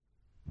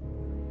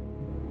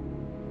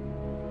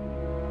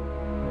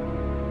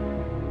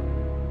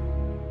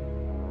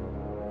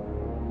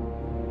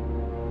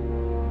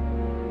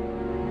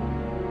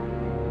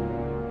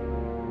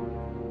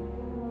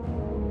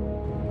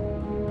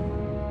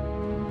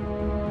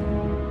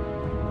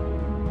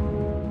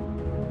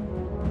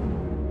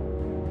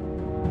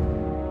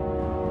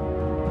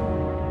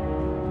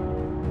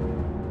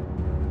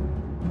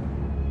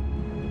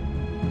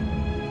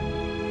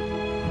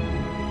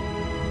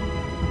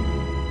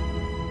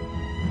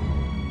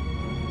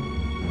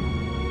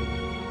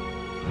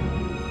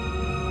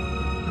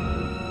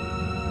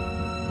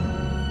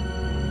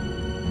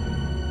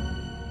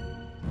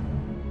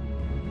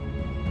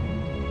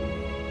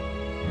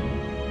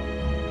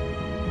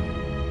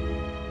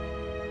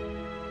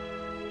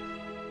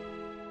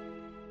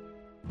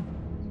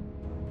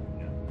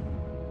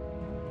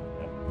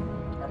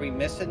we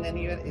missing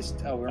any of it?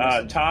 We're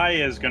missing. Ty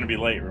is going to be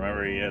late.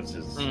 Remember, he has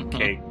his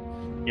cake.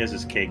 He has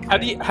his cake. How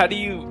do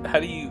you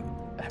have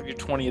your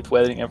 20th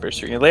wedding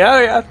anniversary? You're like,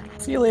 oh yeah,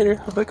 see you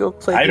later. I'm gonna go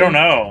play. I don't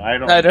know.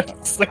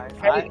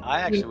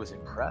 I actually was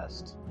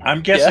impressed.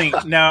 I'm guessing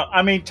now.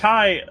 I mean,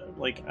 Ty.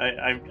 Like,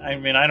 I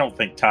mean, I don't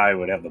think Ty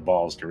would have the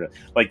balls to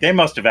like. They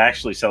must have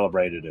actually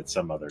celebrated it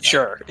some other night.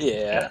 Sure.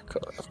 Yeah. Of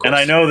course. And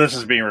I know this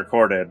is being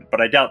recorded, but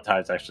I doubt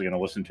Ty's actually going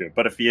to listen to it.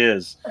 But if he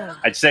is,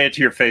 I'd say it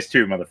to your face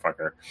too,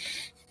 motherfucker.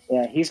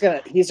 Yeah,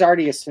 he's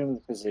already assumed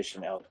the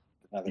position of.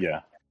 Yeah.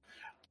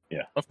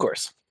 Of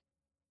course.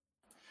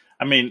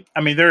 I mean,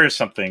 there is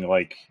something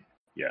like,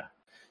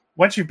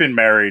 once you've been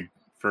married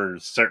for a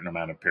certain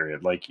amount of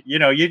period, like, you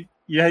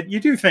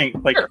do think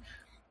like. Sure.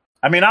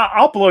 I mean,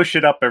 I'll blow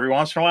shit up every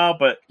once in a while,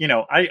 but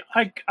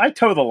I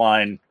toe the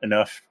line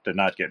enough to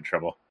not get in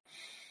trouble.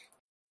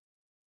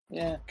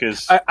 Yeah,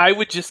 because I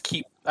would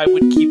keep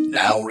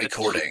now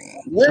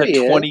recording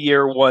the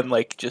 20-year one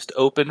like just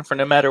open for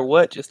no matter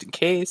what, just in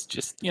case,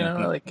 just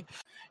like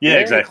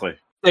exactly.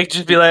 Like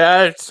just be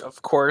like,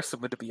 of course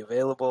I'm going to be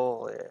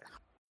available. Yeah.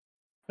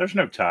 There's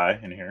no Ty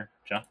in here,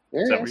 John.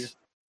 There is.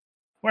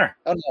 Where?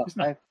 Oh no,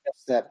 I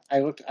guess that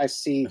I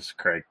see. That's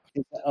Craig.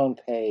 His own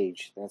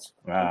page. That's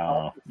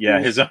wow. Yeah,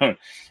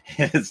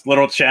 his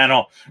little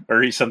channel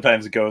where he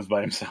sometimes goes by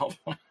himself.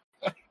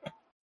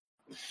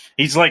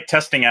 He's like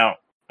testing out,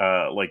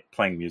 like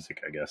playing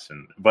music, I guess.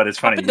 But it's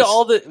funny.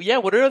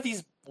 What are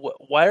these?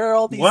 Why are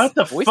all these? What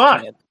the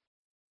fuck?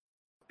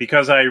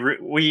 Because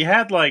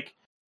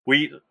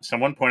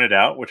someone pointed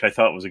out, which I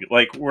thought was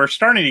we're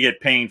starting to get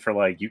pinged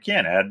for you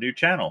can't add new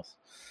channels.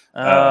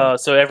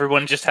 So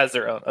everyone just has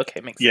their own. Okay,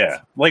 makes sense.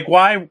 Yeah, like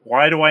why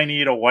do I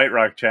need a White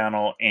Rock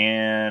channel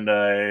and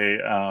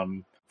a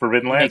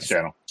Forbidden Lands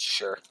channel?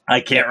 Sure,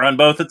 I can't run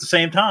both at the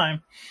same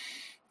time.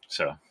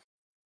 So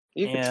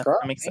you could try.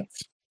 That makes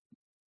sense.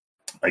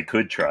 I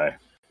could try.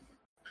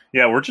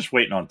 Yeah, we're just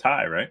waiting on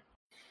Ty, right?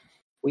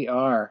 We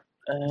are.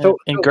 And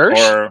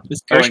Gersh?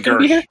 Is Gersh going to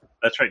be here?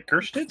 That's right.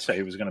 Gersh did say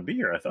he was going to be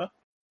here, I thought.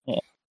 Yeah.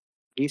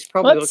 He's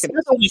probably looking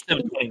at only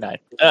 7:29.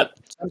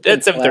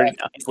 It's 7:30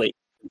 now. He's late.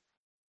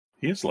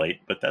 He is late,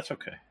 but that's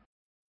okay.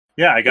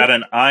 Yeah, I got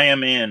an I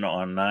am in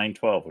on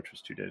 9/12, which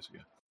was 2 days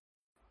ago.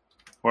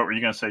 What were you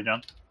going to say,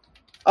 John?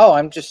 Oh,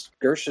 I'm just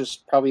Gersh is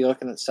probably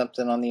looking at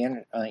something on the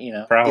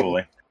internet.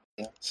 Probably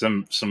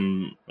some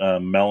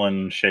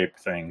melon-shaped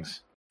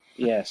things.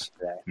 Yes.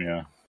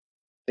 Yeah.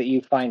 That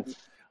you find.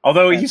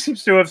 Although he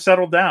seems to have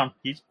settled down,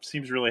 he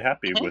seems really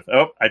happy with.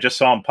 Oh, I just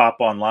saw him pop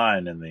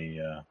online on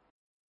the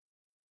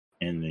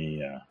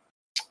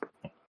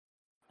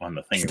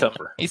thing. He's coming.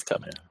 Yeah, he's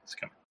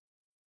coming.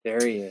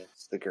 There he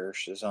is. The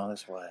Gersh is on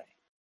his way.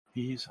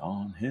 He's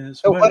on his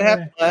way. So way. what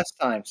happened last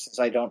time, since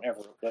I don't ever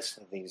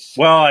listen to these?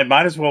 Well, I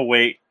might as well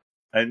wait.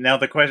 Now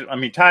the question, I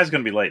mean, Ty's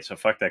going to be late, so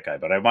fuck that guy,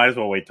 but I might as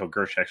well wait till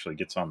Gersh actually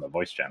gets on the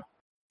voice channel.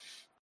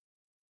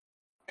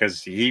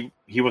 Because he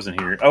wasn't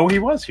here. Oh, he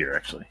was here,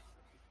 actually.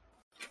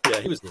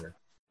 Yeah, he was here.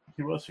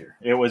 He was here.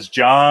 It was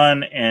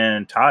John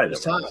and Ty.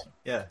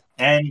 Yeah.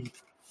 And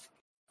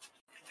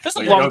It was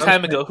a long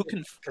time ago. Who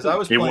can? Because I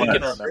was playing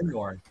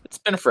Grimnorn. It's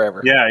been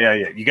forever. Yeah.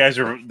 You guys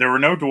there were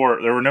no OG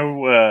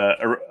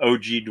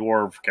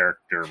dwarf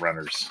character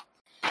runners.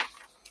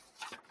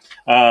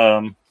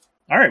 All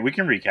right, we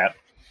can recap.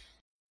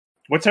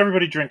 What's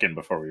everybody drinking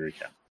before we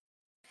recap?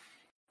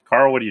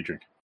 Carl, what are you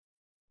drinking?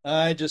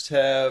 I just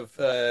have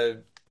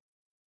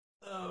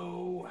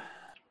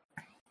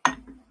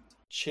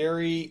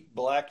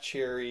black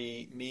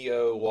cherry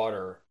Mio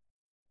water.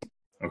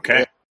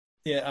 Okay.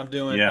 Yeah, I'm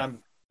doing. Yeah.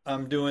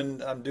 I'm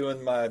doing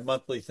my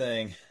monthly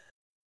thing.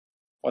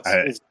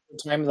 Is the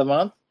time of the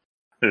month?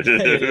 It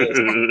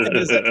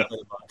is the time of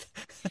the month.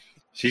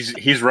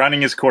 He's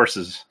running his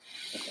courses.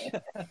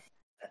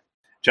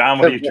 John,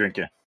 what are you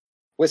drinking?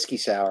 Whiskey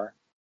sour.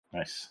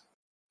 Nice.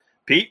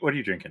 Pete, what are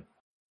you drinking?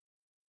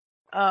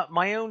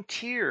 My own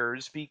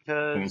tears,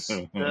 because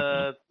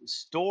the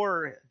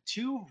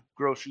two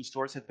grocery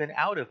stores have been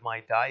out of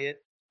my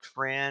Diet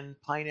Fran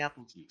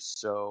pineapple juice.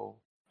 So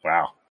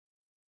wow.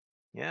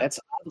 Yeah, that's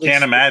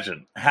can't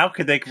imagine. How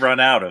could they run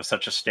out of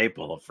such a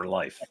staple for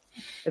life?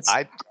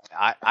 I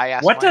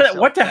asked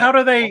how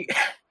do they?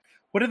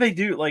 What do they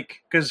do?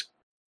 Like, because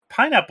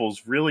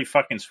pineapple's really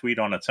fucking sweet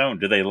on its own.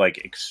 Do they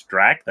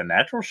extract the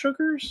natural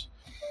sugars,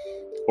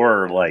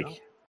 or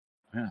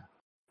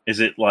is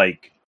it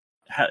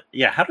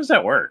how does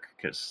that work?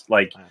 Because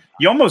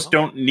you almost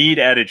don't need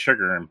added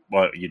sugar,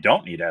 you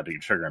don't need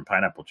added sugar in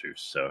pineapple juice.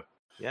 So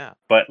yeah,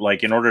 but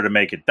in order to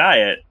make it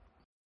diet.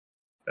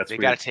 They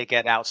got to take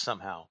it out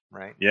somehow,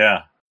 right?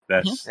 Yeah,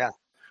 that's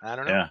I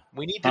don't know. Yeah.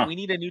 We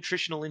need a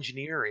nutritional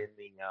engineer in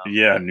the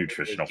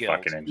nutritional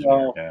fucking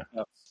engineer. Yeah.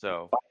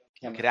 So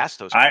you could ask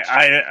those.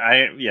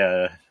 I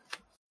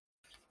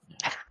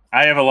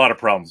have a lot of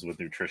problems with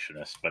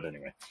nutritionists, but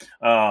anyway.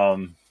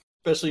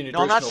 Especially nutritional.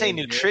 No, I'm not saying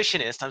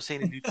nutritionist. I'm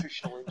saying a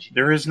nutritional engineer.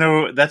 There is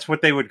no. That's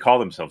what they would call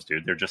themselves,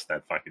 dude. They're just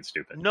that fucking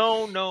stupid.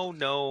 No.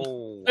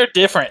 They're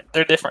different.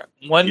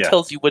 One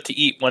tells you what to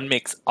eat. One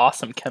makes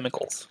awesome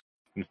chemicals.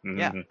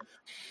 Yeah.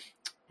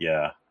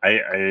 Yeah.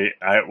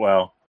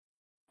 Well,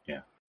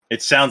 yeah.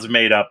 It sounds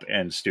made up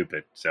and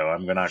stupid, so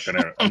I'm not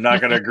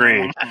gonna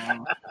agree.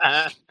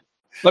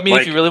 I mean,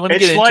 Like, if you really want to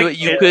it's get into like-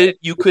 it,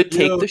 you could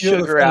take the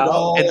sugar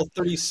out. And,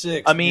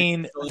 36. I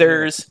mean,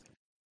 there's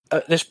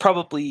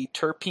probably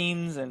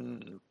terpenes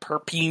and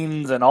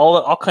perpenes and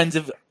all kinds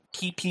of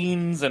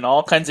pepenes and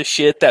all kinds of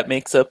shit that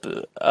makes up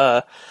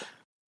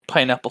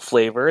pineapple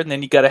flavor. And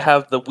then you got to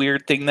have the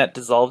weird thing that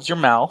dissolves your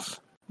mouth.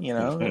 You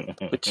know,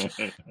 which you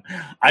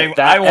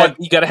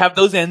got to have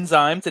those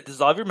enzymes that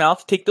dissolve your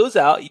mouth. Take those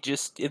out.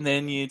 And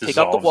then you take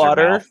out the Dissolves your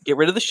water, mouth. get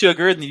rid of the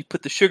sugar, and then you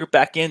put the sugar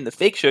back in, the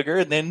fake sugar,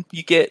 and then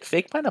you get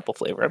fake pineapple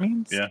flavor. I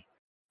mean, Yeah.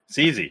 It's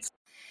easy.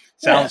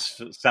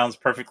 Sounds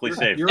perfectly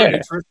safe. You're a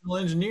nutritional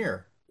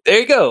engineer. there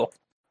you go.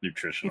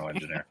 Nutritional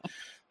engineer.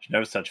 There's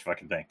no such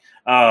fucking thing.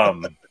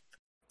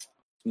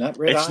 Not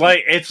red It's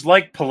eye.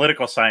 like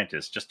political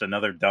scientist, just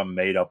another dumb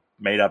made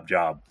up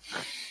job.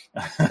 All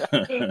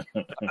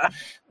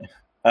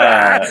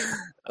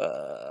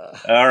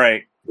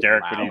right,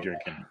 Derek, what are you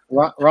drinking?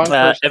 Wrong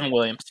person. Evan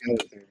Williams.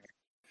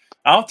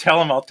 I'll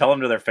tell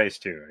him to their face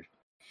too.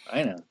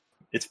 I know.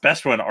 It's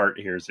best when Art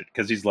hears it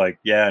because he's like,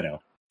 "Yeah, I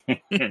know."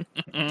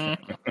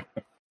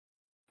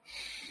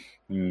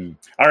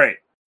 All right,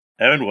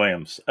 Evan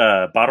Williams,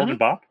 bottled and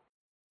bond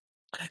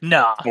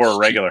No. or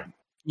regular?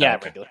 Yeah,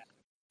 Okay. regular.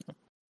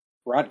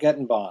 Rot gut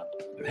and bond.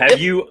 Have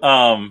you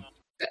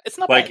It's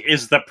not like bad.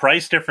 is the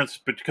price difference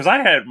because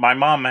my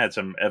mom had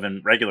some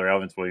regular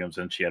Evans Williams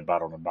and she had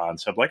bottled and bond,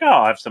 so I'm like, oh,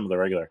 I'll have some of the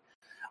regular.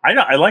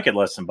 I like it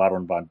less than bottled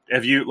and bond.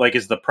 Have you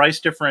is the price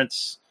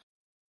difference?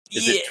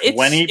 Is it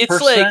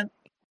 20%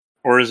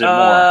 or is it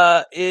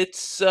more?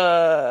 It's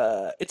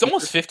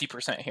almost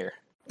 50% here.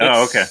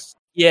 Oh, okay.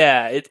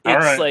 Yeah, it's All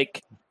right.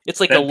 like Then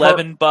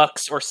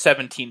 $11 or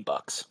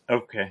 $17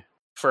 Okay.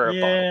 for a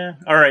bottle. Yeah.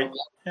 All right.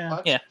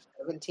 Bucks? Yeah.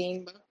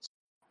 $17.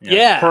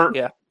 Yeah,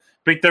 Yeah.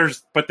 But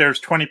there's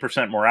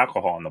 20% more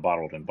alcohol in the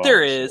bottled and bond.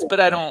 there is, but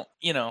I don't.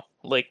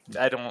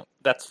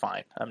 That's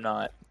fine. I'm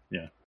not.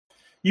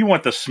 You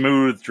want the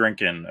smooth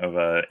drinking of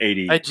a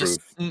 80 I just.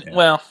 proof. Yeah.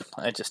 Well,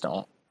 I just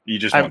don't. You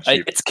just want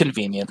cheap. It's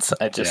convenience.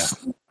 I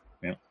just.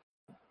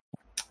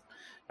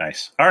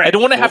 Nice. All right. I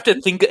don't want to have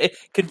to think.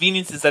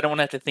 Convenience is I don't want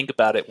to have to think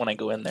about it when I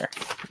go in there.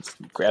 Just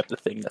grab the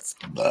thing that's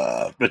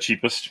the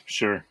cheapest.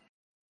 Sure.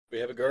 We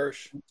have a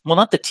Gersh. well,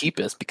 not the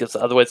cheapest because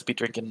otherwise I'd be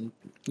drinking,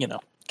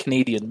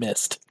 Canadian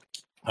Mist.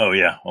 Oh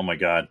yeah. Oh my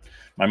God.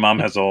 My mom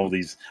has all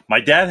these. My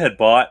dad had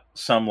bought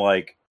some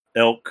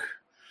elk.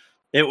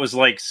 It was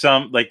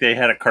they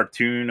had a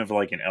cartoon of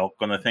an elk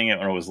on the thing, and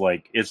it was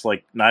it's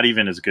not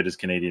even as good as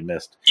Canadian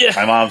Mist. Yeah.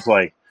 My mom's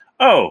like,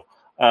 oh,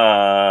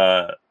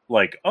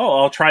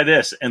 I'll try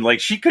this, and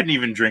she couldn't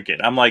even drink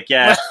it. I'm like,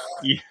 yeah,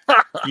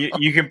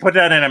 you can put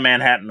that in a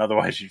Manhattan,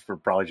 otherwise you'd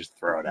probably just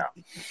throw it out.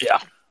 Yeah.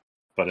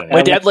 But anyway.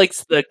 My dad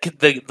likes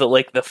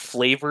the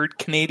flavored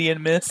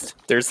Canadian Mist.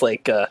 There's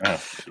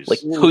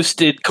jeez.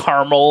 toasted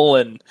caramel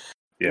and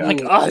Yeah. I'm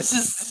like, oh, this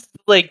is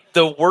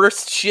the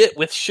worst shit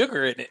with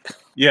sugar in it.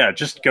 Yeah,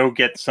 just go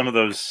get some of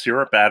those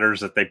syrup adders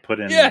that they put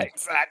in. Yeah,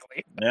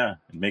 exactly. Yeah,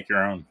 and make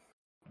your own.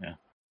 Yeah.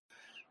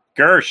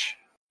 Gersh,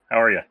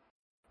 how are you?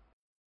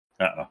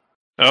 Uh-oh.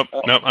 Oh,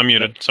 no, I'm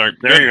muted. Sorry.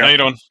 There Good. you go. How you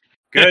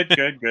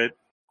doing? Good.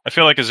 I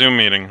feel like a Zoom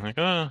meeting.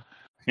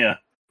 Yeah.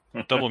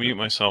 Double mute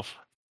myself.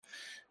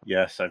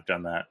 Yes, I've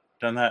done that.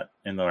 Done that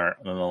in the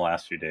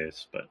last few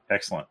days, but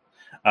excellent.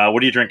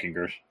 What are you drinking,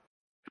 Gersh?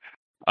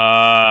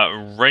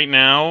 Right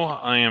now,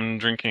 I am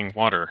drinking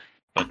water.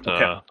 But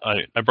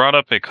Okay. I brought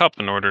up a cup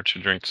in order to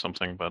drink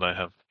something, but I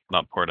have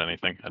not poured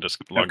anything. I just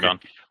logged on.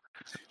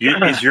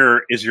 Is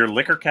your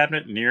liquor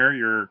cabinet near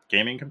your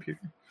gaming computer?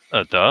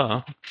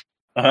 Duh.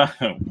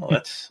 Well,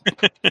 that's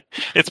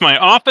It's my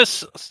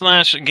office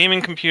 /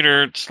 gaming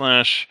computer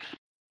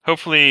 /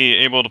 hopefully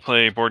able to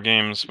play board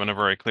games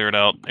whenever I clear it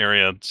out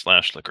area /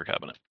 liquor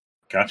cabinet.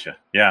 gotcha.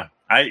 Yeah,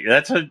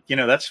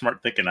 that's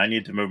smart thinking. I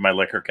need to move my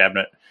liquor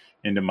cabinet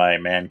into my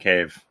man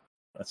cave.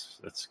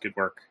 That's good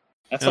work.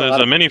 That's And a there's lot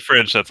a of mini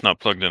fridge that's not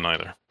plugged in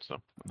either.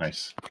 So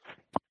Nice.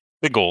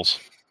 big goals.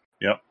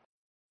 Yep.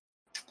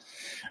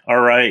 All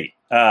right.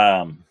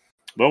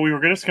 Well, we were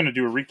just going to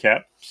do a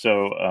recap,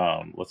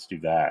 so let's do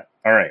that.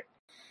 All right.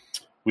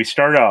 We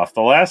start off.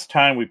 The last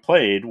time we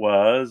played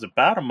was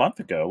about a month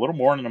ago, a little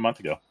more than a month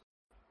ago.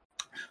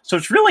 So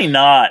it's really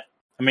not.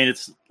 I mean,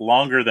 it's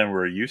longer than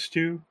we're used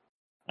to.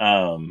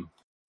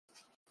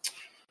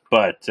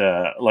 But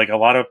a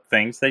lot of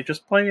things, they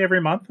just play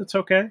every month. It's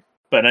okay.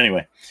 But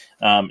anyway,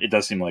 it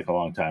does seem like a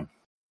long time.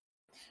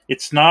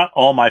 It's not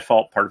all my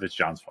fault. Part of it's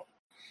John's fault.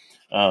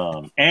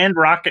 And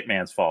Rocket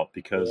Man's fault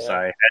because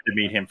I had to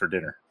meet him for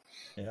dinner.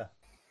 Yeah.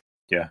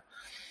 Yeah.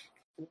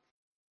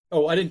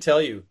 Oh, I didn't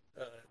tell you.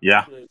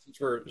 Yeah. Since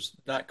we're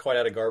not quite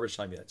out of garbage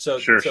time yet. So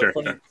Sure.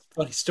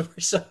 Funny story.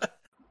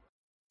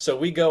 So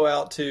we go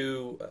out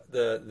to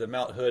the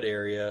Mount Hood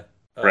area,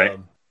 Right.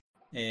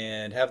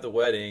 and have the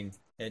wedding.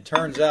 And it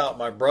turns out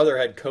my brother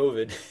had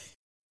COVID,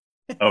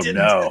 Oh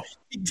no!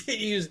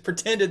 He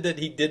pretended that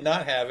he did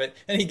not have it,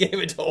 and he gave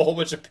it to a whole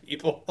bunch of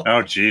people.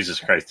 Oh Jesus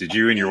Christ! Did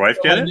you and your wife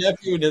get it?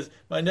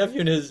 My nephew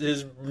and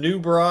his new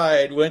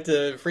bride went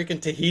to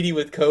freaking Tahiti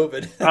with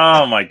COVID.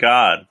 Oh my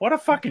God! What a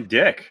fucking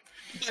dick!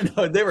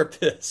 No, they were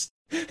pissed.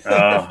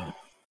 Oh,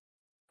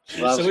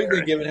 So we've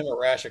been giving him a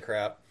rash of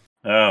crap.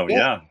 oh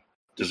yeah,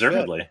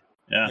 deservedly.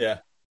 Yeah.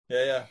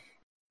 Yeah.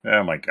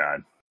 Oh my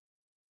God!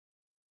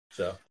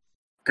 So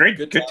Great,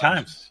 Good good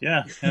times.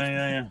 times.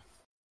 Yeah.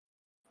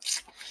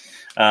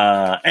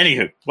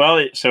 Anywho,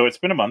 well, so it's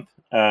been a month.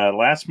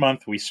 Last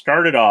month we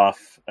started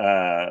off.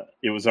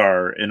 It was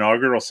our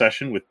inaugural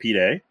session with Pete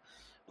A.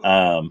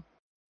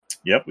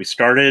 Yep, we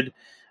started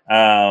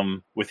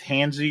with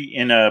Hansy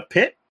in a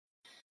pit,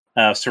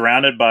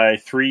 surrounded by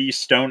 3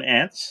 stone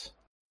ants.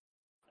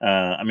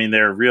 I mean,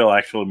 they're real,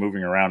 actually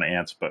moving around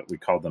ants, but we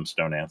called them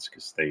stone ants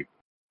because they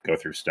go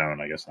through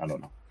stone. I guess I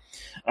don't know.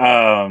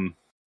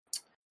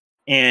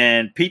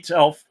 And Pete's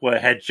elf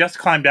had just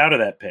climbed out of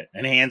that pit,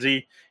 and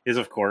Hansy is,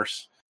 of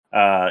course,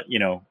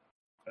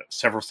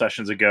 several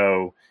sessions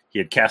ago, he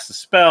had cast a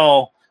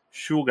spell.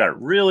 Shul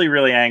got really,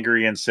 really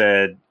angry and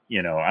said,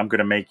 I'm going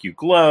to make you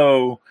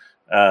glow.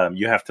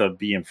 You have to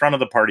be in front of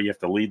the party. You have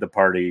to lead the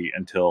party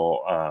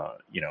until,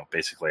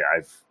 basically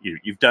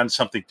you've done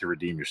something to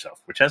redeem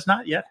yourself, which has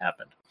not yet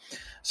happened.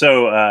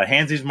 So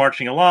Hansy's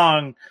marching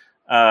along,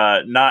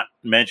 not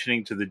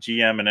mentioning to the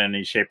GM in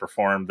any shape or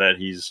form that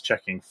he's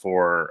checking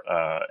for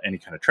any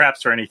kind of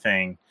traps or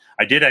anything.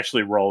 I did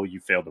actually roll. You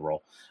failed to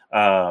roll.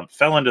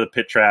 Fell into the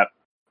pit trap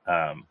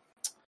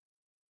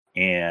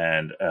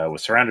and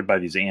was surrounded by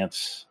these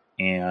ants,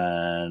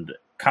 and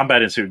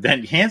combat ensued.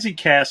 Then Hansy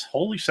casts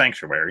Holy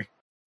Sanctuary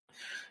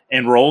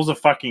and rolls a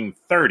fucking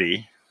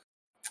 30,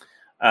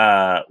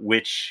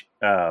 which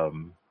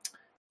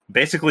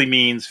basically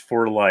means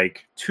for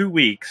like 2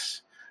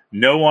 weeks,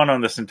 no one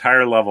on this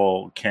entire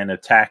level can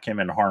attack him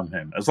and harm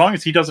him, as long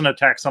as he doesn't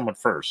attack someone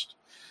first.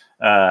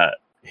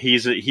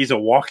 He's a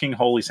walking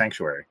Holy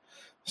Sanctuary.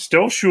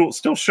 Still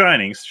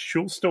shining.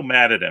 Shul's still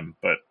mad at him,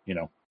 but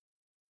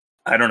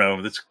I don't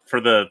know. That's for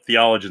the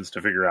theologians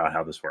to figure out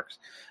how this works.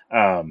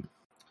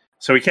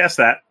 So he casts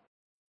that.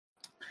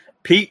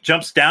 Pete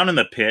jumps down in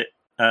the pit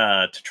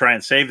to try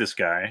and save this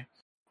guy.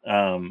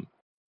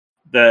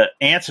 The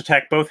ants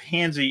attack both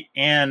Hansy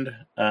and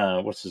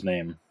what's his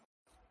name?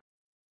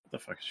 What the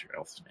fuck is your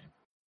elf's name?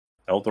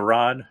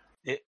 Eldorad?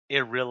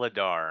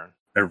 Irilladar.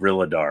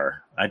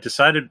 Irilladar.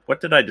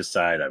 What did I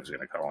decide I was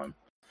going to call him?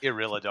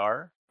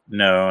 Irilladar?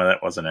 No,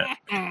 that wasn't it.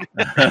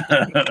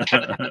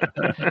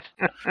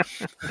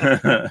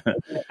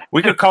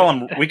 We could call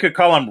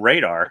him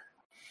Radar.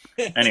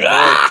 Anyway.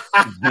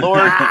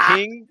 Lord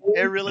King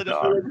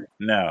Irilladar?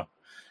 No.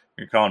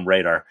 We call him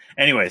Radar.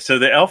 Anyway, so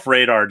the elf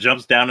Radar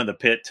jumps down in the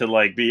pit to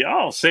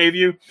I'll save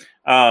you.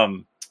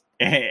 And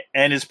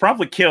is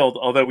promptly killed,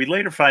 although we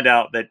later find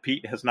out that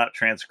Pete has not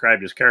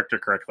transcribed his character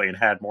correctly and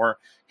had more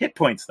hit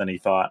points than he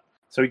thought.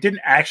 So he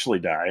didn't actually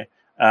die.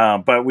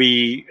 But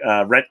we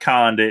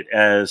retconned it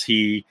as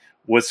he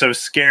was so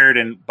scared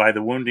and by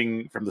the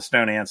wounding from the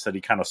stone ants that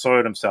he kind of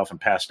soiled himself and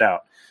passed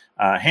out.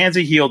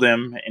 Hansy healed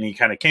him, and he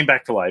kind of came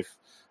back to life,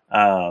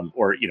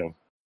 or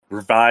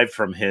revived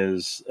from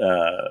his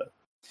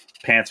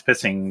pants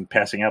pissing,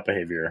 passing out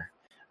behavior.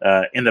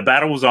 And the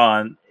battle was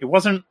on. It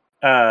wasn't,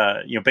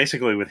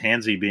 basically with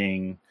Hansy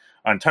being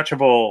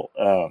untouchable.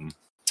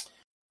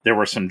 There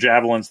were some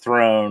javelins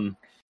thrown,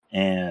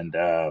 and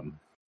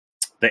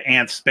the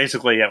ants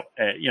basically,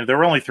 there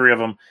were only 3 of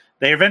them.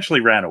 They eventually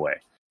ran away.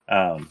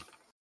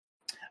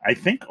 I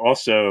think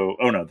also,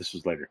 oh no, this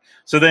was later.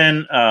 So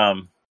then,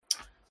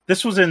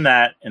 this was in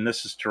that, and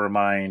this is to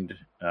remind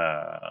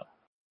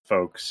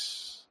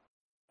folks.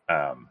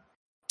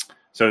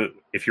 So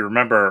if you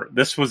remember,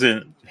 this was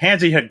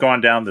Hansy had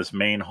gone down this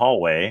main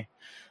hallway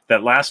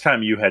that last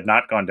time you had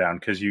not gone down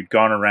because you'd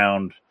gone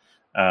around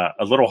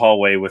a little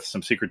hallway with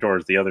some secret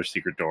doors. The other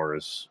secret door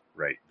is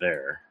right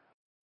there.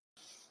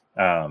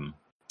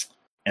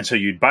 And so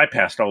you'd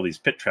bypassed all these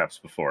pit traps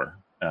before,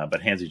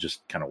 but Hansy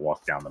just kind of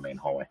walked down the main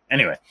hallway.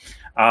 Anyway,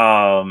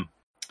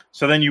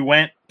 so then you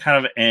went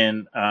kind of,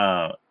 and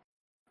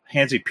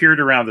Hansy peered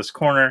around this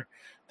corner.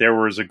 There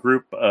was a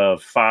group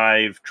of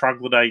 5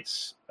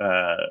 troglodytes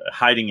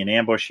hiding in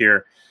ambush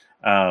here.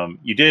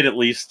 You did at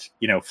least,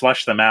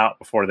 flush them out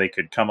before they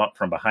could come up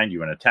from behind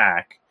you and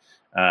attack.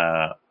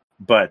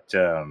 But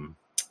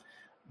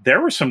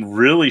there was some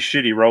really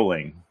shitty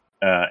rolling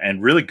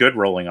and really good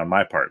rolling on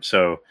my part.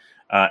 So,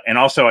 and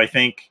also I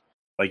think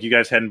you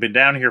guys hadn't been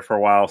down here for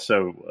a while.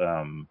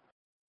 So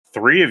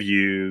 3 of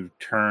you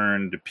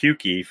turned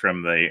pukey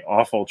from the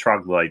awful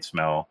troglodyte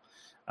smell.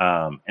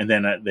 And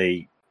then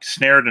they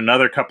snared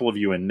another couple of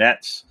you in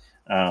nets.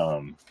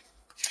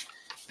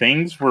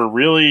 Things were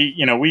really,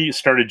 we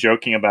started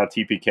joking about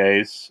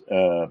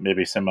TPKs,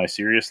 maybe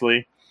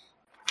semi-seriously.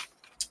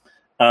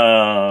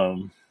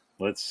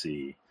 Let's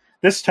see.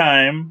 This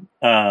time,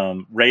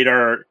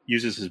 Radar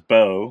uses his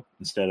bow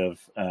instead of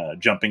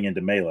jumping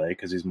into melee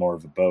because he's more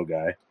of a bow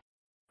guy.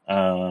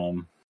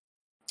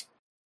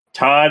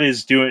 Todd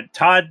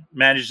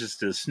manages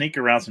to sneak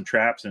around some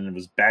traps and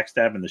was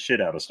backstabbing the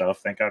shit out of stuff.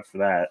 Thank God for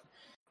that.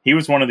 He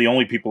was one of the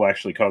only people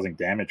actually causing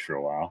damage for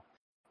a while.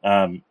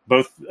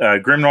 Both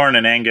Grimnorn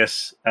and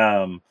Angus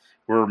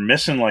were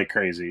missing like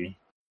crazy.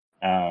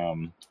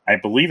 I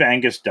believe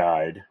Angus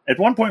died. At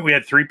one point, we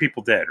had 3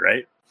 people dead,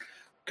 right?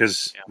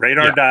 Because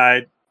Radar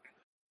died,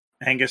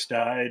 Angus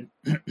died.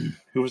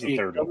 Who was the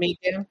third one? Me,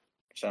 Dan?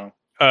 So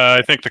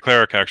I think the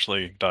cleric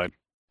actually died.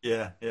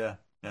 Yeah.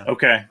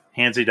 Okay,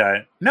 Hansy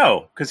died.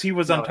 No, because he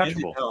was No,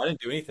 untouchable. I didn't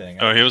do anything.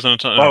 Oh, he was on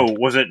Oh,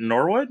 was it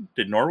Norwood?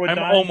 Did Norwood I'm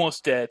die?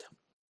 almost dead.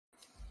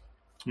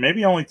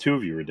 Maybe only 2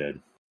 of you were dead.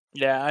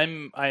 Yeah,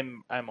 I'm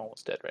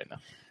almost dead right now.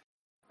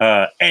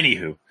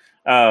 Anywho,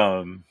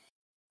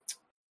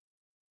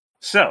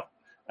 so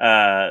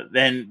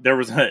then there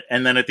was,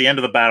 and then at the end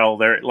of the battle,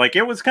 there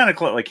it was kind of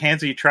close. Like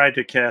Hansy tried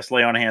to cast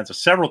Lay on Hands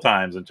several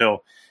times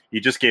until he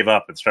just gave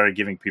up and started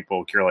giving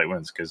people Cure Light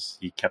Wounds because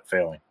he kept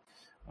failing.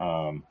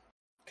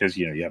 Because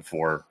you have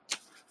 4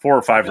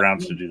 or 5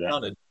 rounds to do that.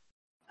 Counted.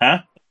 Huh?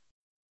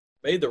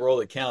 Made the roll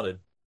that counted.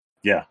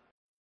 Yeah,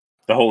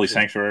 the Holy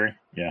Sanctuary.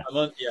 Yeah.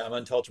 I'm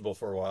untouchable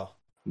for a while.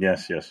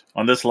 Yes.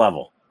 On this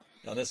level.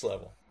 On this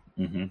level.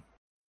 Mm-hmm.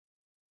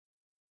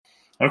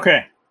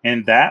 Okay,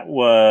 and that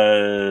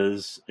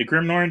was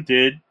Grimnorn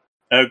did.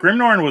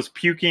 Grimnorn was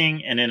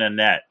puking and in a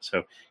net,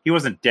 so he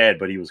wasn't dead,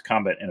 but he was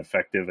combat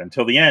ineffective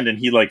until the end, and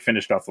he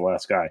finished off the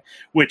last guy,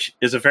 which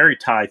is a very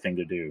Thai thing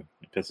to do.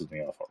 It pisses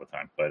me off all the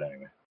time, but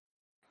anyway.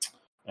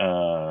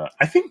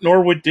 I think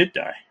Norwood did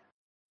die.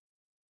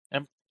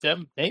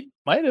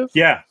 Might have.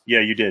 Yeah,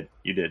 you did.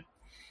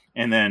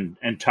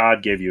 And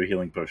Todd gave you a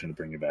healing potion to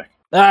bring you back.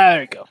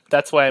 There you go.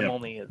 That's why I'm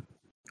only a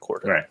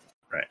quarter. Right.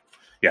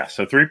 Yeah,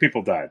 so 3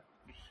 people died.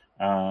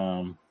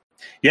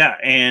 Yeah,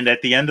 and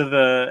at the end of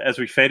as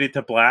we faded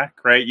to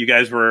black, right, you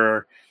guys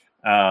were,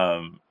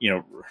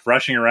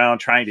 rushing around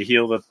trying to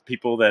heal the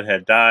people that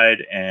had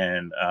died.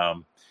 And,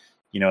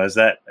 as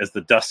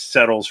the dust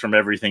settles from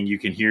everything, you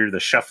can hear the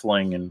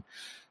shuffling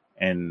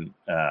and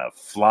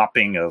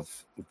flopping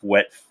of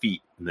wet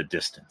feet in the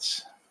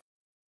distance.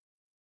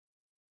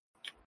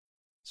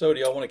 So,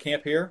 do y'all want to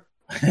camp here?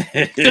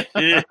 I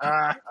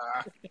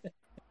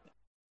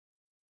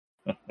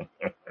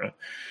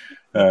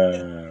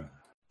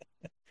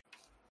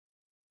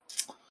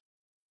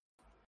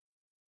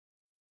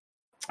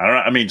don't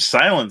know. I mean,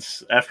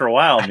 silence after a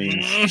while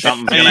means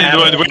something's going to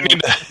happen.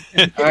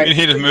 We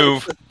need to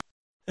move.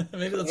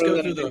 Maybe let's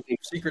go through the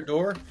secret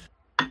door.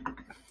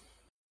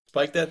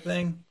 Spike that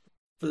thing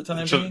for the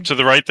time being. To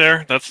the right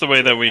there. That's the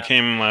way that we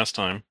came last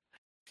time.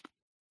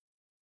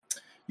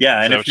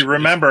 Yeah, and if you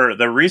remember,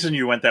 the reason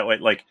you went that way,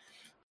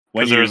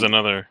 when there was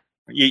another.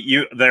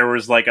 There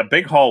was a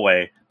big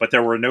hallway, but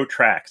there were no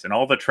tracks, and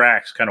all the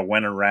tracks kind of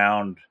went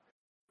around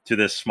to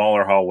this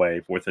smaller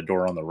hallway with a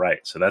door on the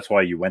right. So that's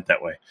why you went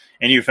that way.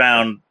 And you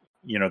found,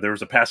 there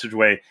was a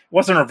passageway. It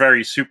wasn't a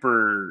very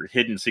super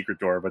hidden secret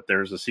door, but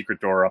there's a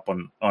secret door up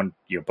on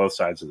both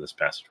sides of this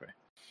passageway.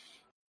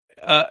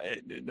 All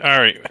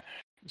right.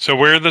 So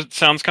where are the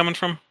sounds coming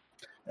from?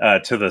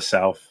 To the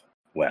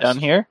southwest. Down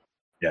here?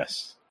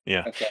 Yes.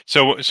 Yeah. Okay.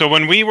 So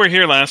when we were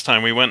here last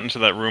time, we went into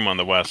that room on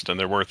the west, and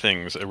there were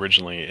things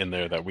originally in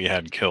there that we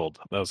had killed.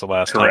 That was the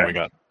last time we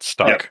got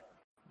stuck.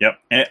 Yep.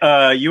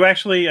 And, you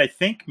actually, I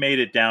think, made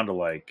it down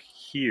to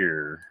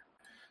here.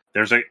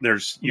 I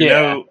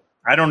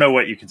don't know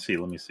what you can see.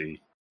 Let me see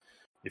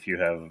if you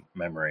have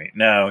memory.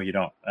 No, you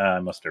don't. I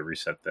must have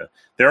reset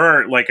there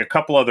are a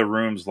couple other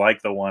rooms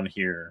like the one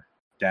here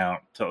down.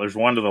 So there's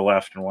one to the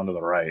left and one to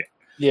the right.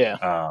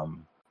 Yeah.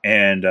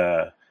 And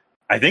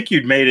I think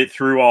you'd made it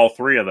through all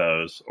 3 of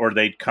those, or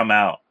they'd come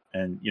out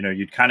and,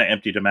 you'd kind of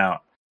emptied them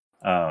out.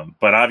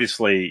 But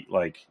obviously,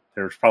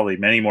 there's probably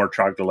many more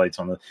troglodytes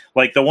on the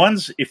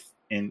ones,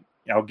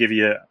 I'll give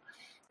you,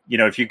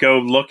 if you go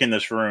look in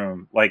this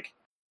room,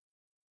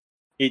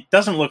 it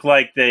doesn't look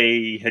like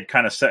they had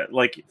kind of set,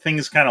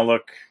 things kind of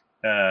look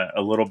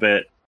a little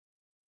bit,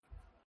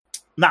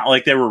 not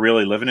like they were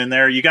really living in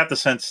there. You got the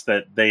sense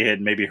that they had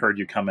maybe heard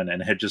you coming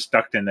and had just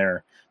ducked in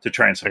there to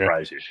try and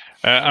surprise you.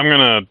 I'm going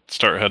to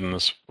start heading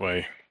this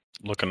way,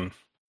 looking.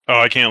 Oh,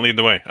 I can't lead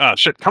the way. Ah,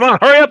 shit. Come on,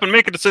 hurry up and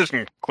make a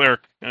decision, cleric.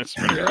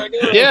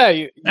 Yeah,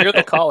 you're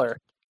the caller.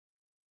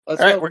 All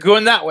right, we're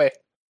going that way.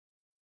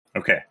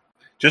 Okay.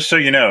 Just so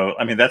you know,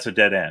 I mean, that's a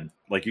dead end.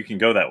 You can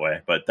go that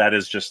way, but that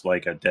is just a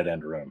dead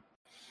end room.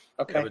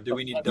 Okay. Yeah, but do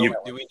we need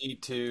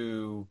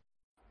to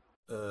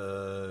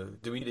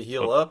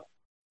heal up?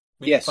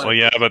 Yes. Well,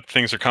 yeah, but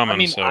things are coming,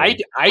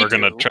 we're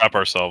going to trap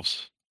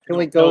ourselves. Can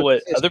we go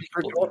what to other the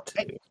people secret do door?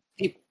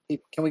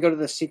 too. Can we go to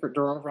the secret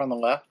door over on the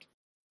left?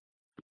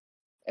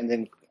 And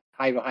then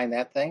hide behind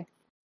that thing?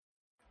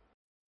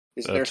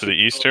 Is there To the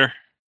east here?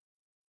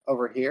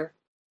 over here?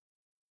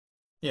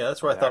 Yeah,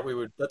 that's where I thought we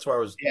would. That's where I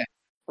was. Yeah.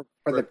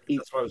 For the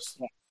That's where I was.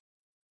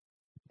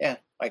 Yeah,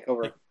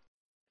 over. All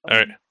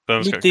right.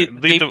 Let's go. They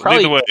Lead the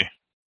probably- way.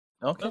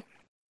 Okay.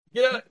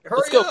 Yeah, hurry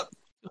Let's go. up!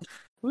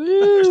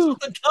 There's Woo!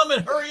 something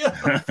coming. Hurry up!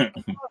 I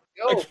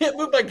Go. can't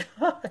move my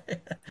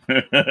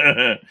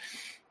guy.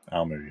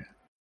 I'll move you.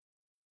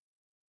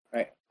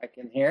 I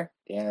can hear.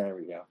 Yeah, there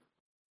we go.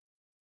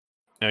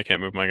 Yeah, I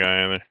can't move my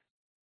guy either.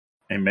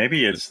 And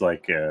maybe it's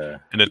like An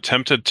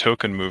attempted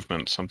token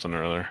movement, something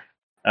or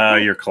other.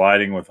 you're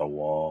colliding with a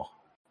wall.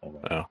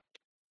 Hold on. Oh.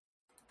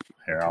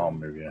 Here, I'll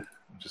move you.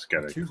 Just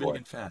gotta Too big collect.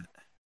 and fat.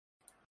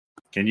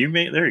 Can you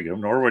make? There you go.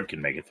 Norwood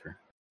can make it through.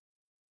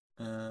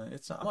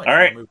 It's not like All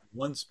right. I moved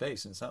one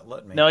space and it's not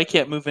letting me. No, I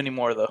can't move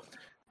anymore though.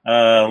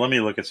 Let me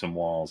look at some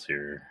walls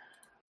here.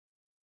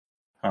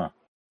 Huh.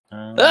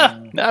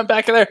 Now I'm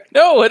back in there.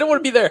 No, I don't want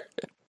to be there.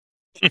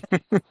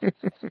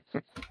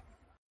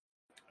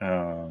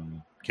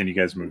 Can you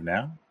guys move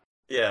now?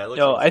 Yeah, it looks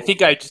No, like I it's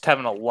think I'm just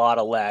having a lot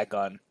of lag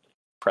on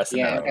pressing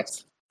Yeah,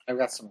 buttons. I've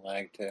got some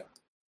lag too.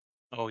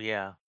 Oh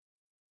yeah.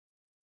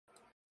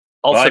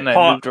 All of Well, a sudden, I I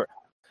pa- moved.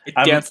 It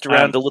I'm- danced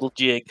around I'm- a little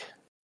jig.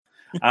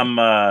 I'm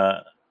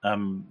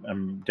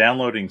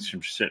downloading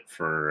some shit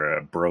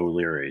for Bro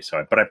Leary,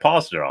 but I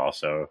paused it all,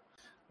 so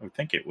I would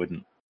think it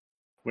wouldn't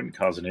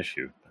cause an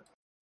issue.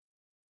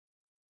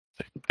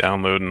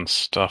 Downloading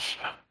stuff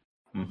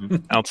Mm-hmm.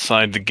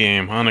 outside the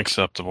game.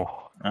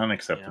 Unacceptable.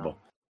 Unacceptable.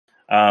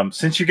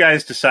 Since you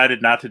guys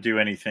decided not to do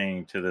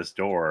anything to this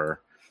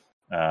door,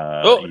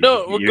 Oh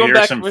no, we're going hear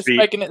back. some We're feet.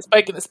 spiking it.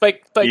 Spike.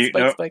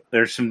 Nope,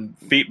 there's some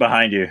feet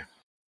behind you.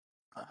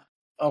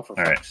 Oh, for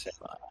All right. fuck's sake.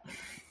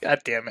 God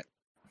damn it!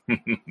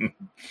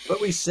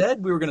 But we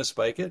said we were going to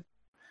spike it.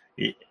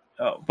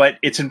 But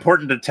it's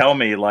important to tell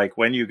me, like,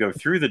 when you go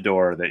through the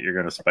door that you're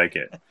going to spike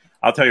it.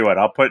 I'll tell you what,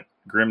 I'll put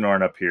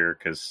Grimnorn up here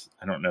because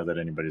I don't know that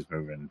anybody's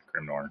moving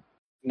Grimnorn.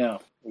 No,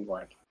 we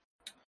weren't.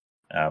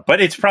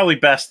 But it's probably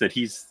best that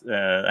he's.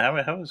 How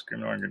is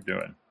Grimnorn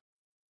doing?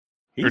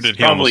 Or did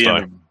he almost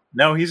die?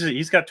 No,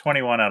 he's got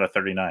 21 out of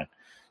 39.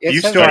 It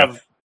You says still that-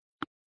 have.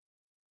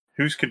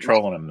 Who's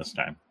controlling him this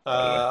time?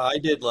 I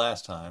did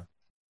last time.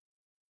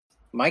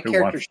 My Who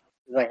character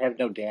won? says I have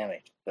no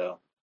damage, so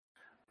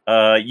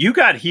You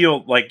got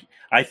healed. Like,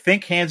 I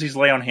think Hansy's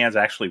Lay on Hands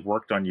actually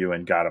worked on you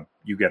and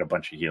you get a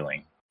bunch of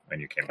healing when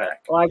you came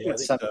back. well, I Yeah, I get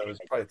think something. that was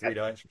probably 3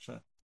 dice or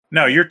something.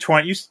 No, you're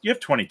 20. You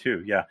have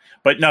 22. Yeah,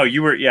 but no,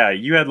 you were. Yeah,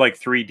 you had like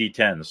 3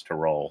 d10s to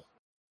roll,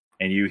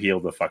 and you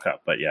healed the fuck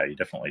up. But yeah, you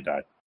definitely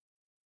died.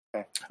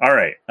 Okay. All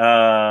right.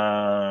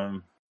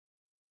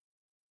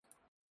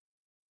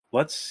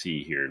 Let's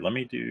see here. Let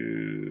me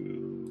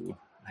do.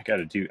 I got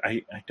to do.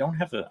 I don't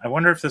have the. I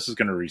wonder if this is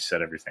going to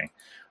reset everything.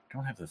 I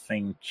don't have the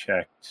thing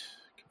checked.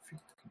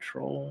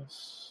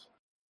 Controls.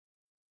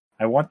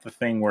 I want the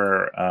thing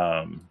where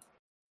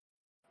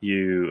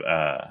you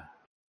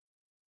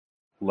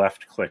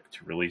left click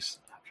to release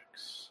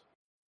objects.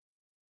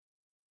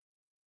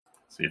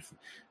 See if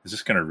is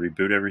this going to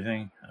reboot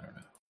everything? I don't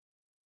know.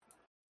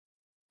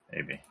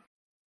 Maybe.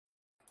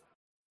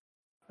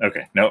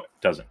 Okay, no, it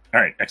doesn't.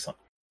 All right, excellent.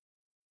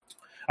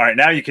 All right,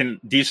 now you can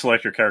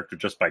deselect your character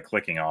just by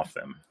clicking off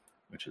them,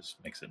 which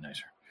makes it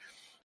nicer.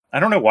 I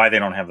don't know why they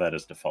don't have that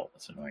as default.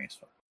 That's annoying as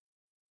fuck.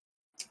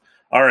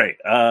 All right,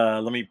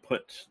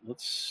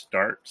 let's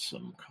start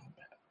some combat.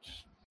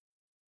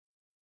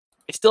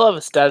 I still have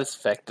a status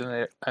effect,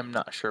 and I'm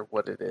not sure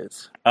what it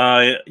is.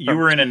 You From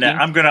were in a net.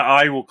 puking?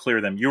 I will clear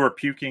them. You were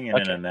puking and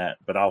in Okay. a net,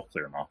 but I'll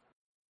clear them all.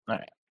 All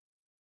right.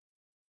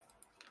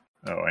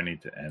 Oh, I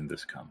need to end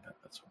this combat.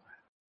 That's why.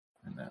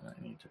 And then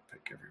I need to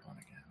pick everyone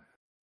again.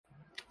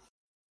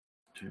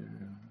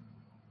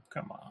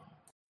 Come on.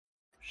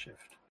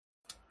 Shift.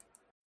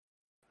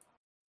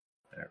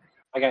 There we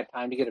I got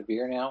time to get a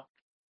beer now.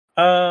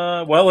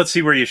 go. Well, let's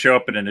see where you show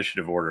up in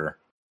initiative order.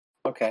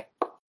 Okay,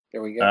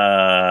 there we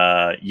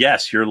go.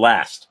 Yes, you're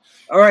last.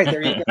 All right,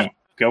 there you go.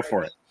 Go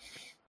for it.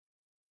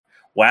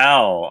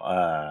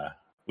 Wow.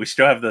 We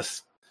still have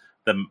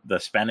the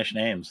Spanish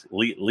names.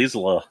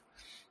 Lizla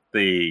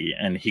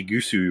and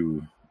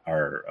Higusu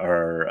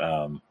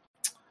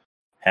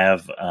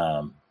have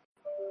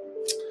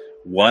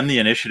won the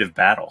initiative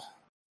battle.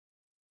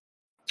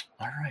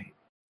 All right.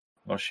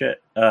 Well,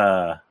 shit.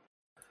 Let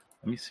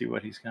me see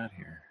what he's got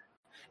here.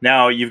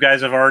 Now, you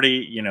guys have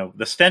already,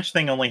 the stench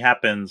thing only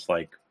happens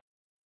like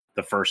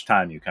the first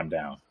time you come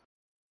down.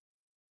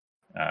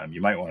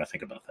 You might want to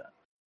think about that.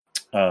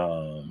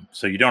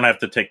 So you don't have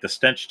to take the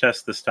stench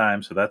test this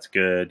time, so that's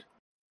good.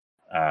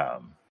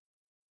 All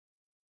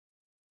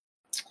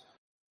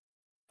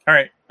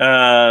right.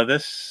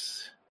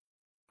 This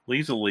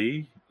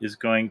Leesley is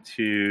going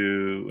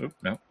to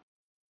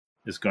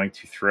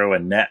throw a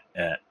net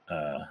at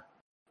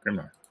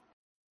Grimnorn.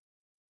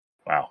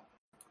 Wow.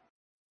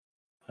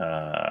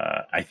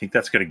 I think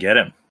that's going to get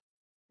him.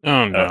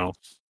 Oh no.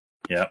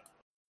 Yep.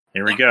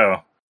 Here we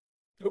go.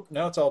 Oop,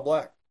 now it's all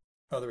black.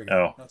 Oh, there we go.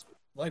 Oh. Now it's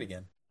light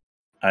again.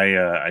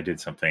 I did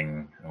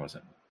something I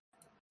wasn't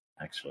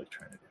actually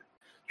trying to do.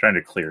 Trying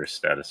to clear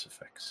status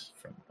effects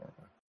from.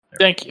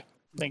 Thank you.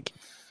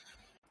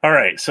 All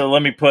right, so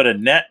let me put a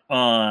net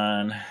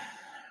on.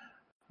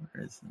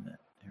 Where is the net?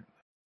 There we go.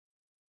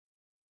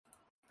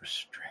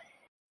 Restrain.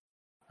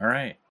 All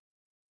right.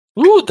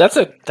 Ooh, that's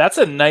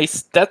a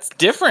nice. That's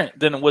different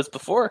than it was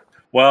before.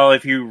 Well,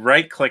 if you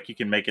right click, you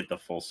can make it the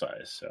full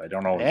size. So I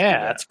don't always. Yeah, do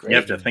that. that's great. You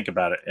have to think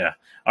about it. Yeah.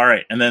 All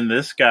right, and then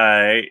this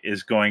guy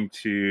is going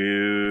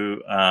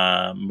to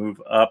move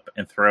up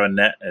and throw a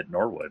net at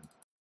Norwood.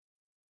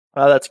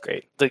 Oh, that's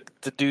great. The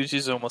dude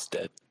is almost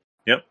dead.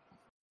 Yep.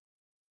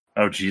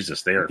 Oh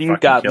Jesus, they are You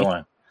fucking got me.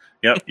 killing.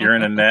 Yep, you're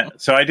in a net.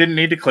 So I didn't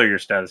need to clear your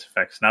status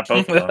effects. Not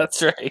both of them.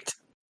 That's right.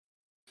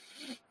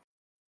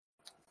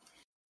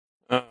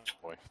 Oh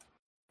boy.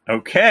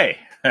 Okay,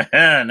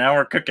 now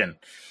we're cooking.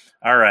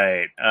 All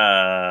right,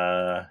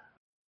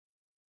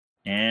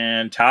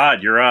 and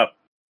Todd, you're up.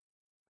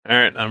 All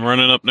right, I'm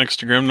running up next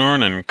to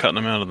Grimnorn and cutting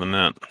him out of the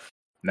net.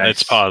 Nice.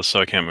 It's paused,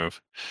 so I can't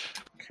move.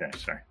 Okay,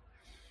 sorry.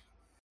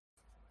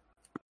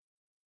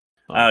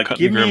 I'm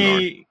cutting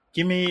Grimnorn.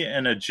 Give me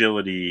an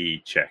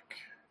agility check.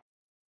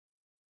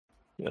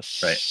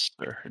 Yes. Right.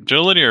 Sir.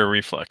 Agility or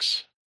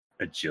reflex?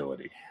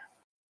 Agility.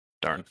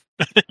 Darn.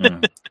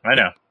 I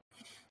know.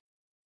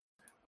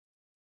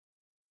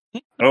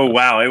 Oh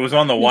wow, it was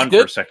on the He's one good.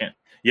 for a second.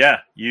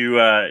 Yeah, you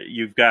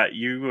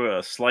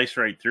sliced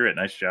right through it.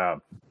 Nice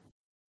job.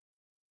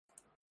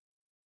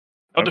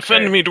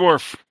 Defend me,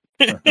 dwarf.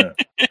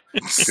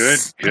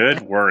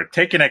 Good work.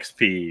 Take an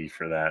XP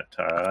for that,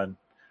 Todd.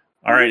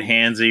 All right,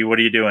 Hansy, what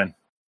are you doing?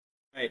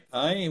 All right,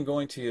 I am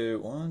going to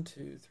 1,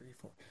 2, 3,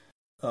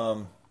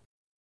 4.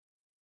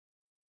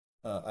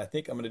 I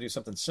think I'm going to do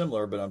something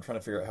similar, but I'm trying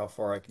to figure out how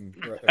far I can.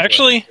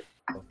 Actually,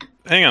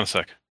 hang on a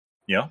sec.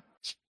 Yeah.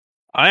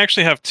 I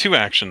actually have 2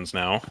 actions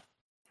now.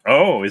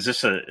 Oh, is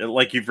this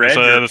like you've read?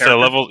 It's a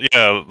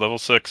level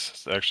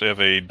 6. I actually have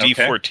a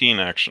D14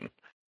 action.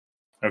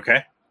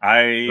 Okay.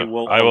 I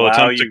will allow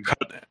attempt you. To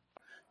cut.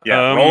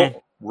 Yeah,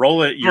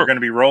 roll it. You're going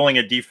to be rolling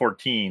a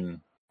D14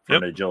 for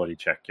an agility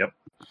check. Yep.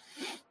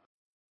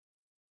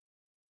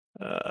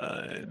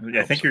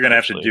 I think you're going to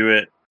have to do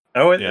it.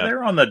 Oh,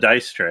 they're on the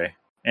dice tray,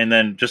 and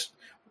then just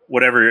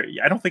whatever.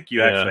 I don't think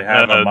you actually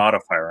have a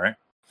modifier, right?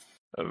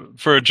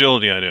 For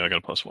agility, I do. I got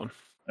a +1.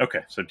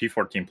 Okay, so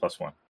D14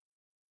 +1.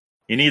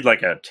 You need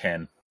like a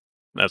 10.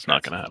 That's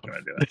not going to happen.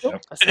 Gonna do it.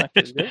 Nope. That's not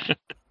good.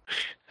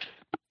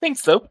 I think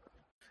so.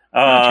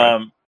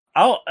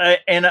 I'll I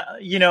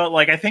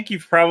think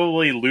you've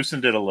probably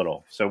loosened it a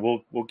little,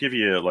 so we'll give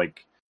you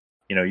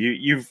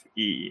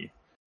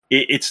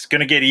it's going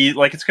to get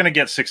it's going to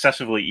get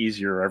successively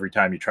easier every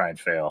time you try and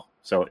fail.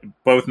 So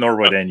both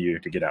Norwood and you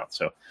to get out.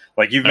 So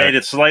you've made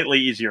it slightly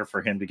easier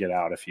for him to get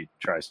out if he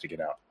tries to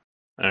get out.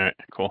 All right,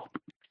 cool.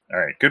 All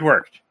right, good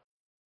work.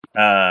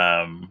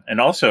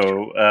 And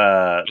also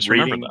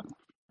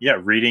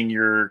reading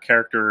your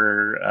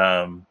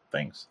character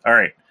things. All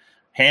right,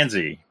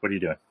 Hansy, what are you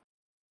doing?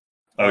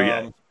 Oh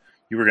yeah,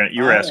 you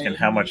were asking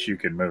how much you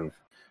can move.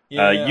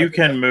 Yeah, you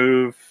can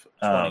move.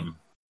 20,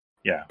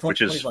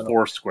 which is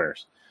 4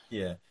 squares.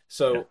 Yeah.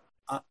 So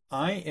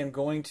I am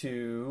going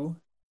to.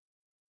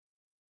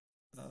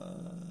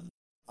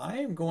 I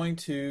am going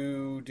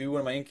to do one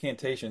of my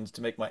incantations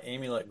to make my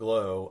amulet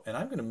glow, and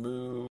I'm going to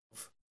move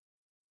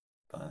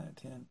 5,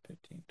 10,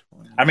 15,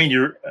 20. I mean,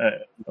 you're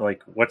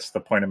what's the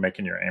point of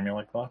making your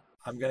amulet glow?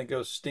 I'm going to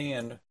go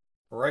stand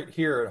right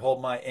here and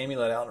hold my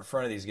amulet out in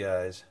front of these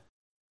guys.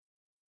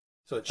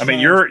 So it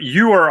shines.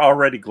 you are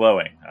already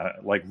glowing,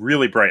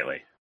 really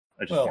brightly.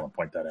 I just want to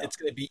point that out. It's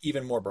going to be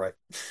even more bright.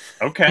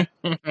 Okay.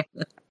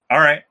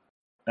 All right.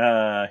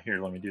 Here,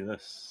 let me do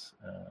this.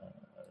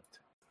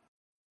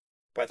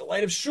 By the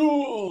light of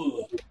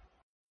Shul.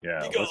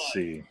 Yeah, let's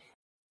see.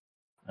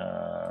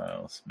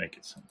 Let's make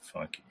it something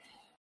funky.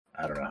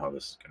 I don't know how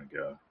this is going to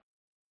go.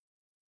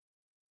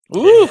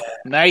 Ooh,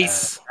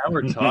 nice. Now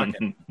we're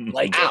talking.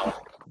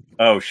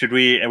 Oh, should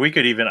we? We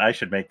could even. I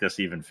should make this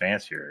even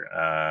fancier.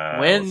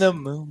 When the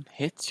moon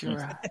hits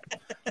your eye,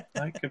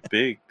 like a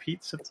big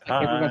pizza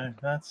pie,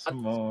 that's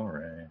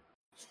amore.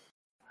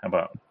 How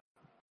about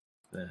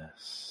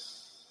this?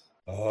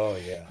 Oh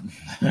yeah.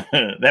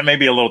 That may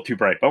be a little too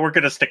bright, but we're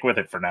going to stick with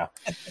it for now.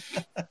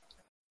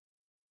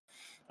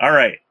 All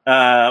right.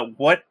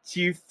 What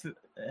do you?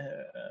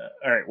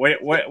 All right.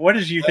 What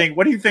did you think?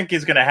 What do you think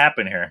is going to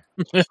happen here?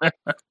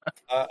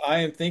 I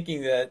am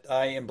thinking that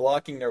I am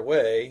blocking their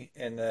way,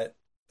 and that.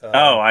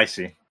 Oh, I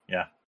see.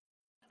 Yeah,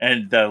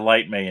 and the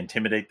light may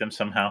intimidate them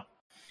somehow.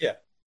 Yeah.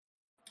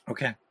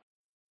 Okay.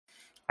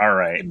 All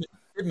right.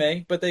 It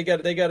may, but they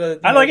got to.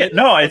 I like it.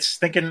 No, it's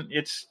thinking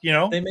it's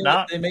They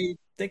may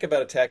think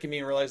about attacking me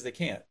and realize they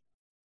can't.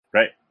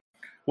 Right.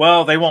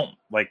 Well, they won't.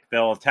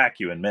 They'll attack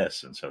you and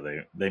miss, and so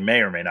they may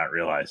or may not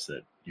realize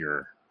that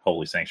you're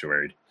holy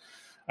sanctuaried.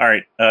 All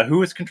right.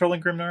 Who is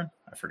controlling Grimnorn?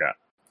 I forgot.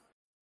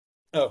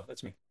 Oh,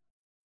 that's me.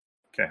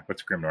 Okay.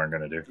 What's Grimnorn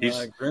going to do?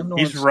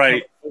 Grimnorn's He's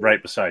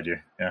right beside you.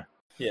 Yeah.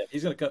 Yeah.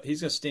 He's going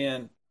to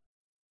stand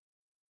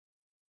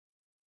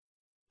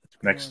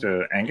next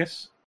to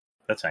Angus.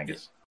 That's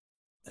Angus.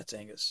 That's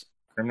Angus.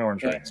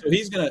 Grimnorn's right. So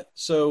he's going to.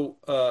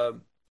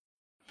 So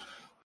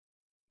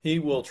he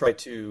will try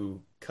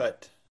to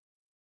cut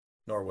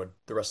Norwood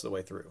the rest of the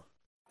way through.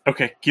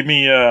 Okay. Give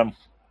me an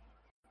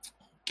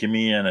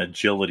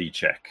agility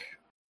check.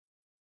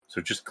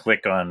 So just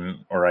click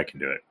on, or I can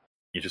do it.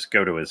 You just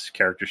go to his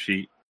character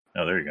sheet.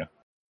 Oh, there you go.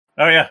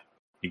 Oh yeah,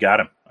 you got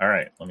him. All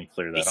right, let me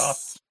clear that off.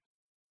 Nice.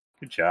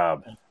 Good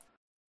job.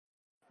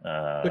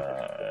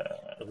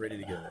 We're ready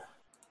to go.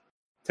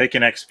 Take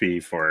an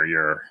XP for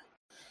your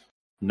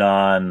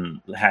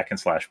non-hack and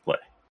slash play.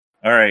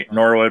 All right,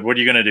 Norwood, what are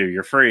you going to do?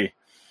 You're free.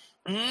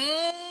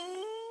 I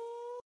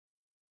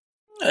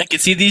can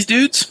see these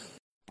dudes.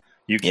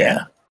 You can.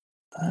 Yeah.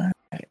 All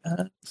right,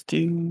 let's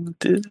do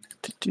this,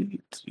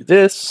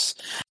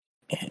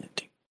 and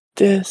do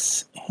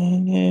this,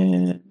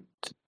 and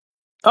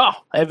oh,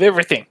 I have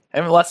everything. I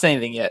haven't lost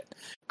anything yet.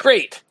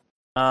 Great.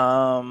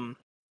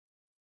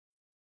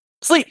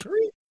 Sleep.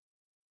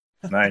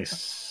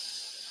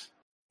 Nice.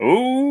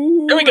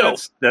 Ooh, There we go.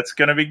 That's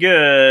going to be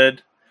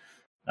good.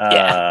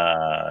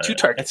 Yeah. 2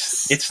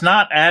 targets. It's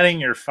not adding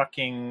your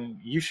fucking.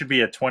 You should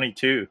be at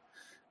 22.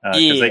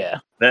 Yeah.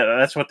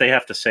 That's what they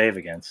have to save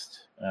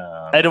against.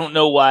 I don't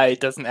know why it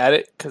doesn't add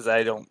it because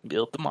I don't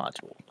build the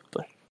module.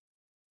 But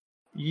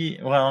yeah.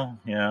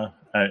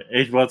 unless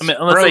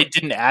I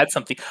didn't add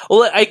something.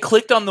 Well, I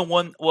clicked on the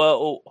one.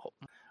 Well,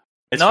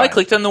 I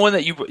clicked on the one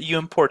that you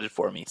imported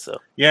for me. So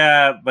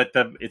yeah, but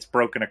it's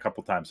broken a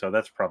couple times, so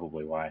that's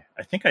probably why.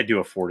 I think I do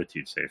a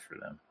fortitude save for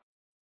them.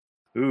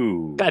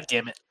 Ooh, God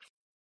damn it!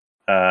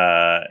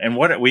 And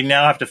what we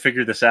now have to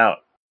figure this out.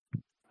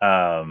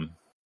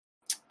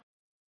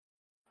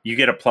 You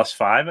get a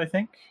 +5, I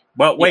think.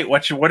 Well, wait,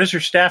 what does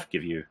your staff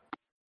give you?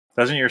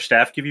 Doesn't your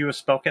staff give you a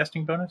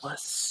spellcasting bonus?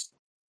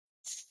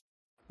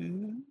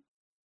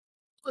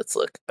 Let's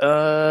look.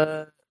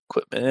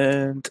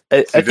 Equipment.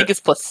 I think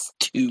it's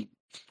 +2.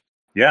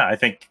 Yeah, I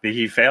think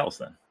he fails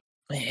then.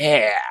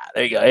 Yeah,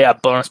 there you go. Yeah,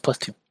 bonus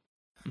 +2.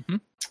 Mm-hmm.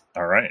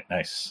 All right,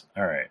 nice.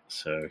 All right,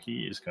 so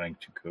he is going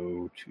to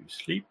go to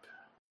sleep.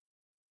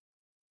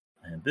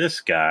 And this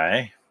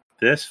fucking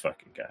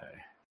guy,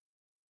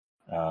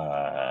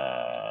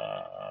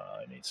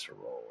 needs to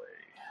roll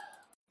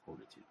a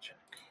fortitude check.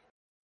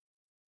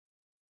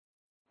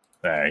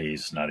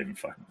 He's not even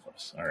fucking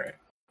close. All right,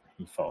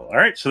 he falls. All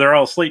right, so they're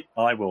all asleep.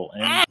 I will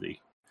end the.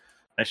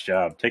 Nice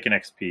job. Take an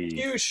XP.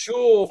 Thank you,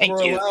 Shul, Thank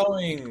for you.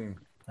 allowing.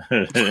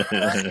 I'm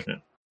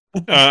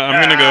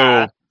gonna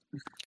go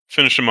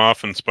finish him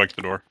off and spike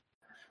the door.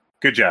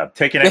 Good job.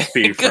 Take an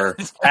XP for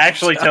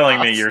actually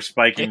telling me you're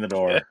spiking the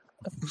door.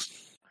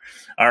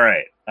 All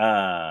right.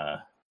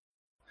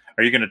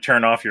 Are you going to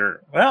turn off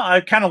your? Well,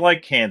 I kind of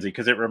like Hansy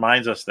because it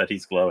reminds us that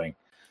he's glowing.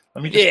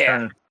 Let me just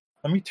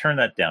turn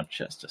that down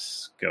just a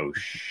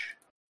skosh.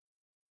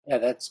 Yeah,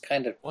 that's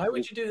kind of. Why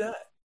would you do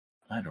that?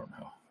 I don't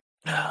know.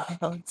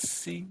 Let's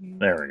see.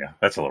 There we go.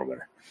 That's a little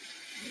better.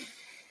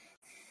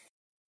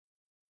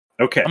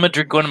 Okay. I'm gonna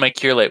drink one of my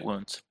Cure Light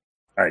wounds.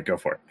 All right, go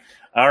for it.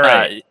 All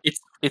right.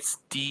 It's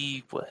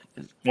D what?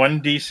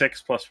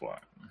 1d6 +1. All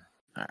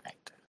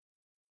right.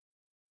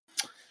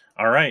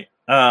 All right.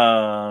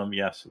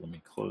 Yeah. So let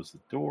me close the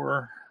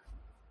door.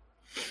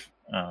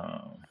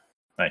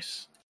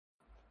 Nice.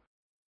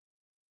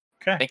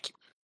 Okay. Thank you.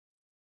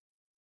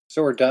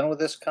 So we're done with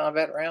this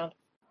combat round?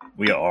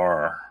 We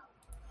are.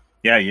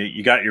 Yeah,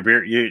 you got your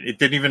beer. It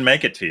didn't even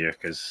make it to you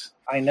because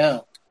I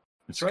know.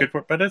 it's good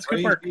work, but it's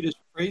good work.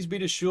 Praise be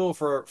to Shul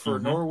for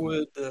Mhm.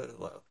 Norwood.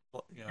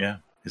 Yeah,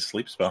 his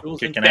sleep spell Shul's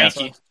kicking in- ass.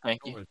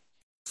 Thank you.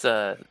 It's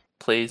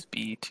plays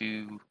be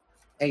to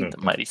Hey, the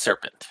mighty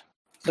serpent.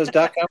 so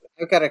Doc,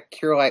 I've got a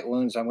Cure Light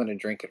Wounds. I'm going to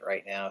drink it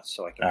right now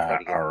so I can try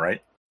to get All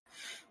right.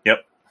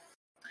 Yep.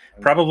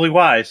 Probably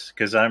wise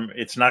because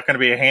it's not going to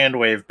be a hand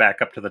wave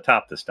back up to the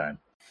top this time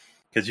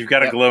because you've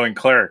got a glowing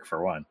cleric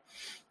for one.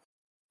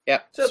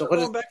 Yeah. So So what what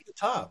is going back to the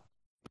top?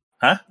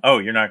 Huh? Oh,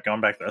 you're not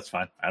going back. That's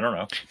fine. I don't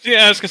know.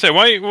 Yeah, I was gonna say,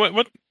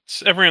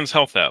 what's everyone's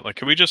health at? Like,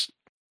 can we just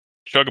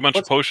chug a bunch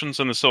of potions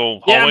in this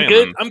little Yeah, hallway? I'm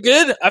good. And I'm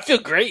good. I feel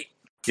great.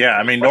 Yeah,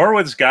 I mean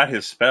Norwood's got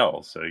his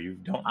spell, so you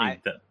don't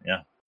need that.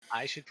 Yeah.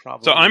 I should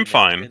probably. So I'm mention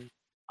fine.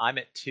 I'm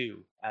at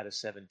 2 out of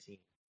 17.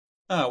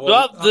 Oh,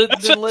 Well,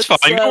 That's then let's,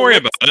 fine. Don't worry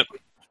let's, about it.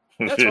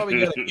 that's why we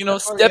got to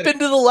step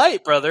into the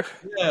light, brother,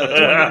 Yeah, that's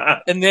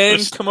why and then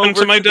Just come turn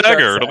over to my the dark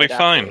dagger. It'll be side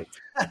fine.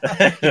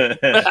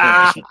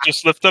 afterwards.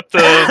 Just lift up the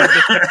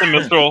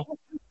mithril.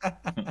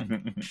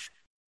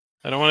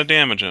 I don't want to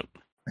damage it.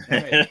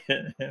 I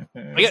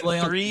Lay got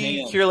on 3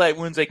 hands. Cure Light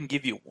Wounds. I can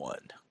give you 1.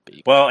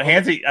 Baby. Well,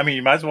 Hansy, I mean,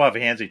 you might as well have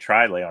Hansy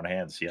try lay on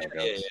hands, see how it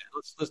Yeah,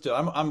 goes. let's do it.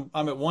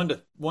 I'm at 1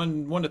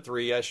 to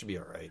 3. I should be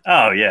all right.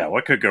 Oh yeah,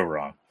 what could go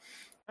wrong?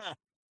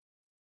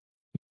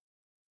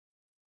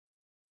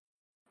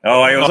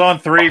 Oh, I was on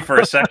 3 for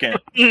a second.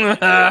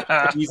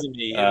 Teasing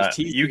me. It was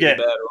teasing you me get-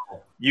 a bad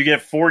roll. You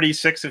get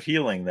 46 of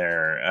healing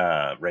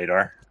there,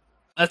 Radar.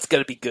 That's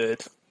gotta be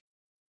good.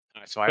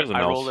 All right, so I There's an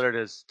roll elf. it, or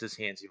does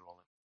Hansy roll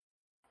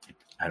it?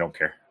 I don't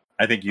care.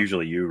 I think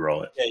usually you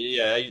roll it.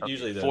 Yeah.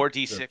 Usually the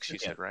 4d6, you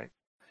said, right?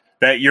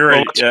 That you're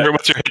Well, a,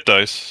 what's your hit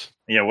dice?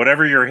 yeah,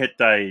 whatever your hit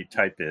die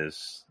type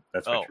is,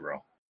 that's what Oh. you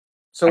roll.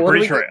 So I'm what do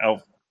pretty we sure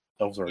get?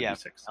 elves are Yeah,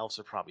 d6. elves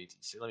are probably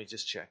d6. Let me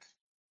just check.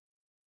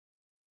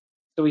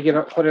 So we get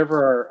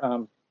whatever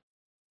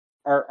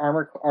our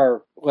armor,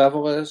 our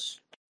level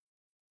is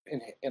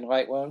in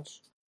light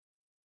wounds.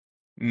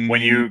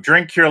 When you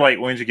drink Cure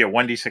Light Wounds, you get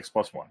 1d6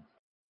 +1.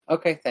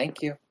 Okay,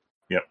 thank you.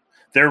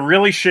 they're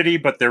really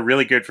shitty, but they're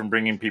really good from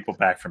bringing people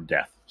back from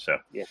death. So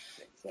Yes,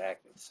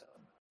 exactly. So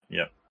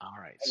All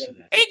right. So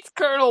that's, Thanks,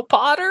 Colonel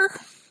Potter.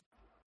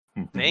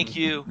 thank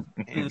you.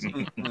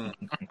 Hansy.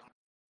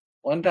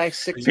 1 dice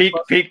 6 Pete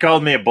plus. Pete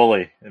called me a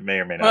bully. It may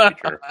or may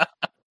not be true.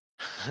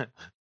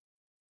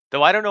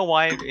 Though I don't know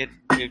why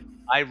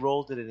I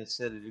rolled it and it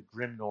said it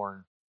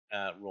Grimnorn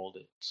rolled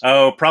it. So,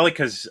 Oh, probably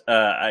because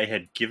I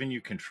had given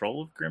you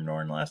control of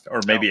Grimnorn last,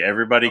 or maybe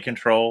everybody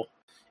control,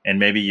 and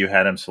maybe you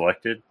had him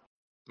selected.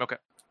 Okay.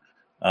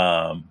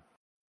 Let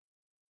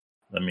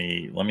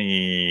me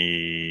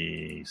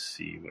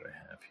see what I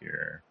have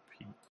here.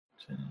 Pete.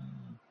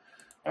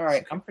 All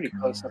right, I'm pretty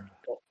close.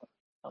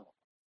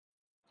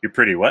 You're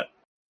pretty what?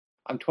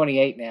 I'm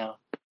 28 now.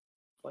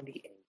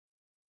 28.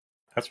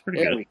 That's pretty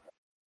There good. we go.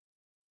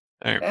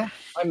 All right. Yeah,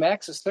 my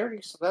max is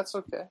 30, so that's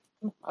okay.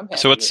 I'm happy.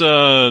 So what's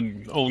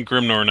with old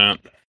Grimnorn at?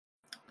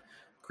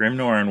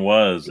 Grimnorn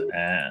was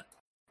at. it.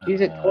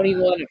 He's at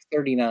 21 of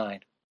 39.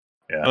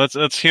 Yeah.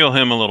 Let's heal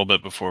him a little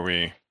bit before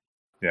we.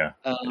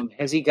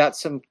 Has he got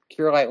some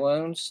cure light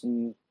wounds?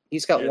 And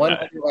he's got Yeah, one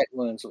cure light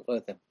wounds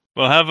with him.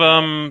 We'll have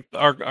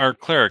our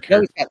cleric No,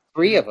 here. he's got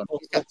 3 of them.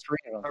 He's got 3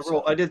 of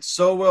them. I did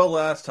so well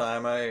last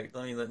time.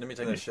 Let me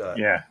take a shot.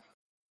 Yeah.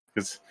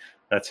 Because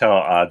that's how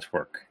odds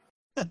work.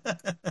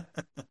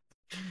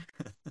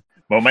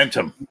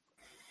 Momentum.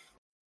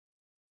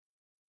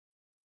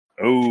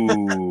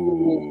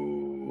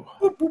 Oh.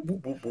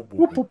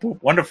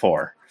 1 to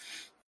 4.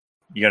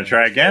 You gonna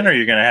try again, or are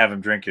you gonna have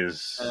him drink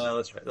his?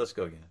 Let's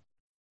go again.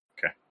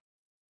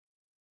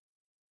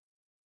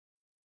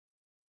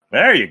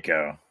 There you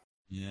go.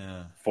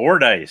 Yeah. 4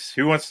 dice.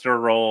 Who wants to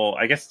roll?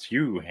 I guess it's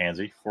you,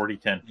 Hansy.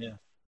 40-10. Yeah.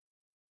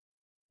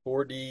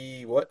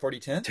 40 what?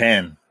 40-10?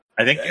 10.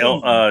 I think Dang.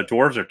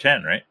 dwarves are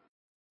 10, right?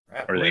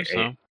 Crap. Or are they believe 8?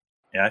 so.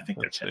 Yeah, I think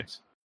Let's see. they're 10s.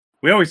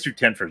 We always do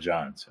 10 for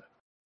John. So.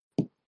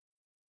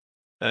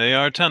 They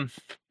are 10.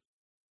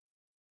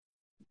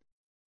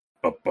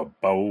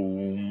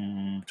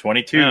 Boom.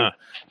 22. Yeah.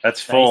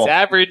 That's full.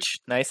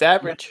 Nice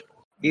average.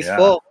 He's Yeah.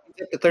 full.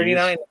 He's up to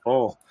 39. He's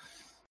full.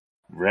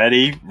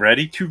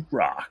 Ready to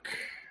rock.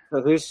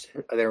 So who's?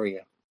 Oh, there we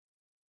go.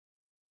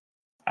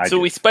 So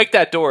we spiked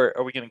that door.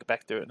 Are we going to go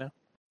back through it now?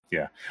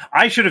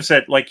 I should have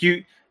said, like,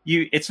 you.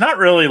 It's not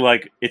really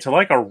like, it's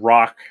like a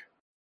rock.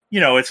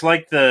 It's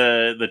like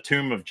the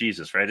tomb of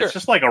Jesus, right? Sure. It's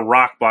just like a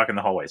rock blocking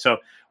the hallway. So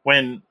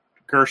when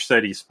Gersh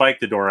said he spiked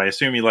the door, I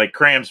assume he like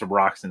crammed some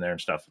rocks in there and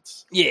stuff.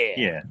 It's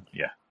Yeah.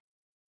 yeah.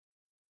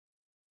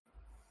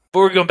 But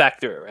we're going back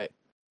through it, right?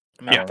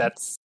 I mean, Yeah.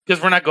 that's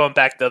because we're not going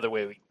back the other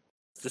way.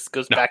 This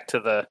goes back to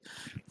the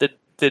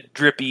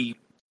drippy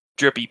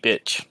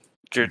bitch,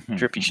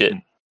 drippy shit.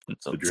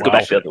 So The let's go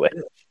back the other way.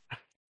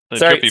 The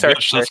Sorry, drippy sorry,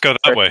 bitch, let's sorry, go that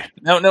sorry. way.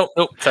 No.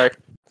 Sorry.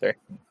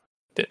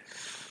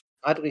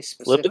 Oddly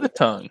Slip specific. of the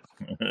tongue.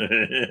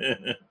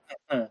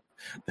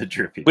 The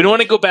drippy. We don't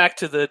want to go back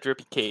to the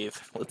drippy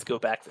cave. Let's go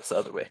back this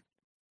other way.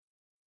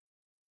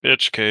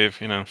 Bitch cave,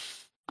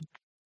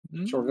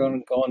 So we're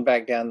going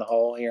back down the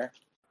hall here.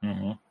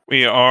 Mhm.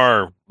 We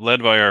are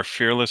led by our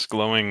fearless,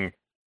 glowing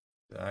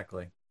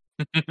Exactly.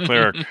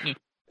 cleric.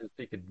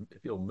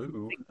 If he'll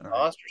move. All right.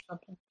 Lost or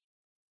something?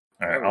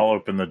 All right, I'll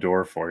open the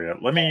door for you.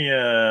 Let me.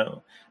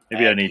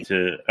 Maybe I need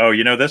to. Oh,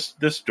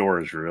 this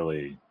door is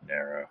really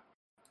narrow.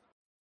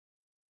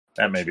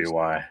 That may be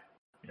why.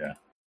 Yeah.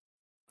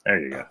 There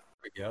you go. There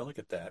we go. Look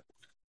at that.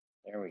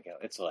 There we go.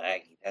 It's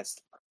laggy.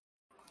 That's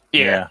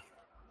Yeah.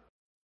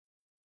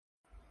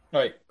 All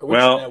right.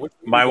 Well,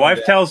 my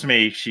wife tells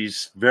me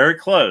she's very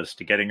close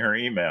to getting her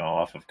email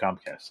off of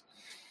Comcast.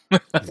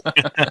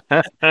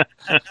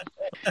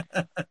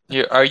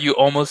 Are you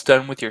almost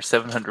done with your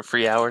 700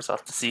 free hours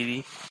off the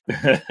CD?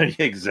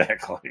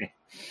 Exactly.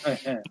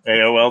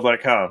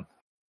 AOL.com.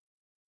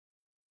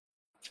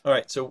 All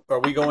right. So are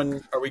we going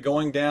down? Are we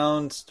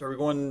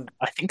going?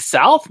 I think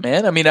south,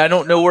 man. I mean, I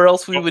don't know where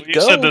else we would You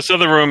go. said this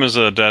other room is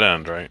a dead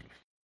end, right?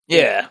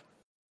 Yeah,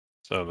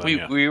 So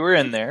then, we were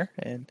in there,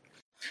 and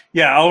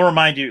Yeah, I'll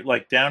remind you,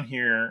 like down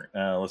here,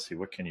 let's see,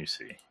 what can you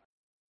see?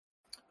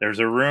 There's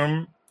a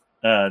room,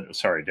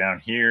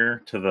 down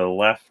here to the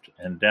left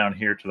and down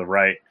here to the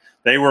right.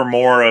 They were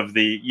more of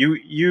the,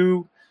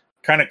 you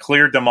kind of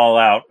cleared them all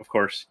out. Of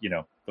course,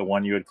 the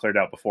one you had cleared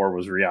out before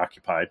was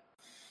reoccupied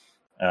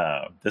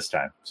this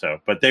time. So,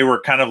 but they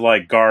were kind of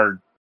like guard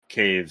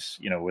caves,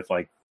 with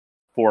like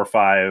 4 or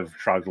 5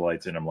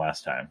 troglodytes in them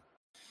last time.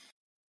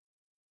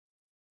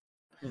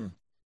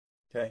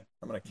 Okay.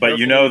 I'm gonna. But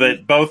you know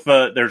that both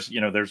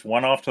there's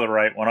one off to the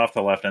right, one off to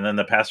the left, and then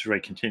the passageway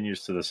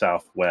continues to the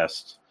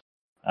southwest.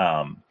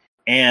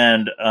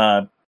 And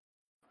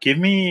give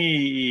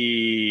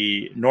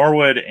me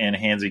Norwood and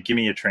Hansy. Give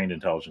me a trained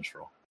intelligence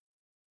roll,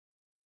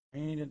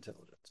 Trained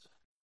intelligence.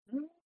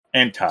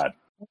 and Todd.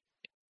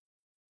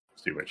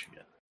 Let's see what you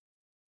get.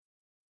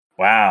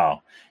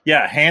 Wow,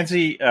 yeah,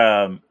 Hansy.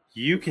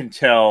 You can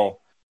tell,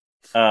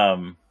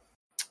 and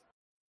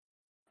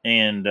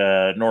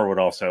Norwood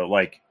also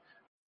like.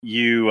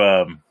 You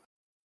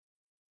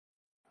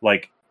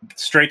like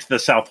straight to the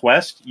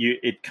southwest,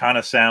 it kind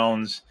of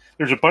sounds,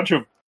 there's a bunch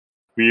of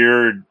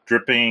weird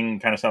dripping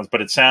kind of sounds,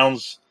 but it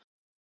sounds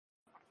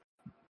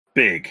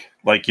big.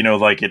 Like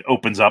like it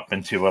opens up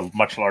into a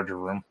much larger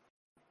room.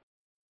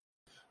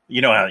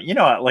 You know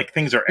how like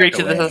things are Straight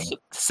to echoing the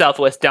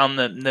southwest down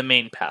the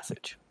main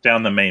passage.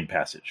 down the main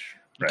passage.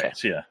 Right. Okay.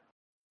 So yeah.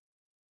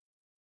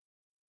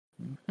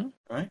 Mm-hmm.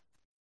 All right.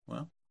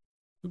 Well,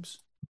 oops.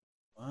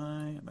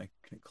 Why am I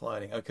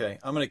colliding? Okay,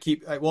 I'm gonna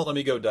keep. It won't let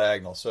me go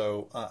diagonal,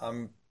 so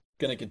I'm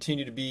gonna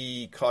continue to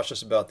be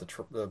cautious about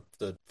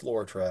the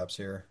floor traps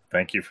here.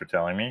 Thank you for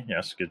telling me.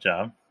 Yes, good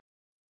job.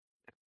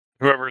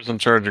 Whoever's in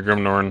charge of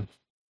Grimnorn,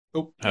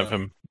 Oh, have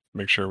him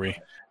make sure we.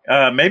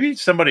 Maybe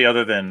somebody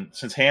other than,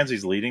 since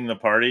Hansy's leading the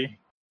party.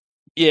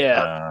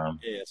 Yeah.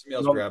 Yeah, somebody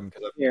else Nope. grab him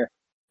because Here,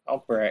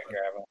 I'll grab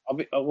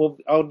him.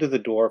 I'll do the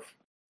dwarf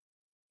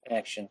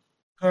action.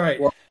 All right.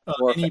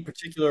 Dwarf Any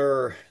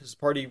particular does the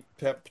party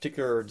have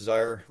particular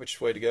desire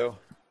which way to go?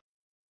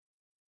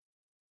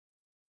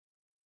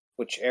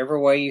 Whichever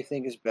way you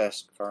think is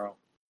best, Carl.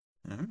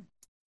 Mm-hmm.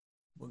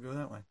 We'll go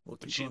that way. We'll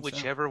keep going south.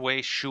 Whichever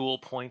way Shul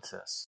points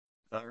us.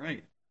 All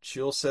right.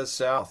 Shul says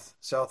south,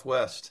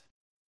 southwest,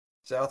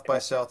 south by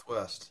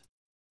southwest.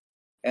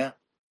 Yeah,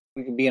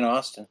 we could be in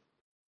Austin.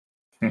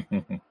 It's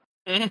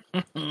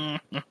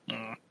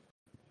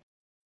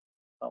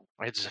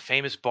a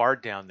famous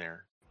bard down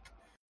there.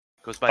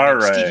 Goes by All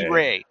the name Stevie right.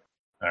 Ray.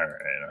 All right.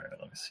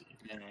 Let me see.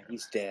 Yeah,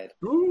 he's dead.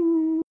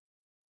 Ooh.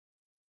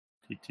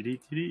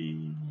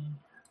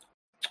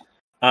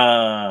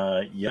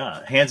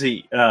 Yeah,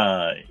 Hansy.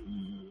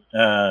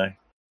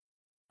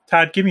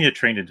 Todd, give me a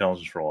trained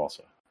intelligence roll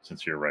also,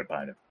 since you're right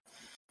behind him.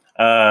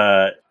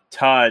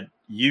 Todd,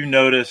 you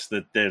notice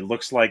that it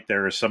looks like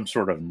there is some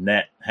sort of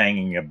net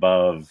hanging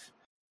above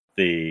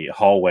the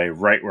hallway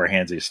right where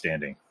Hansy is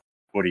standing.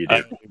 What do you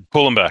do?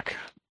 Pull him back.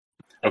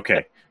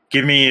 Okay,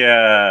 give me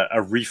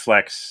a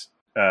reflex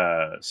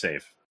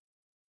save.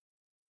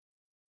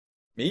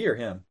 Me or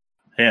him?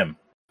 Him.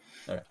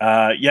 Okay.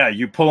 Yeah,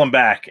 you pull him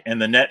back, and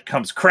the net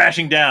comes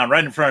crashing down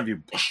right in front of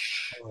you.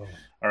 Oh.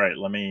 All right,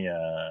 let me.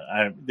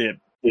 I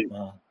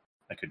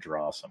could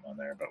draw some on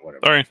there, but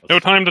whatever. Sorry, no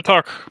time to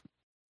talk.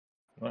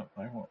 Why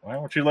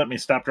won't you let me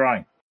stop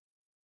drawing?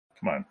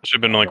 Come on. Should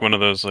have been like one of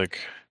those like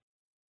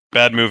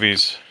bad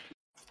movies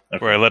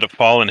Okay. where I let it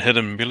fall and hit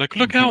him and be like,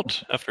 "Look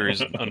out!" after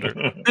he's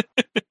under.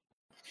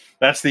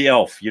 That's the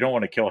elf. You don't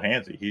want to kill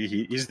Hansy.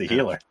 He's the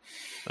healer.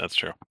 That's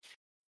true.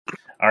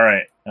 All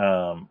right.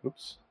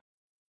 Oops.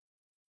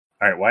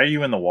 All right. Why are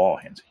you in the wall,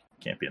 Hansy?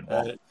 You can't be in the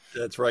wall.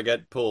 That's where I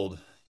got pulled.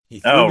 He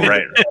threw Oh, me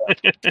right.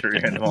 You're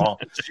in the wall.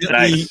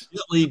 Gently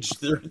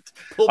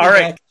pulled me All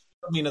right. back,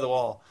 threw me into the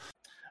wall.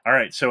 All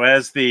right. So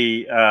as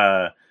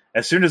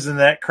soon as the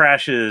net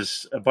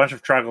crashes, a bunch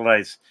of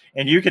troglodytes,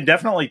 and you can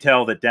definitely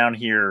tell that down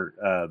here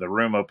the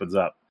room opens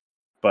up,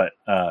 but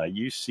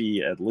you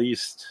see at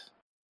least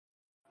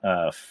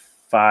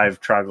 5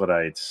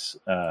 troglodytes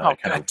Oh,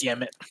 God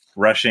damn it.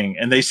 rushing,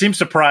 and they seem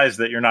surprised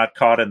that you're not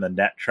caught in the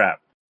net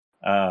trap.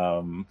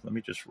 Let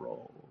me just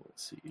roll.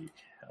 Let's see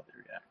how they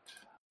react.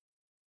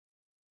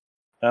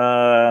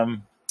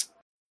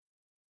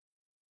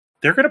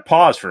 They're going to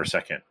pause for a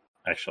second,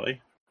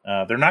 actually.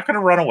 They're not going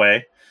to run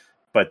away,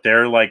 but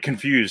they're like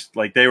confused.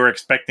 Like they were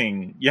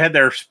expecting, you had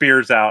their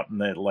spears out,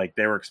 and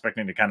they were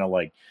expecting to kind of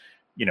like,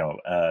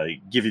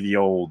 give you the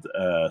old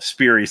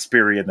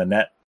speary in the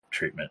net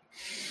treatment.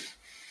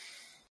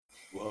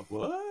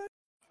 What?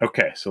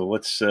 Okay, so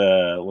let's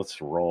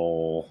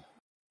roll.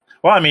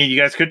 Well, I mean, you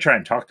guys could try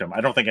and talk to them.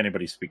 I don't think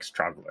anybody speaks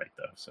troglodyte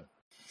though, so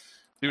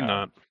Do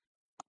not.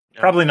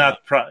 probably not.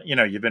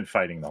 You've been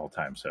fighting the whole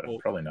time, so Well-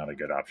 probably not a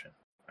good option.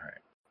 All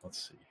right,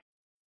 let's see.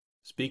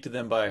 Speak to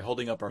them by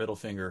holding up our middle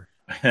finger.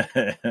 All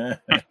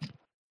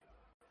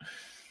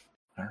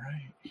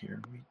right, here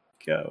we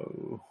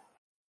go.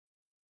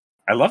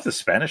 I love the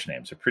Spanish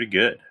names; they're pretty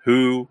good.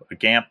 Who, a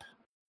Gamp,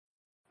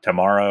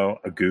 Tomorrow,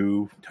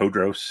 Agu,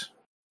 Todros.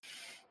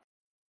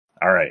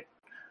 All right,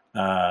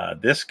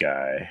 this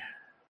guy.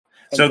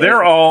 So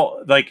they're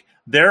all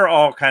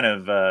kind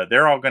of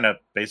they're all gonna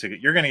basically,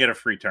 you're gonna get a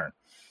free turn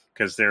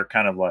because they're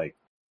kind of like,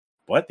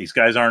 what? These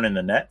guys aren't in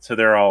the net, so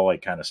they're all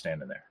like kind of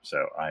standing there.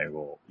 So I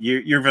will.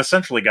 You've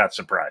essentially got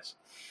surprise.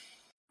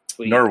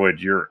 Sweet. Norwood,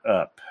 you're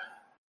up.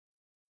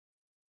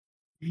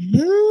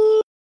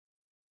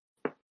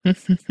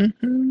 Let's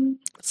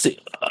see.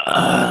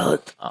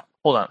 Hold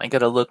on. I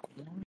gotta look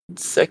 1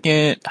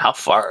 second. How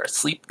far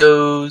sleep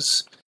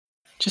goes,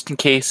 just in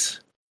case.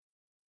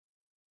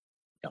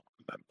 Don't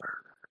remember.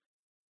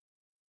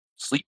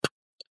 Sleep.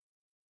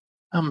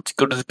 To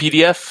go to the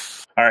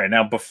PDF. All right,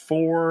 now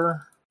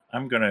before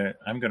I'm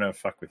gonna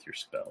fuck with your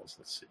spells.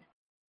 Let's see.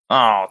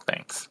 Oh,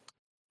 thanks.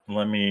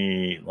 Let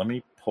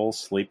me pull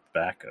sleep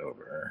back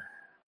over.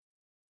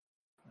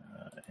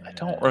 I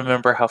don't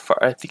remember how far.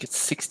 I think it's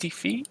 60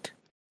 feet.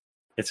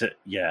 That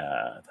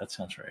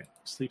sounds right.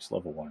 Sleep's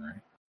level 1,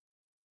 right?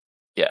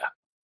 Yeah.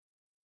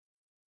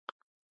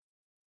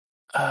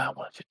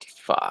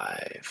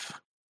 155.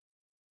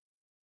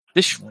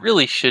 This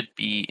really should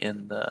be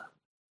in the.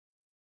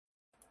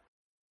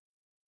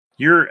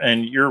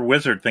 Your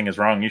wizard thing is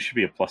wrong. You should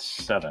be a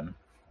 +7.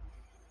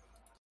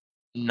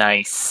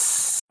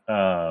 Nice.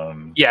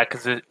 Yeah,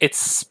 because it's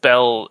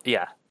spell.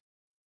 Yeah.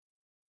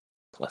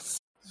 Plus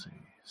let's see.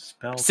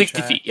 Spell 60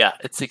 check. feet. Yeah,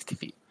 it's 60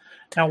 feet.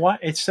 Now, what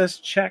it says?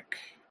 Check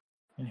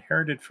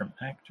inherited from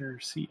actor.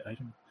 See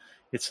item.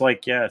 It's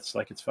like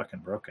it's fucking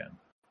broken.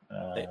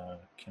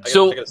 Can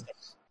So-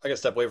 I gotta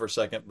step away for a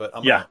second, but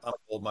I'm Yeah. gonna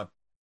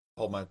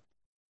hold my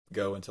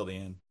go until the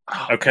end.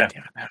 Oh, Okay.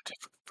 Damn it, I have to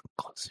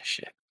close this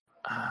shit.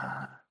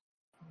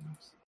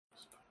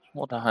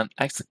 Hold on.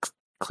 I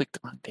clicked the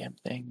wrong damn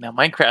thing. Now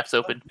Minecraft's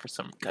open for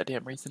some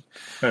goddamn reason.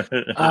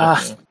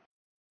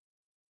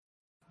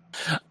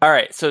 All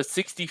right, so it's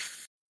 60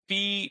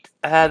 feet.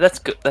 That's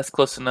good. That's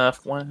close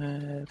enough.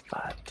 1,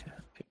 5, 10,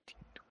 15,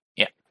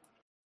 20.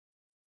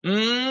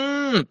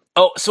 Yeah.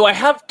 Oh, so I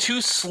have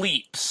 2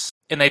 sleeps,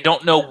 and I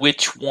don't know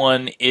which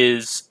one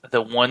is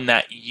the one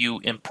that you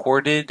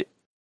imported.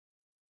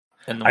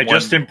 And I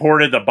just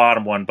imported the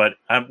bottom one, but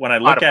when I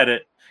look Bottom at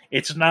it,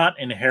 it's not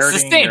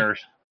inheriting same. your.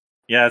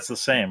 Yeah, it's the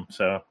same.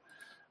 So,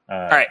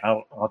 all right.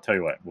 I'll tell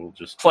you what. We'll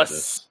just do Plus.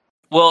 this.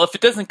 Well, if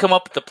it doesn't come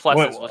up with the pluses,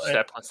 Well, we'll just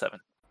add +7.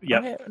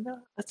 Yep. Okay,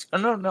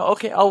 no.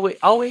 Okay, I'll wait.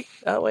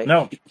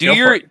 No, Do go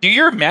for it.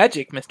 your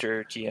magic,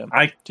 Mr. GM.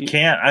 I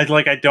can't.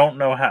 I don't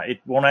know how. It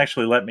won't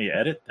actually let me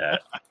edit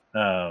that.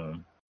 All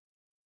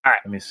right.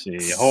 Let me see.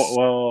 Oh,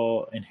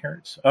 well,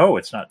 inherits. Oh,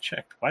 it's not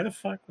checked. Why the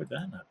fuck would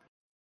that not?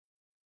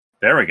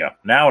 There we go.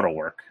 Now it'll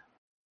work.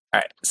 All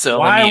right. So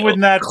Why let me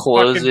wouldn't that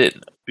close fucking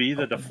it? be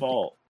the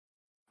default?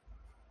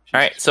 All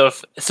right. So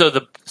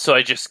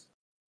I just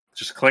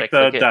Just click Should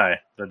I the click it? die.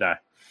 The die.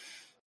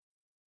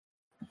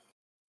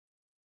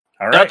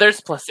 All no, right. there's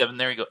 +7.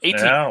 There you go. 18.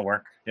 Yeah, that'll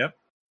work. Yep.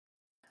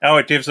 Oh,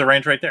 it gives the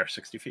range right there,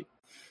 60 feet.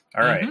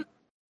 All right. Mhm.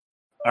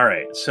 All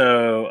right.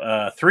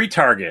 So 3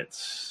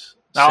 targets.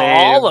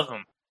 All of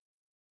them.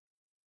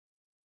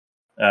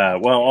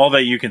 Well, all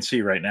that you can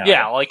see right now.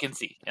 Yeah, all I can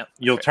see. Yep.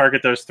 You'll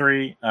target those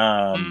 3. They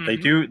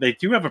Mhm.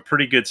 do have a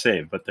pretty good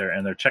save, but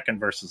they're checking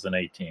versus an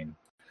 18.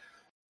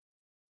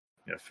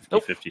 You got a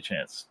 50-50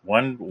 chance.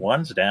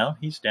 One's down.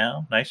 He's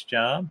down. Nice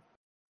job.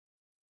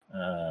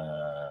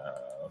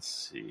 Let's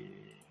see.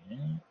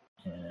 And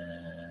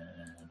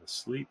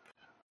asleep.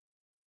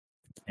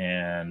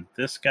 And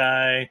this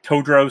guy,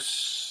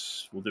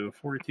 Todros, will do a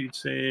fortitude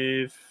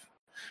save.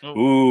 Oh,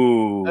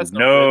 Ooh, that's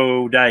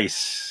no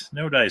dice.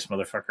 No dice,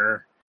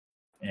 motherfucker.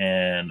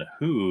 And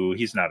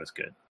he's not as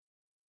good.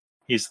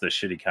 He's the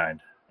shitty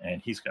kind,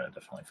 and he's going to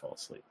definitely fall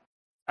asleep.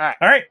 All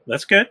right,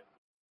 that's good.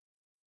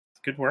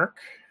 Good work.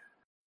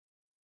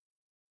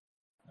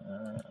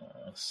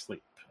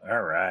 Sleep.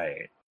 All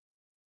right.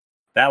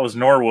 That was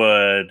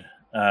Norwood.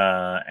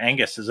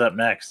 Angus is up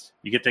next.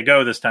 You get to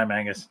go this time,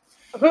 Angus.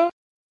 Oh,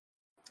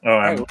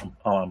 I'm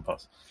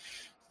paused.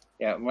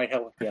 Yeah, it might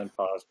help if you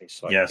unpause me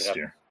so I Yes, can get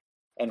dear. up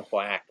and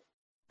whack.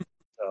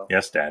 So,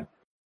 Yes, Dad.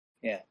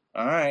 yeah.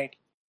 All right.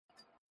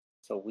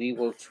 So we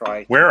will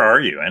try. Where are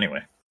you,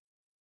 anyway?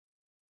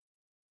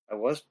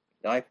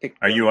 I picked.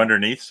 Are you Grimnor.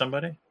 underneath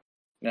somebody?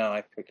 No,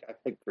 I picked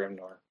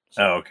Grimnor.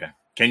 So, Oh, okay.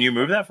 Can you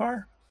move that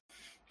far?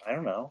 I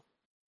don't know.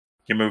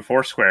 You can move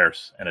 4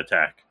 squares and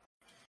attack.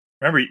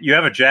 Remember, you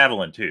have a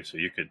javelin, too, so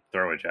you could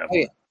throw a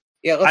javelin.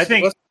 Yeah, I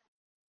think-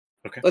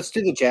 Okay. Let's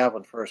do the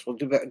javelin first. We'll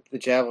do the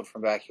javelin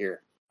from back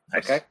here.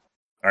 Nice. Okay.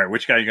 All right,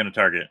 which guy are you going to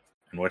target?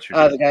 And what's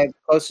your The guy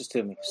closest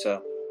to me.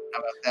 So how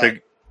about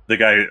that? the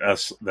guy,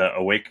 the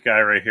awake guy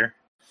right here?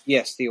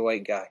 Yes, the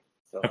awake guy.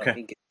 So Okay. let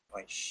me get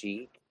my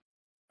sheet.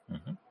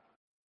 Mhm.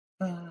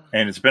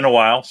 And it's been a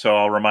while, so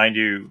I'll remind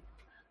you.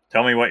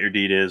 Tell me what your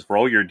deed is.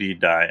 Roll your deed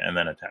die, and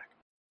then attack.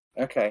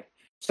 Okay.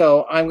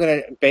 So I'm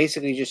gonna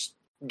basically just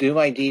do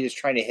my deed is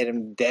trying to hit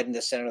him dead in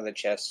the center of the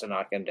chest to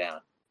knock him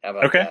down. How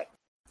about Okay. that?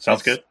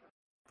 Sounds That's good.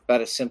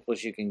 About as simple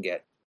as you can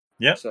get.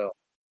 Yep.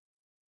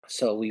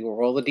 So we will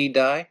roll the deed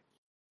die,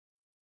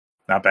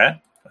 Not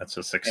bad. That's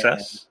a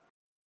success.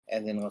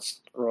 and then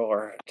let's roll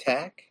our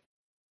attack.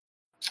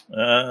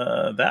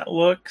 That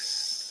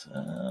looks.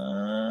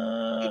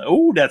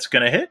 That's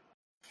going to hit.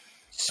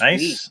 Nice.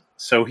 Sweet.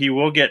 So he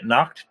will get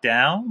knocked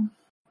down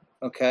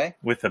Okay.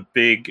 with a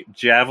big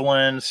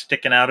javelin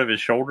sticking out of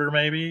his shoulder.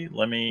 Maybe.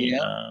 Let me.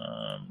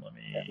 That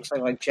looks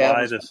like my Apply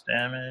javelin. this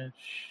damage.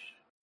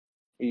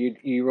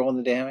 You rolling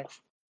the damage?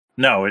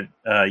 No,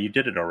 you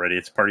did it already.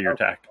 It's part of your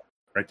attack.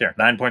 Right there.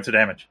 9 points of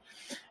damage.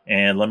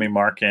 And let me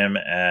mark him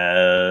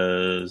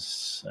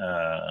as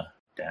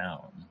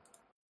down.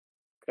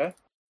 Okay.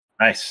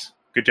 Nice.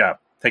 Good job.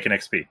 Take an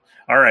XP.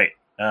 All right.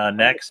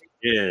 Next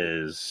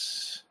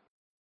is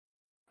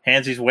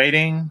Hansy's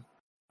waiting.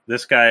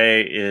 This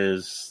guy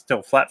is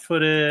still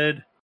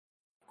flat-footed.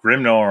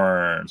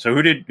 Grimnorn. So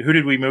who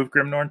did we move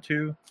Grimnorn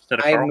to instead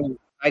of Carl?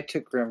 I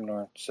took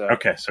Grimnorn. So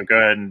Okay, so go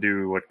ahead and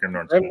do what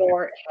Grimnorn's going to do.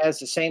 Grimnorn has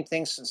the same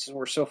thing since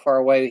we're so far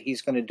away.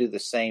 He's going to do the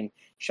same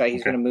shot.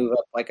 He's Okay. going to move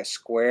up like a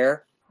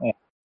square Oh.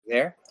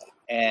 there,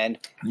 and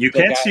You the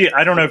can't guy- see it.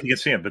 I don't know if you can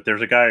see him, but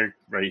there's a guy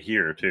right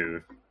here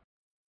too.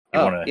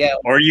 yeah.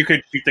 Or you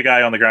could shoot the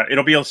guy on the ground.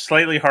 It'll be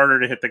slightly harder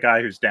to hit the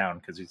guy who's down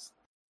because he's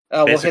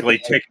We'll hit basically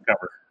the- taking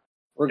cover.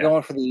 We're Yeah.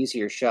 going for the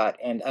easier shot,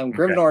 and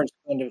Grimnorn's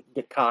kind of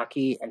bit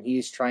cocky, and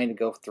he's trying to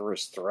go through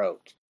his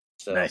throat.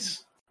 So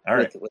Nice. All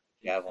right. with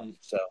the javelin.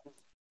 So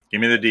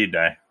Give me the D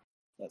die.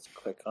 let's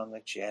click on the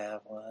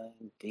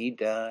javelin. D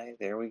die.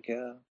 There we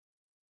go.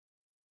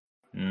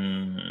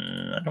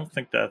 I don't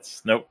think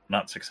that's... Nope,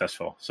 not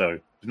successful. So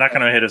he's not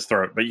going to hit his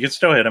throat, but you can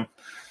still hit him.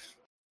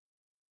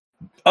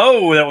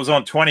 Oh, that was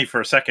on 20 for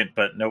a second,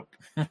 but nope.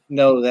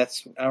 No,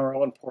 I'm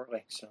rolling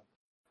poorly. So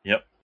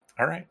Yep.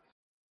 All right.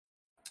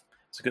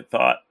 It's a good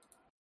thought.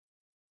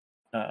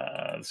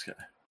 Let's go.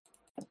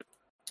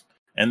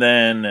 And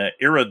then I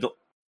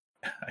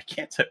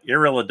can't say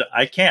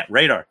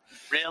radar.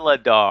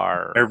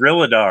 Riladar.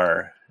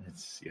 Irilladar.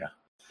 It's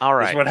All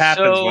right. This is what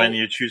happens so when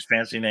you choose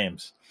fancy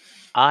names.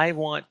 I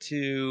want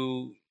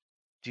to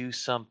do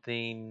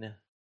something.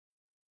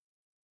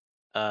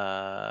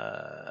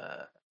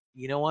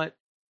 You know what?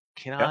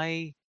 Can Yeah.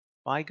 if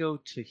I go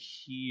to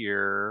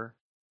here,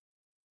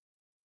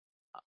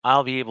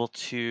 I'll be able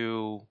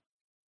to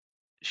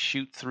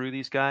shoot through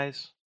these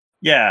guys?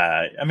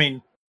 Yeah, I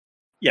mean,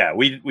 yeah,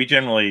 we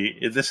generally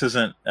this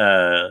isn't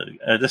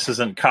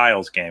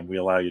Kyle's game. We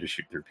allow you to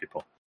shoot through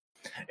people.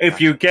 If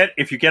you get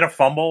a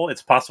fumble,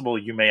 it's possible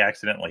you may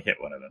accidentally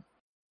hit one of them.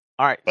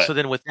 All right. But So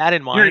then, with that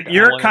in mind,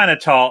 You're kind of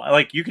tall.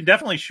 Like you can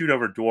definitely shoot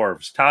over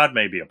dwarves. Todd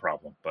may be a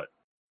problem, but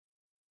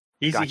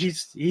he's Gotcha.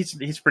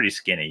 he's pretty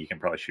skinny. You can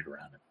probably shoot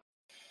around him.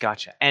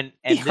 Gotcha. And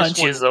He this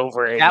hunches one,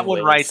 over that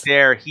one right anyways.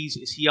 there. Is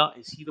he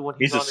the one who's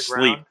He's on the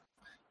asleep. ground?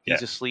 He's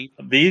Yeah. asleep.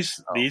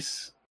 These Oh.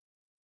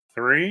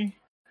 three,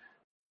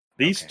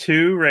 these Okay.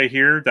 two right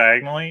here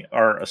diagonally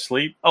are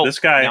asleep. Oh, This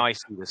guy now I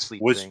see the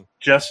sleep was thing.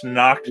 just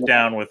knocked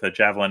down with a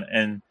javelin,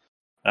 and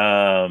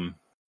I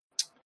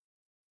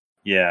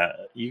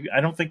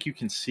don't think you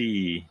can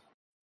see.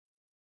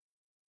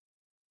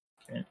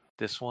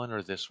 This one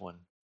or this one?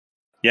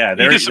 Yeah,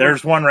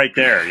 there's one right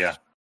there. Yeah,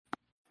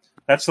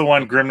 that's the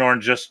one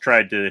Grimnorn just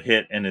tried to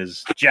hit, and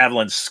his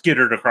javelin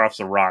skittered across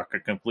the rock, a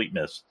complete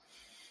miss.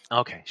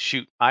 Okay,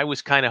 shoot. I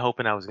was kind of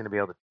hoping I was going to be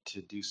able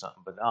to do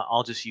something, but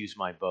I'll just use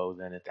my bow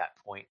then at that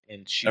point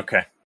and shoot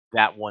Okay,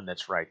 that one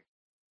that's right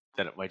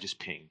that I just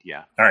pinged.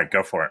 Yeah. all right,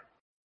 go for it.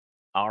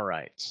 All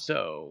right.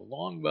 So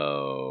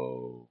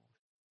longbow.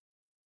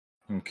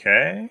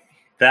 Okay,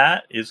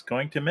 that is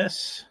going to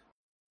miss.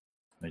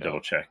 Let me No.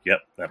 double check.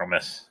 Yep, that'll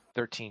miss.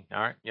 13.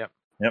 All right. Yep.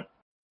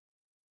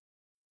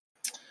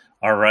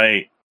 All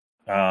right.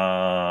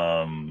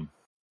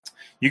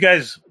 You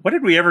guys, what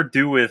did we ever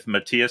do with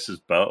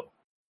Matthias's bow?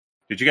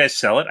 Did you guys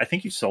sell it? I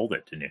think you sold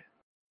it, didn't you?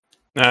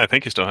 No, I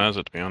think he still has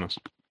it, to be honest.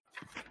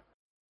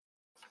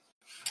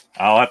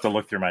 I'll have to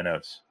look through my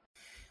notes.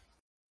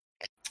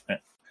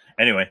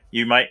 Anyway,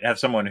 you might have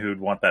someone who'd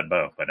want that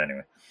bow, but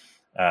anyway.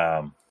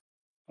 oh,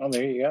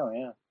 there you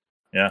go.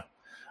 Yeah.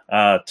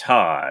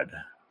 Todd,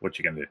 what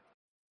you gonna do?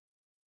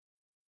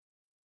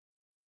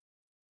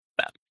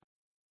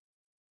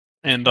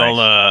 And Nice.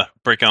 I'll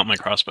break out my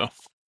crossbow.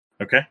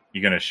 Okay,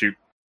 you gonna shoot?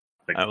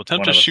 I will attempt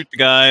one to of the- shoot the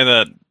guy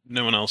that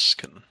no one else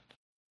can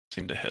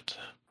seem to hit.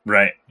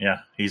 Right.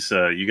 Yeah, he's.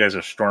 You guys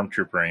are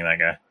stormtroopering that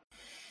guy.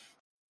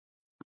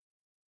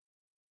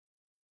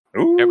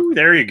 Ooh,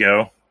 there you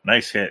go.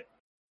 Nice hit.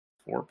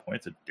 4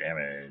 points of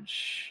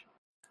damage.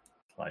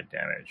 Applied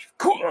damage.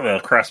 Cool. The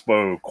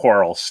crossbow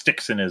quarrel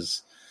sticks in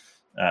his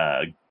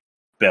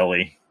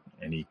belly,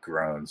 and he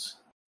groans.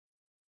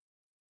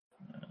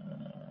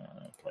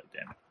 Applied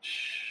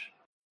damage.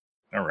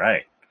 All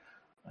right.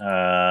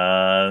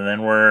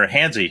 Then we're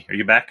Hansy. Are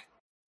you back?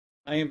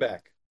 I am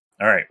back.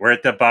 All right. We're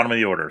at the bottom of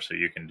the order, so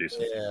you can do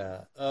something.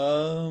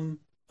 Yeah.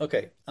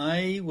 Okay.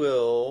 I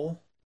will.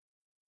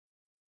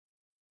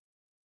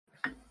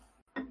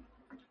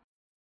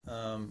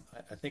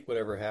 I think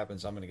whatever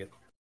happens, I'm going to get.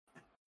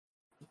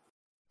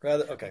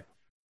 Okay.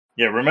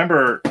 Yeah.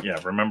 Remember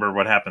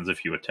what happens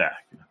if you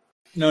attack.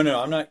 No,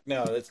 I'm not.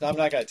 No, I'm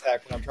not going to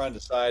attack. What I'm trying to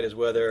decide is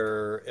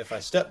whether if I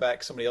step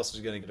back, somebody else is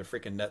going to get a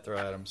freaking net throw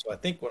at him. So I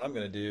think what I'm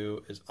going to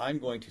do is I'm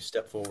going to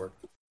step forward.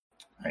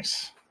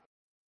 Nice.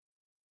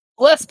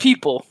 Less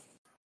people.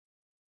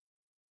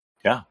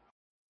 Yeah.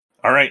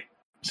 All right.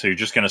 So you're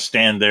just going to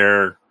stand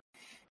there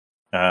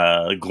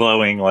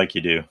glowing like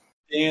you do.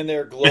 Stand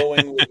there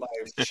glowing with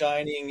my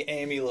shining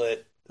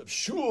amulet of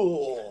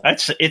Shul.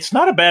 It's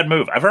not a bad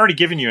move. I've already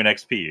given you an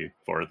XP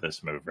for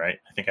this move, right?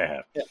 I think I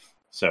have. Yeah.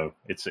 So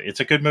it's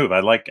a good move. I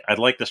like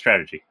the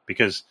strategy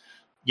because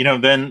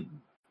then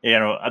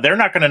they're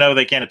not going to know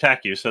they can't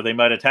attack you, so they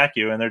might attack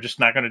you and they're just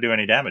not going to do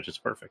any damage. It's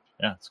perfect.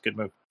 Yeah, it's a good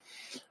move.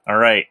 All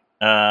right.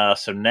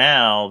 So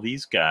now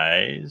these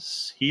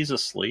guys, he's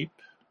asleep.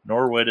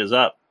 Norwood is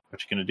up.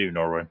 What you going to do,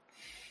 Norwood?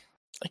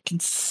 I can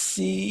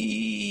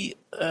see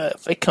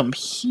if I come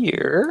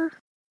here.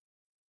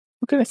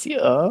 What can I see?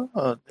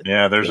 Oh,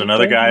 Yeah, there's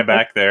another guy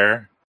back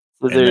there.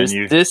 So And then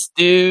there's this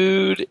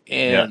dude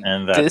and,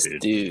 and that this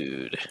dude.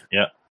 dude.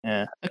 Yeah.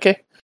 Yeah.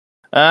 Okay.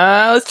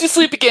 Let's do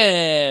sleep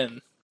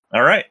again.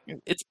 All right.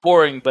 It's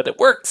boring, but it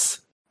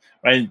works.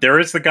 And there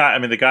is the guy. I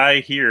mean, the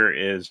guy here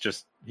he's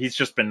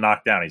just been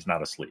knocked down. He's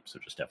not asleep. So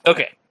just FYI.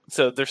 Okay.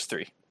 So there's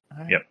 3. All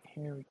right, Yep.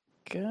 Here we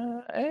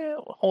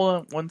Hold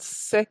on 1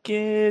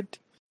 second.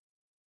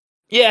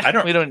 Yeah, I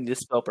don't- we don't need a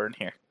spell burn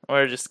here.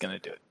 We're just gonna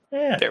do it.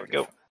 Yeah. There we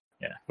go.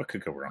 Yeah. What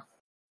could go wrong?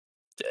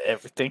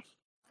 Everything.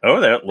 Oh,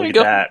 look you at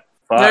go. that.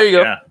 Fuck, There you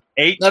go. yeah.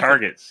 8 Nothing.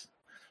 targets.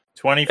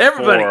 24.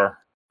 Everybody.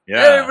 Yeah.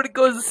 Everybody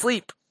goes to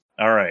sleep.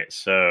 All right.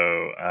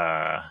 So,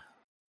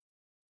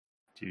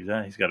 do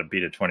that. He's got to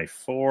beat a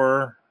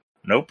 24.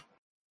 Nope.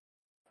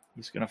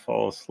 He's going to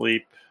fall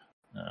asleep.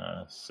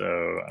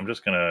 So I'm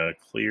just going to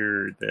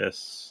clear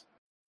this.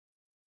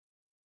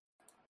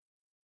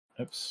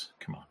 Oops.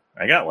 Come on.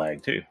 I got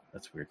lag too.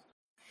 That's weird.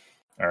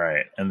 All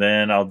right. And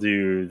then I'll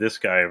do this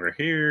guy over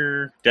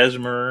here.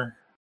 Desmer.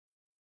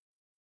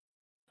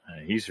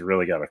 He's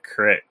really got a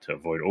crit to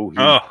avoid. Oh, he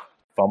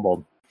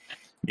fumbled.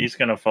 He's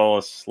going to fall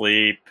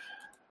asleep.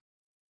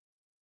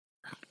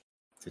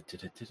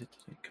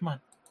 Come on.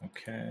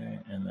 Okay.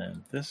 And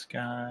then this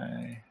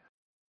guy.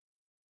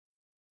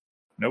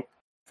 Nope.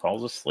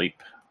 Falls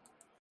asleep.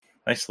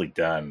 Nicely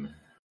done.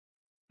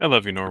 I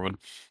love you, Norwood.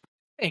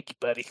 Thank you,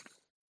 buddy.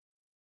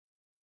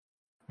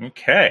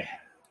 Okay.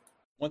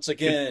 Once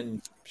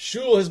again,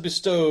 Shul has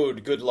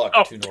bestowed good luck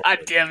Oh, to Norwood. God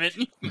damn it.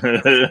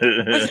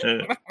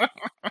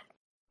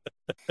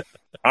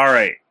 All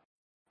right.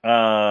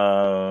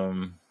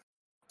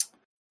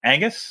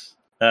 Angus,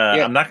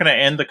 Yeah. I'm not going to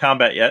end the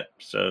combat yet,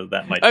 so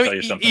that might tell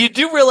you something. You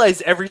do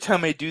realize every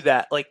time I do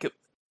that, like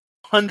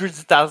hundreds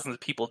of thousands of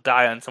people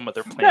die on some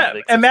other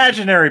planet. Yeah,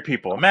 imaginary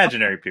people.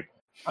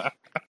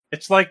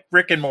 It's like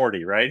Rick and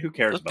Morty, right? Who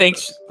cares about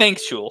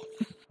Thanks, Shul.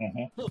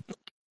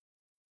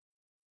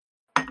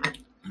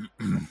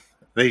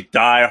 They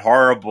die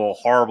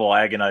horrible,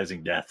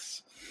 agonizing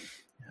deaths.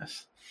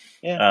 Yes.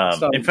 Yeah.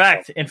 In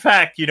fact,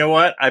 you know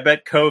what? I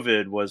bet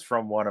COVID was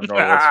from one of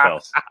Norwood's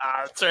spells.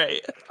 That's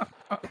right.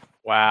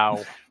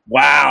 Wow.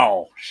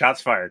 Wow. Shots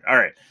fired. All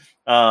right.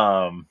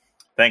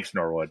 Thanks,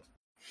 Norwood.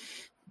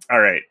 All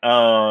right.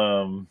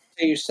 So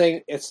you're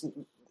saying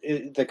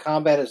the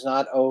combat is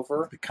not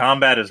over? The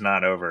combat is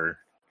not over.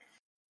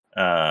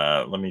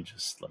 Let me do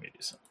something.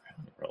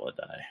 Let me roll a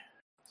die.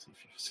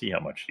 See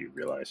how much you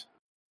realize.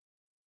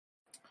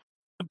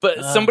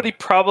 But somebody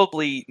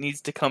probably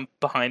needs to come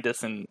behind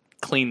us and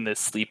clean this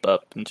sleep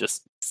up and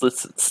just slit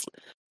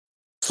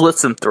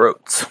some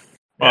throats.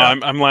 Well,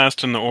 Yeah. I'm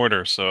last in the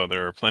order, so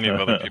there are plenty of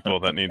other people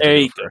that need There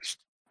to you go go. first.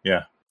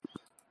 Yeah.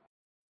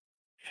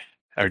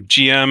 Our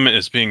GM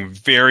is being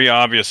very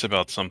obvious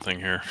about something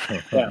here.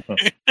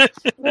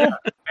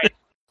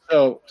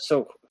 So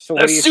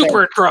what A do you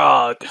super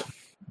drug. think?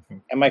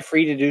 Am I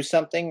free to do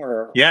something,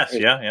 or Yes.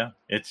 Yeah.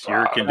 It's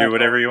you can do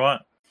whatever you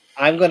want.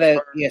 I'm gonna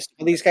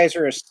while these guys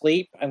are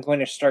asleep, I'm going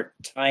to start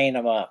tying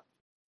them up.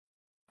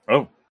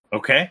 Oh,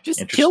 okay.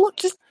 Just kill him.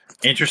 Just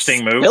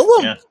Interesting move. kill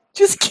him. Yeah.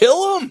 Just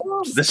kill him.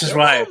 This is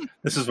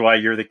why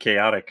you're the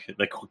chaotic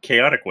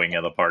wing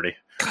of the party.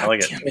 I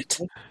like it. Damn it.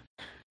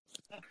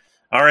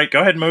 All right,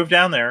 go ahead and move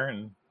down there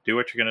and do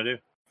what you're gonna do.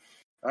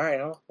 All right,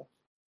 I'll look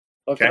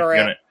Okay,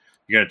 around.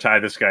 you're gonna tie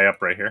this guy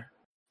up right here.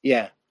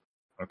 Yeah.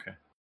 Okay.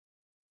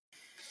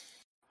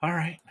 All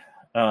right.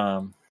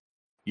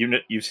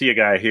 You see a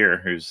guy here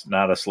who's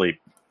not asleep.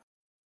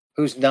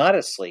 Who's not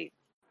asleep?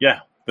 Yeah,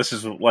 this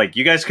is like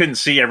you guys couldn't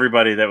see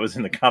everybody that was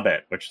in the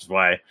combat, which is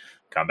why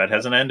combat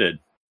hasn't ended.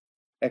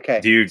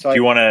 Okay. Do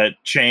you want to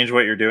change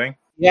what you're doing?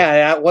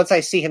 Yeah. Once I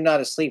see him not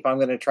asleep, I'm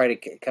going to try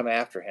to come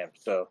after him.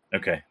 So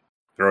Okay,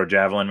 throw a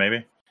javelin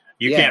maybe.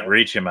 You Yeah. can't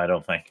reach him, I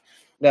don't think.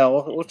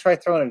 no, we'll try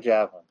throwing a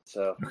javelin.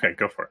 So Okay,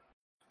 go for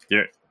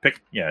it.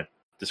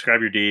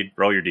 Describe your deed.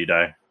 Roll your D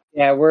die.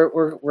 yeah,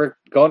 we're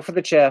going for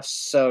the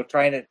chest. So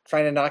trying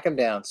to knock him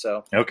down.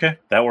 So Okay,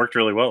 that worked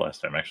really well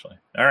last time, actually.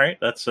 All right,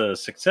 that's a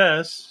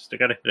success. Still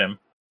got to hit him.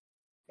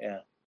 yeah.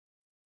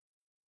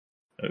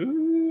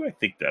 Ooh, I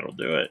think that'll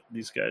do it.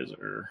 These guys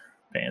are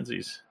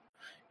pansies.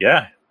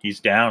 Yeah, he's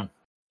down.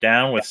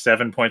 Down with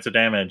 7 points of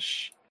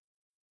damage.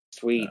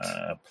 Sweet.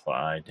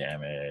 Apply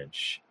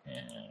damage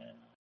and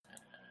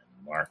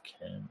mark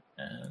him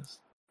as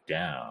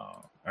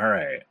down. All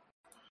right.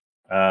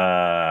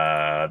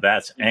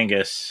 That's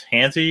Angus.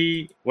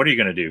 Hansy, what are you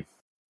going to do?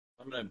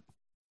 I'm going to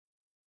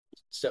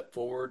step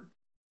forward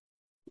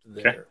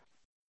there. Okay.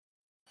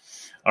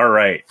 All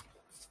right.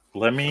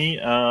 Let me.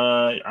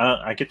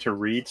 I get to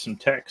read some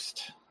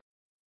text.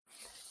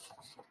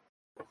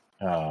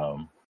 Because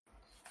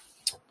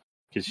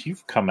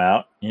you've come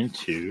out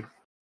into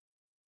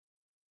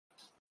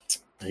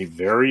a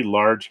very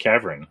large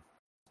cavern.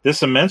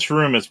 This immense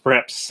room is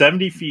perhaps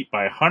 70 feet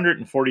by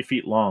 140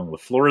 feet long. The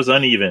floor is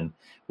uneven,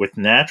 with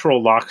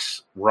natural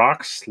rocks,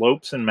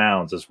 slopes, and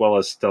mounds, as well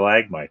as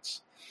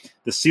stalagmites.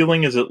 The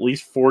ceiling is at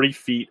least 40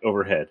 feet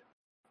overhead.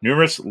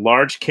 Numerous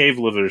large cave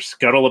livers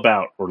scuttle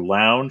about or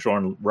lounge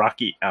on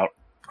rocky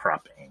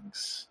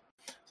outcroppings.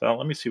 So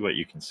let me see what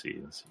you can see.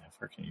 Let's see how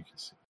far you can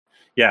see.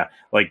 Yeah,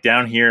 like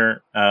down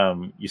here,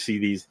 you see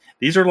these.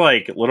 These are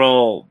like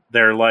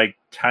they're like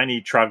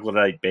tiny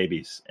troglodyte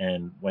babies.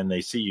 And when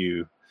they see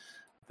you,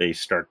 they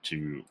start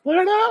to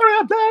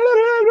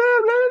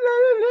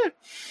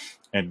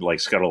and like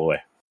scuttle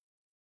away.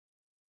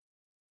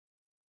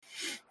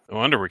 No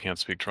wonder we can't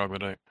speak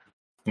troglodyte.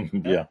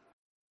 Yeah.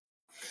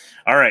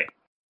 All right.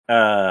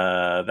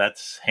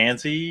 That's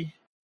Hansy.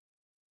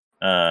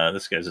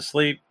 This guy's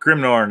asleep.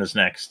 Grimnorn is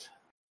next.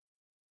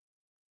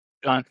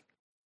 John.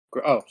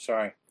 Oh,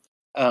 sorry.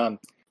 Well,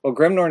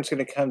 Grimnorn's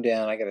going to come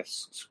down. I got to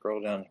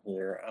scroll down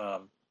here.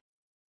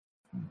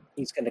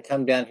 He's going to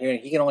come down here, and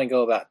he can only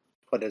go about,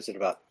 what is it,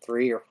 about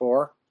 3 or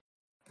 4?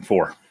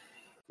 4.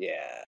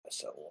 Yeah,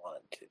 so 1,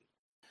 2.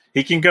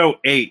 He can go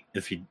 8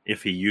 if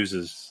he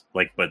uses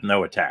but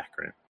no attack,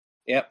 right?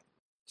 Yep.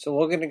 So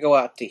we're going to go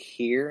out to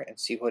here and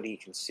see what he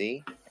can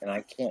see, and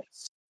I can't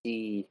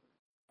see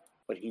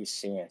what he's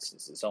seeing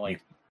since it's only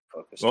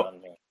focused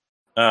on me.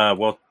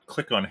 Well,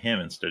 click on him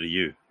instead of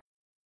you.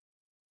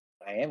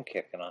 I am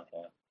kicking on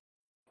him.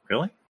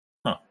 Really?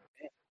 Huh.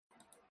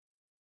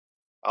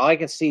 All I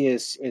can see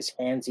is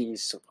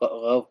Hansy's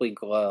lovely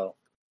glow.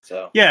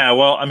 So yeah,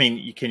 well, I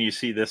mean, can you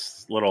see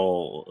this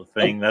little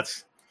thing?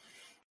 That's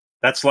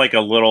like a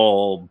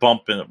little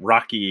bump in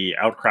rocky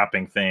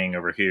outcropping thing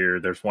over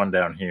here. There's one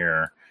down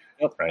here.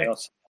 Nope, right? I don't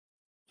see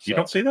that. You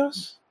don't see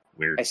those?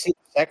 Weird. I see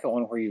the second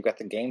one where you've got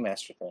the Game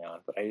Master thing on,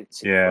 but I didn't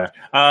see. Yeah. The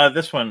first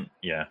This one.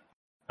 Yeah.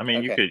 I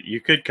mean, Okay.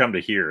 you could come to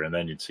here and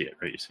then you'd see it,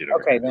 right? You see it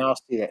over Okay, here. now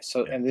I'll see that.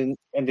 So Yeah. and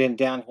then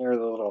down here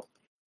the little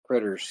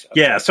critters.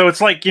 Okay. Yeah, so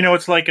it's like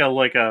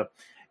a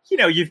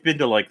you've been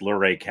to like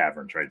Luray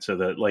Caverns, right? So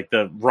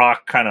the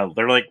rock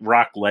they're like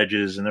rock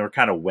ledges and they're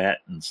kind of wet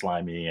and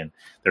slimy, and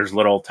there's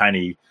little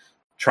tiny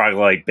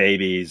troglodyte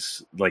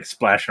babies like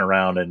splashing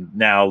around and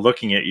now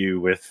looking at you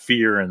with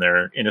fear in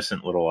their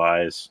innocent little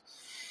eyes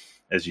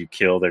as you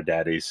kill their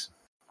daddies.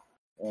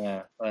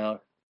 Yeah.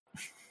 Well,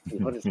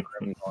 what is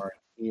Grimnorn?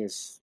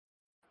 He's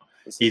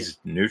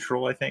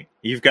neutral, I think.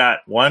 You've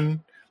got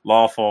 1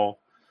 lawful,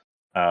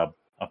 a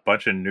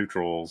bunch of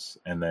neutrals,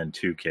 and then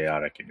 2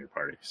 chaotic in your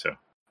party. So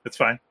it's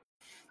fine.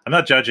 I'm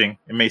not judging.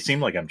 It may seem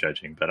like I'm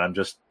judging, but I'm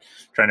just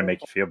trying to make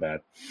you feel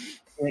bad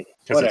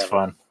because it's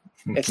fun.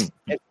 It's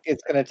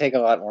going to take a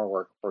lot more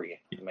work for you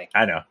to make.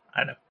 I know.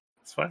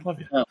 That's why I love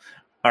you. No.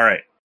 All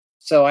right.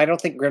 So I don't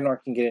think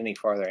Grimnorn can get any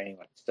farther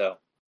anyway. So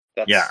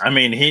that's... Yeah, I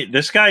mean,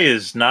 this guy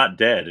is not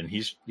dead, and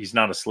he's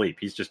not asleep.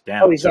 He's just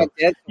down. Oh, he's not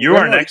dead. You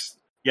are next.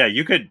 Yeah,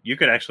 you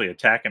could actually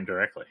attack him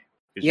directly.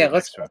 Yeah,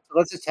 let's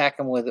attack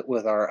him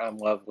with our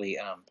lovely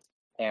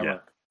hammer. Yeah.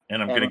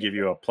 And I'm going to give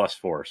you a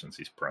 +4 since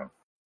he's prone.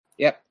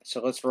 Yep.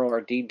 So let's roll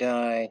our D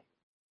die.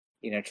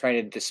 Try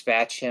to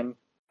dispatch him.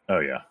 Oh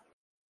yeah.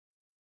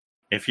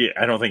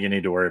 I don't think you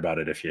need to worry about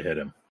it if you hit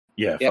him.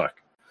 Yeah. Yep. Fuck.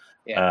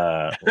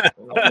 Yeah.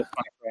 My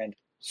friend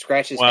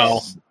scratches.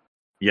 Well. Head.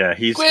 Yeah,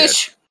 he's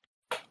Squish.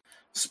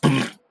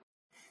 dead.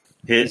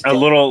 Hit a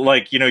little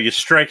you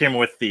strike him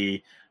with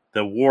the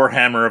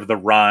warhammer of the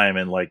rhyme,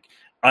 and like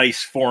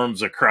ice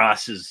forms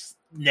across his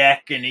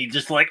neck, and he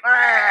just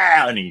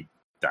and he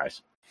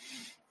dies.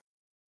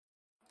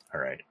 All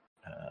right.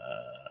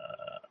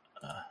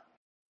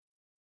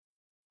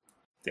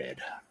 Dead.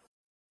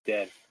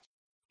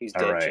 He's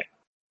All dead. right. Jim.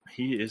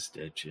 He is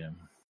dead, Jim.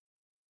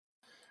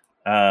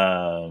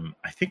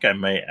 I think I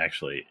may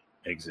actually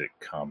exit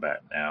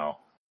combat now.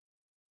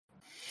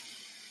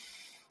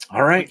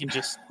 All We right. can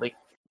just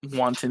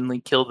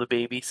wantonly kill the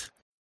babies.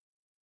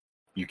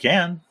 You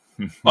can.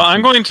 Well,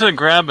 I'm going to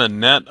grab a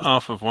net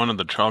off of one of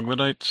the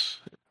troglodytes.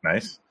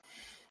 Nice.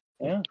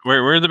 Yeah.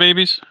 Where are the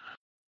babies?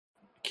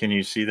 Can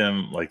you see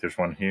them? Like, there's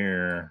one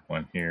here,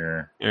 one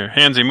here. Here,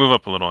 Hansy, move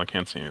up a little. I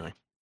can't see anything.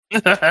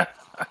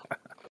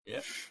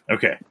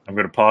 Okay, I'm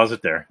going to pause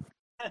it there.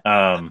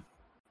 The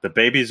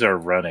babies are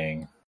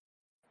running,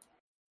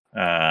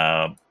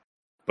 but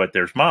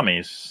there's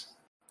mommies.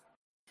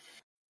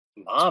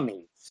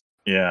 Mommies.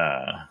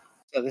 Yeah.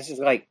 So this is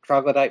like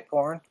troglodyte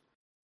porn.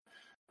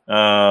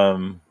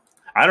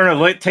 I don't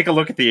know. Take a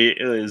look at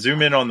the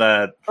zoom in on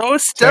that. Oh,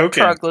 step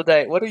Token.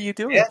 troglodyte. What are you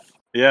doing? Yeah.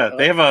 Yeah,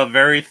 they have a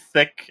very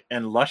thick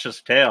and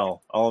luscious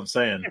tail. All I'm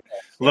saying,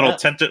 little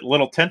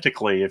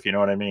tentacly, if you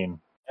know what I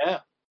mean. Yeah.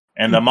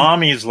 And the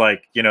mommies,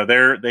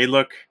 they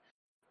look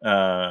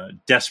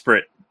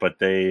desperate, but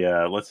they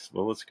let's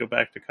go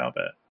back to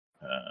combat.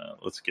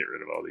 Let's get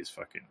rid of all these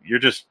fucking.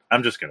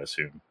 I'm just gonna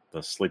assume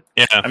the sleep.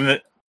 Yeah.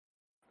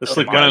 The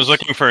sleep. When I was guys.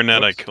 looking for a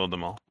net, I Whoops. killed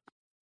them all.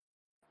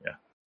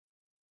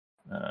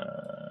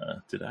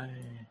 Did I?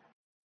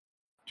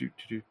 Do.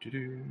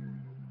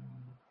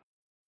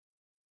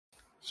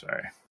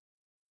 Sorry.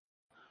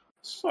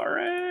 All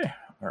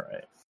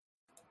right.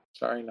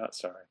 Sorry, not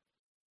sorry.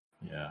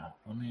 Yeah.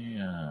 Let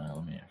me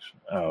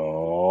actually.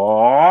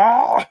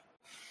 Oh,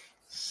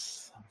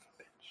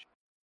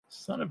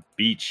 son of a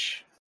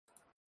beach.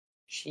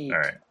 Sheet. All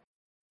right.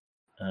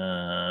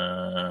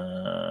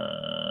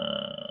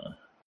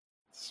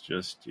 Let's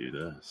just do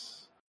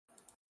this.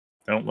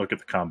 Don't look at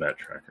the combat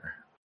tracker.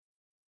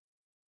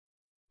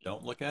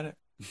 Don't look at it.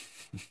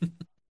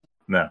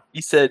 No.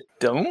 You said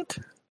don't?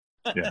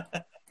 Yeah.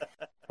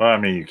 Well, I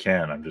mean, you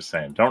can. I'm just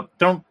saying. Don't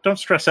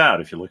stress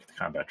out if you look at the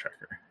combat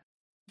tracker.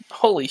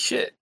 Holy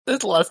shit.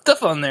 There's a lot of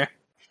stuff on there.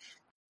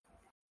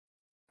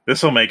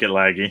 This will make it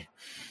laggy.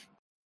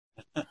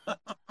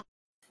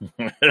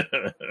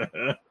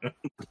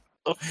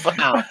 Oh, fuck.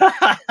 Wow.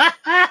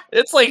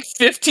 It's like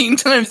 15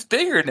 times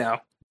bigger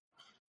now.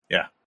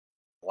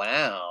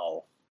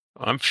 Wow.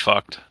 I'm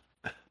fucked.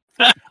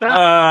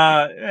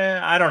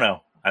 I don't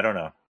know.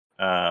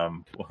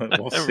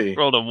 We'll I see.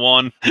 rolled a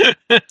 1.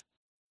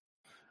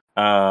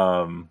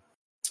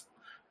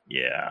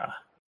 Yeah.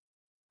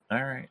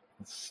 All right.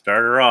 Let's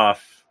start her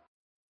off.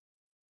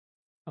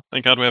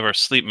 Thank God we have our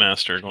sleep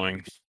master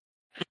going.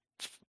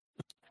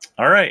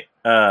 All right.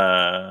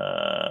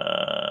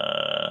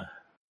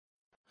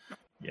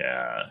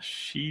 Yeah.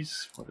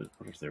 She's what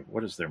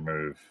is their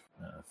move?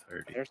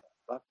 30. There's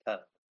a fuck ton.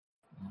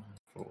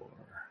 4.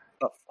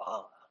 Oh,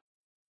 fuck.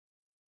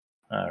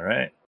 All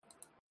right.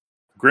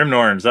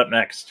 Grimnorn's up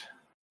next.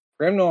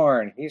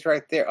 Grimnorn, he's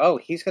right there. Oh,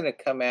 he's gonna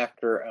come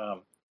after.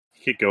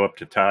 He could go up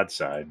to Todd's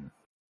side.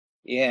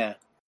 Yeah,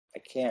 I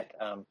can't.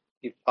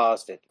 You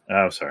paused it.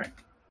 Oh, sorry.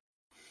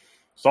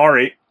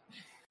 Sorry.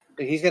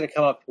 He's gonna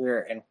come up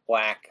here and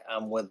whack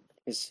with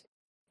his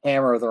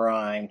hammer of the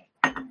Rhine.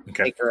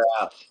 Okay. Take her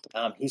out.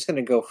 He's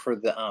gonna go for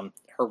the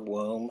her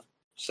womb.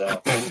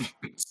 So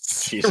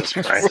Jesus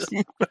Christ.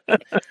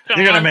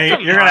 You're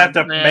gonna have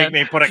to make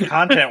me put a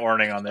content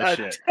warning on this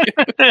shit.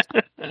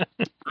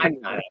 I'm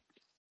not.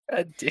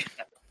 God damn.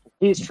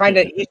 He's trying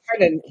to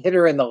hit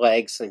her in the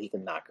leg so he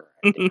can knock her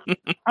right down.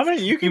 I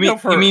mean, you can You go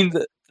for. you mean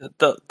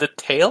the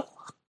tail?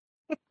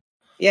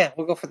 Yeah,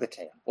 we'll go for the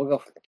tail. All right,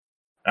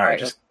 Alright,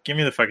 just give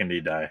me the fucking D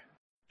die.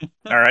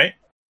 All right,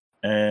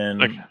 and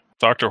Like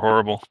Dr.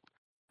 Horrible.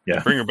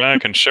 Yeah. Bring her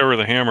back and show her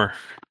the hammer.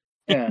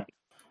 Yeah.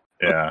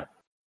 yeah.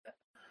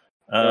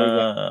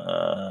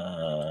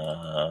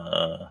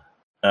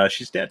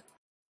 She's dead.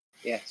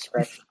 Yeah,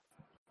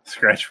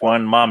 Scratch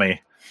one,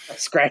 mommy.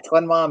 scratch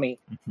one mommy.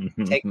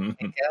 Take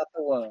out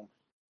the womb.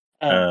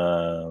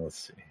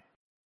 Let's see.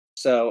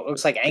 So it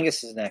looks like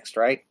Angus is next,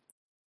 right?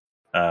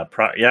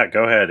 Yeah,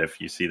 go ahead if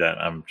you see that.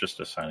 I'm just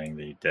assigning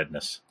the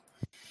deadness.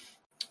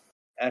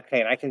 Okay,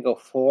 and I can go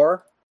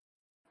 4.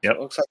 Yep. So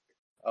it looks like.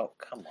 Oh,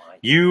 come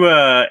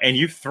on. And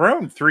you've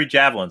thrown 3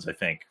 javelins, I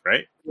think,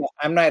 right? Yeah,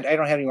 I'm not. I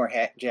don't have any more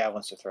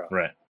javelins to throw.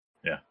 Right.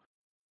 Yeah.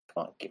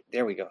 Come on,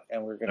 there we go.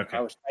 And we're gonna. Okay.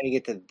 I was trying to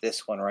get to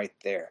this one right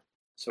there.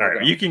 So All we're right.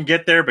 gonna, You can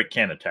get there, but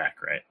can't attack,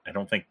 right? I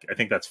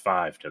think that's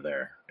 5 to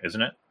there,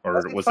 isn't it?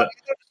 Or was that?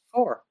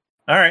 4?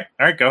 All right.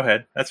 Go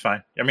ahead. That's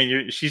fine. I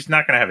mean, she's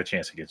not going to have a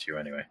chance against you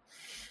anyway.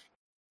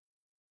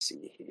 Let's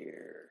see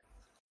here.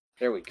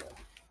 There we go.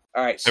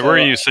 All right. I So,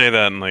 worry you say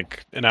that in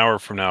like an hour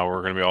from now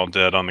we're going to be all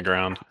dead on the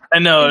ground. I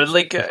know,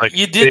 like Like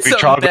you did baby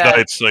something bad.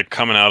 troglodytes like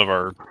coming out of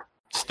our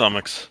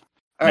stomachs.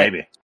 all right,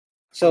 Maybe.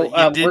 So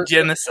You did we're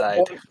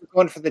genocide.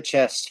 going for the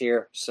chest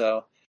here.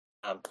 So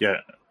Yeah.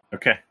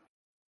 Okay.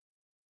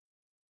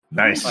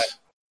 Nice.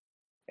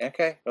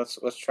 okay, let's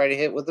try to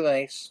hit with the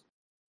mace.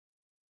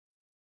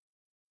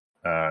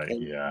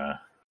 Yeah.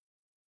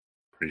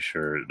 Pretty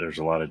sure there's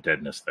a lot of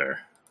deadness there.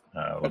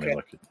 Let me Okay.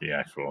 look at the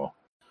actual.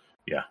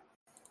 Yeah.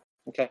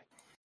 Okay.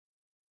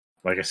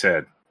 Like I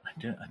said,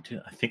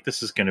 I think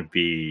this is going to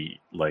be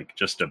like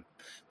this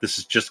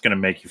is just going to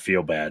make you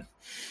feel bad.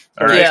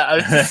 All right. Yeah, I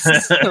was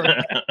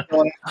The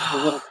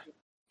little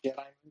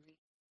Jedi movie.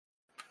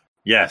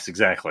 Yes,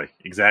 exactly.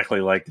 Exactly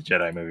like the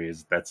Jedi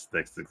movies. That's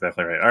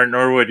exactly right. All right,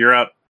 Norwood, you're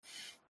up.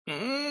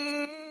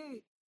 I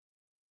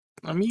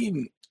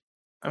mean,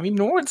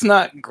 Nord's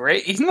not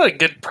great. He's not a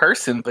good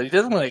person, but he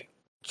doesn't like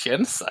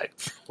genocide.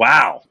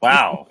 Wow.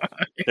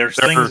 There's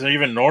things that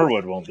even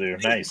Norwood won't do.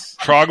 Nice.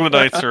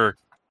 Troglodytes are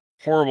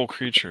horrible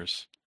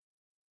creatures.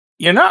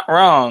 You're not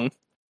wrong.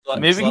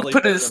 Maybe we Slightly can put it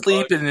better to than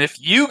sleep, bugs. and if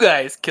you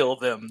guys kill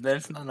them, then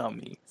it's not on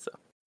me. So.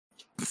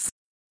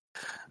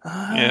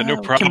 Yeah,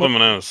 no problem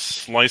when I was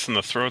slicing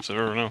the throats of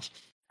everyone else.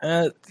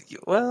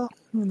 Well,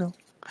 you know.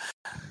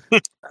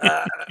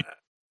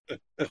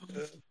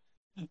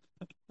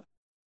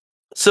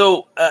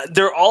 So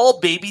they're all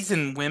babies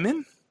and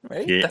women,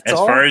 right? Yeah, That's as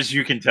all? far as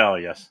you can tell,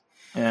 yes.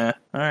 Yeah.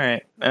 All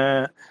right.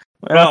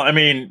 Well, I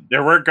mean,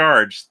 there were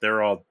guards.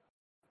 They're all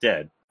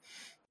dead.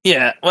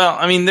 Yeah. Well,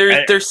 I mean,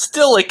 they're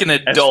still like an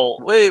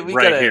adult. Wait, we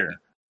right gotta. here.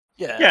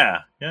 Yeah.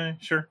 Yeah,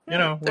 sure. You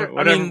know, They're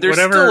whatever,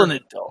 still an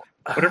adult.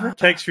 whatever it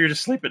takes for you to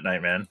sleep at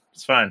night, man.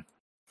 It's fine.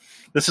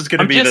 This is going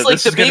to I'm be just like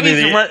this the is going to be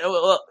babies. the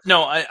Well,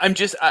 no, I'm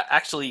just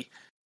actually,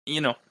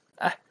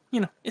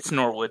 it's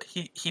Norwood.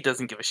 He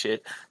doesn't give a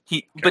shit.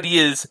 But he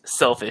is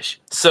selfish.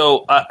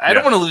 So I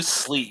don't want to lose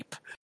sleep.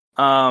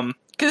 Because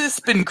it's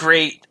been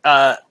great.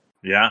 yeah.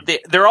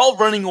 They're all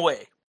running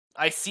away.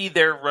 I see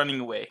they're running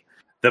away.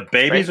 The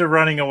babies are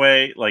running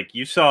away. Like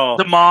you saw,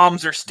 The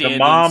moms are standing.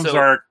 the moms so-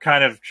 are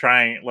kind of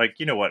trying. Like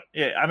you know what?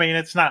 Yeah, I mean,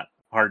 it's not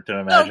hard to No,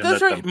 imagine. that's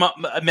that right.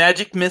 A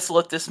magic missile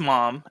at this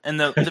mom, and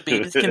the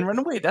babies can run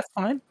away. That's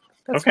fine.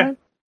 That's Okay. fine.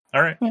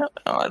 All right. Yeah,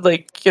 there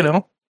you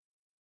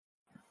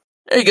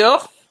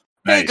go.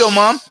 There you go,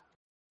 Mom.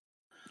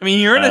 I mean,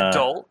 you're an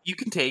adult. You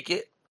can take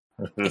it.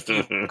 If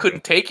you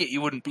couldn't take it,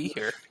 you wouldn't be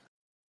here.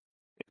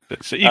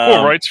 It's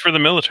equal rights for the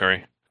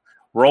military.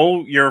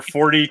 Roll your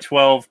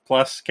 40-12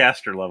 plus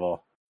caster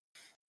level.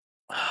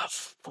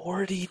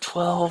 40,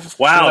 12.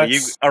 Wow,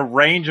 plus. a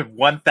range of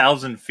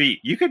 1,000 feet.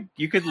 You could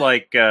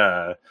like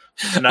snipe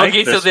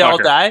Okay, so this they all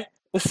fucker. die?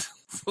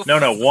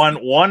 No,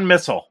 one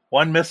missile.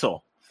 One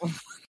missile.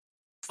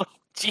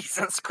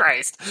 Jesus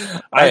Christ!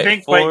 I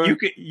think, but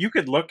you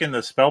could look in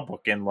the spell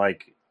book and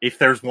like if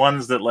there's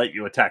ones that let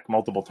you attack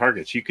multiple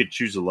targets, you could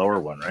choose a lower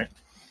one, right?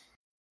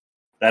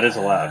 That is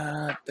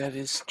allowed. That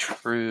is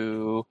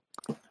true.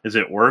 Is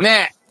it worth?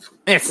 Nah,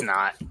 it's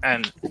not.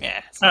 And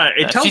yeah,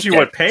 it tells you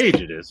what page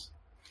it is.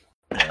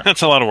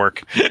 That's a lot of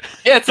work.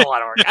 Yeah, it's a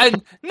lot of work.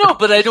 No,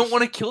 but I don't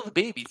want to kill the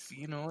babies.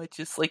 You know, it's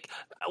just like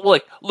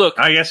look.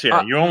 I guess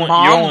yeah.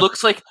 Mom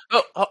looks like.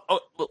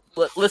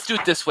 Let's do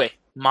it this way.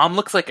 Mom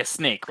looks like a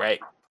snake,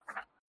 right?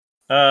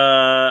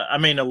 I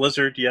mean a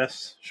lizard.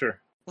 Yes, sure.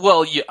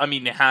 Well, yeah, I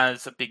mean it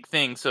has a big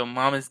thing. So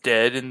Mom is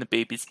dead, and the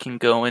babies can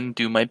go and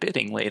do my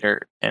bidding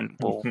later, and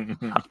we'll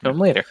talk to them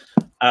later.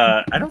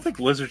 I don't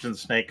think lizards and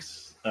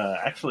snakes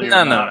actually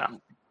are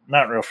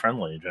not real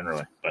friendly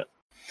generally, but.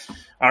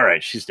 All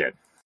right, she's dead.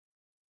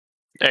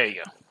 There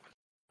you go.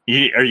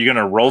 Are you going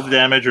to roll the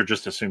damage or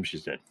just assume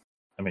she's dead?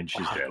 I mean,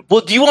 she's dead.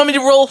 Well, do you want me to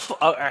roll?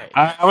 All right.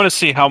 I want to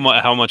see how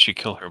much you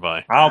kill her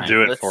by. I'll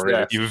do it for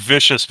you. You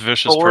vicious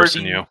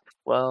person, you.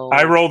 Well,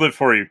 I rolled it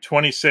for you.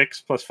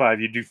 26 plus 5.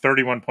 You do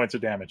 31 points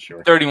of damage,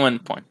 sure. 31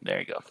 points. There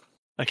you go.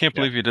 I can't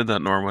believe you did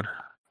that, Norwood.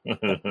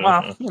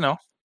 Well, you know.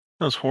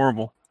 That was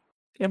horrible.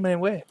 Get my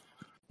way.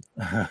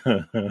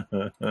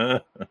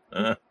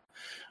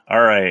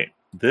 All right.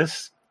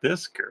 This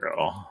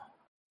girl.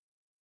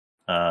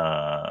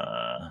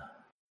 I'm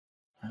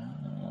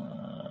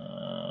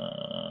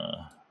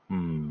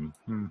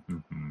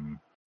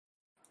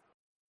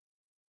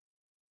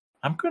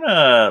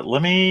gonna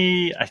let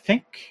me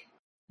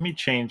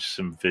change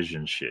some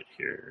vision shit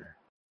here.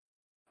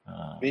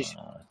 Vision.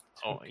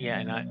 Oh yeah,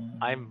 and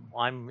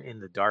I'm in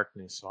the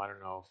darkness, so I don't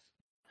know.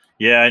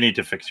 Yeah, I need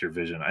to fix your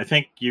vision. I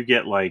think you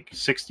get like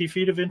 60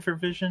 feet of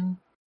infravision,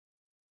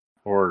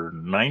 or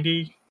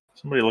 90.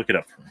 Somebody look it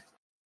up for me.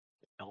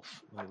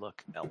 Elf. Let me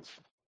look. Elf.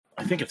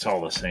 I think it's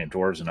all the same.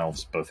 Dwarves and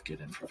elves both get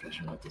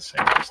infravision at the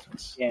same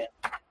distance. Yeah.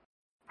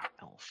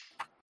 Elf.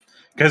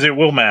 Because it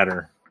will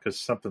matter. Because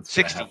something's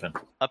going to 60. happen.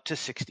 Up to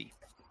 60.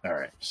 All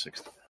right,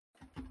 60.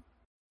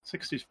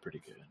 60 is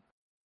pretty good.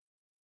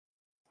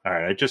 All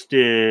right, I just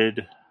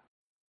did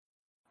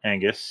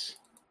Angus.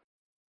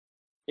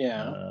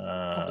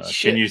 Yeah.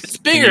 Shit, it's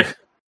bigger.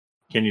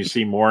 Can you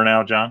see more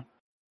now, John?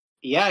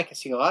 Yeah, I can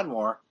see a lot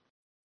more.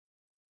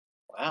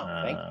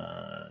 Wow, thank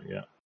you.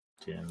 Yeah.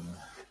 10.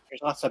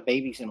 There's lots of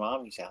babies and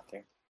mommies out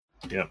there.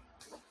 Yep.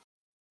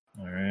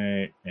 All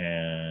right,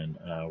 and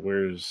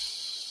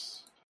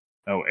where's?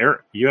 Oh,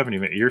 Eric, you haven't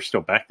even. You're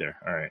still back there.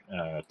 All right.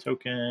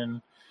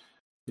 Token,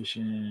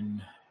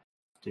 vision,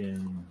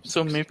 dim.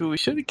 So maybe we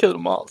should have killed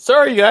them all.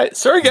 Sorry, guys.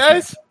 Sorry,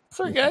 guys.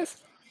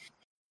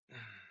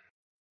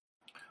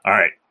 All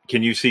right.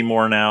 Can you see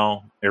more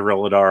now,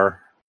 Irilladar?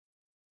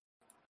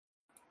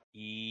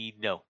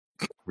 No.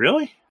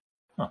 Really?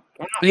 Huh.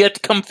 You have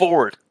to come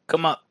forward.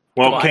 Come up.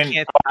 Well, I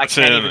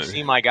can't even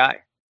see my guy.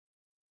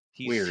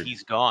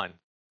 He's gone.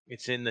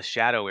 It's in the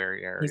shadow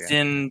area. He's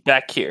in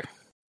back here.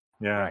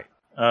 Yeah.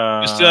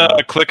 Just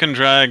click and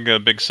drag a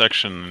big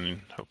section,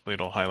 and hopefully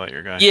it'll highlight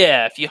your guy.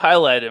 Yeah, if you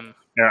highlight him.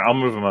 Yeah, I'll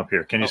move him up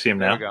here. Can you see him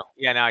now? There we go.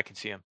 Yeah, now I can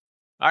see him.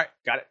 All right,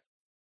 got it.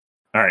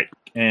 All right,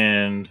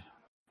 and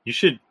you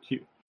should.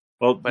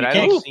 But I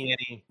don't see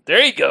any.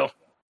 There you go.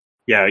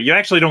 Yeah, you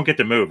actually don't get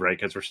to move, right?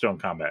 Because we're still in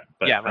combat.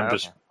 But yeah, right, I'm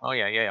just. Okay. Oh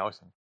yeah.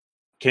 Awesome.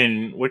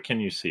 What can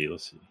you see?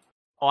 Let's see.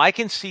 Oh, I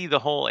can see the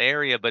whole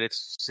area, but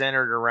it's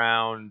centered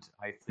around.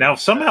 I think, now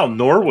somehow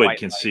Norwood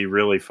can see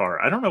really far.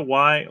 I don't know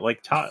why.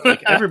 Like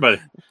everybody.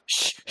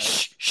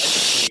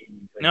 Shh.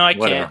 No, I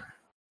can't.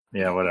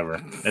 Yeah, whatever.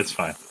 It's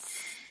fine.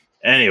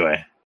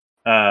 Anyway,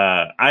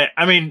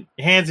 I mean,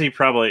 Hansy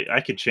probably.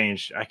 I can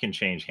change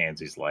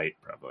Hansy's light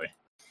probably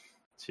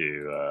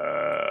to.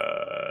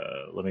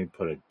 Let me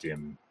put a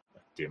dim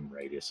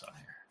radius on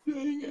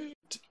here.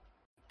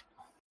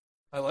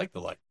 I like the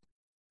light.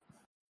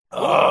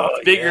 Oh,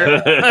 it's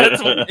bigger.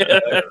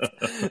 Yeah.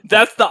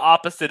 That's the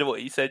opposite of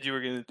what you said you were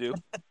going to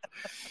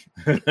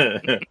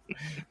do.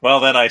 Well,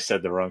 then I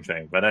said the wrong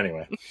thing. But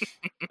anyway,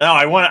 no,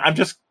 I'm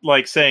just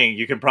like saying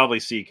you can probably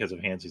see because of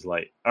Hansy's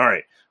light. All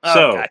right,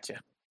 so gotcha.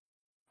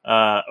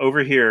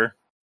 Over here,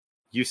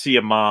 you see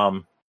a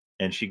mom,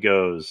 and she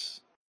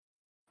goes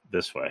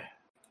this way.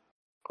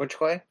 Which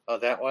way? Oh,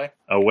 that way.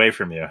 Away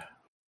from you.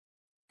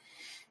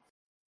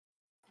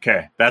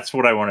 Okay, that's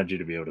what I wanted you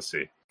to be able to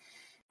see.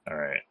 All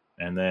right.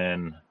 And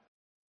then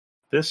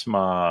this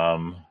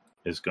mom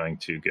is going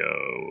to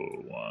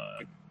go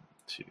 1,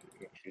 2.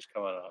 She's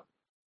coming up.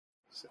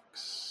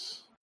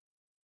 6.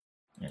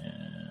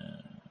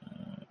 And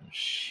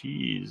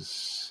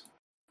she's.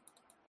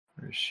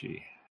 Where is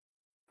she?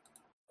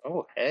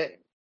 Oh, hey.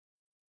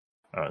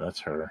 Oh, that's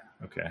her.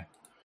 Okay.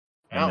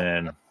 Oh, And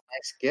then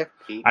nice gift,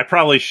 Pete. I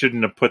probably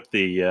shouldn't have put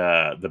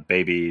the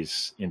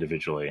babies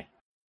individually.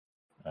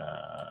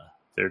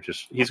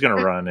 He's going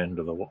to run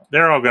into the water.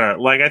 They're all going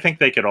to, I think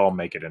they could all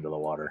make it into the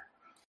water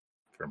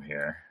from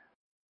here.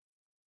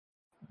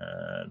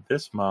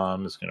 This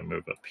mom is going to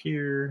move up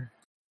here.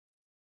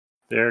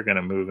 They're going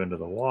to move into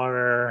the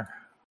water.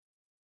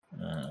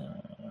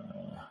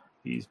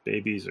 These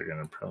babies are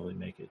going to probably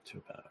make it to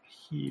about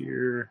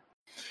here.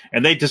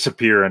 And they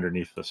disappear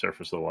underneath the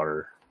surface of the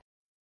water.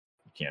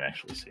 You can't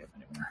actually see them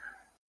anymore.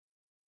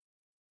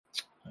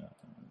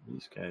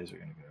 These guys are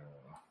going to go...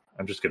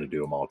 I'm just going to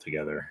do them all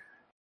together.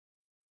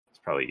 It's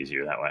probably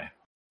easier that way.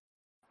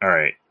 All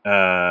right.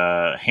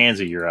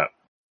 Hansi, you're up.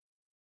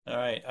 All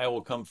right, I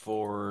will come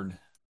forward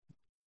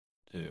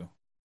too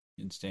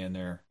and stand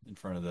there in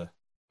front of the...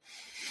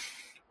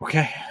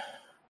 Okay.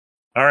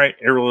 All right,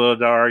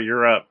 Irilladar,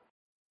 you're up.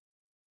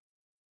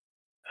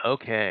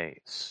 Okay,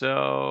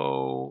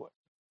 so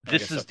I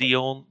this guess is I'll the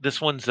only. This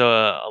one's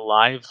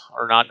alive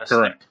or not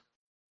asleep,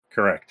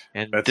 Correct.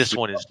 and That's this the-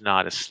 one is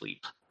not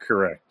asleep.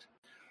 Correct.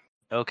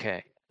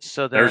 Okay,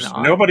 so then There's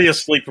nobody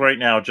asleep right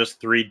now, just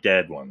 3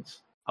 dead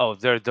ones. Oh,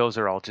 those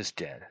are all just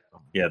dead.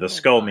 Yeah, the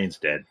skull means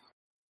dead.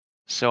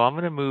 So I'm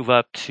gonna move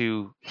up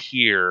to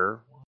here.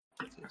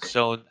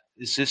 So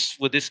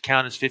would this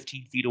count as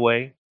 15 feet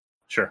away?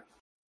 Sure.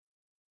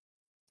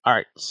 All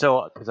right.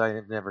 So because I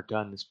have never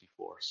done this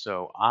before,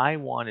 so I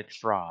want to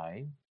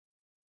try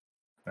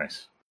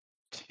Nice.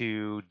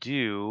 to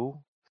do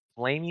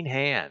flaming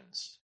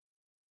hands.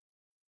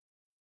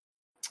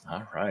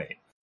 All right.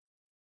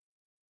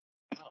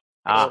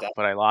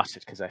 But I lost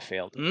it because I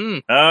failed.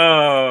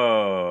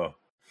 Oh.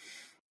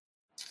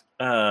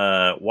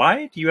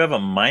 Why do you have a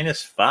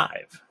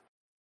 -5?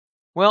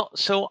 Well,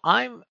 so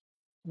I'm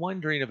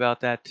wondering about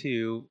that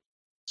too.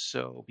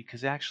 So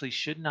because actually,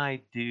 shouldn't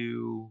I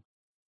do?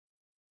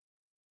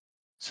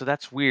 So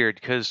that's weird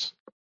because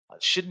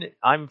shouldn't it,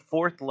 I'm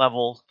 4th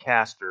level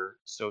caster,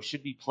 so it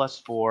should be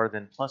 +4,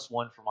 then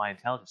 +1 for my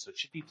intelligence, so it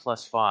should be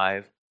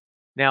 +5.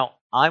 Now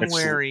I'm It's-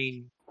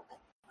 wearing.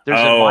 There's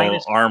a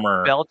minus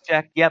armor. spell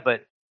check, yeah,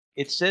 but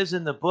it says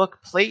in the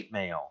book plate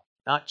mail,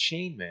 not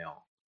chain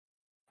mail.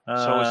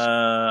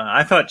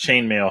 I thought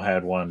chainmail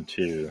had one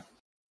too.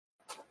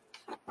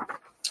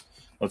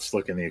 Let's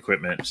look in the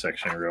equipment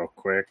section real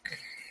quick.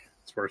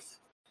 It's worth.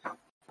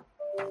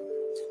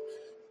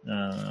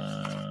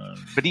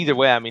 But either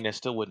way, I mean, I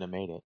still wouldn't have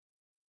made it.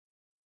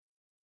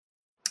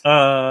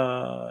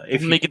 If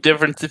It'd make a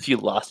difference if you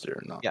lost it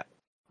or not. Yeah.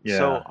 Yeah.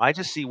 So I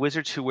just see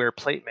wizards who wear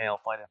plate mail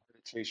find out how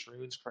to trace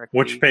runes correctly.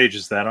 Which page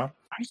is that on?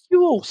 Are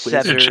you a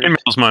Seven. wizard?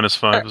 Chainmail's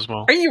 -5 as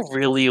well. Are you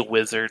really a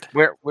wizard?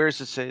 Where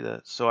does it say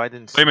that? So I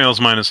didn't see. Plate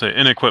mail's -8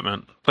 in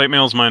equipment. Plate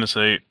mail's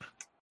 -8.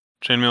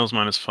 Chainmail's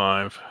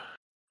 -5.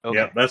 Okay.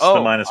 Yep, that's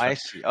the minus I one.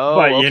 see. Oh,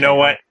 but okay. you know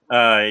what?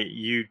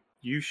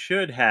 You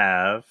should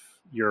have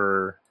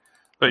your.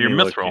 But your let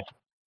me look mithril,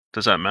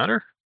 does that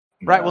matter?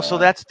 Right. Well, so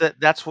that's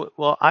what.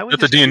 Well, I was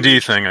That's a just D&D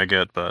curious, thing, I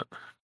get, but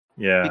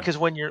yeah. because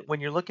when you're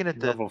looking at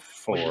the level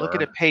 4. when you're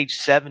looking at page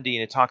 70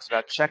 and it talks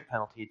about check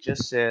penalty, it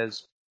just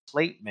says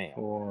plate mail.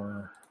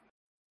 4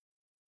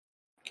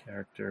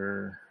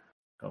 character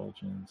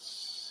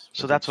intelligence.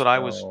 So that's what I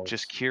was spells,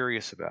 just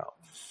curious about.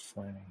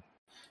 flaming.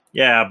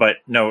 Yeah,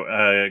 but no,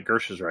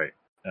 Gersh is right.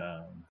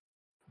 Let's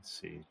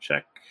see.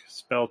 Check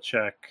spell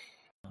check.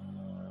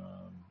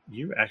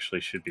 You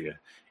actually should be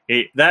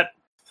that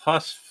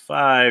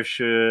 +5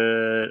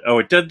 should. Oh,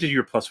 it did do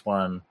your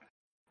 +1.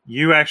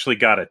 You actually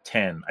got a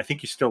 10. I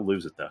think you still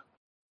lose it though,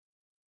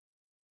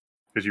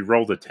 because you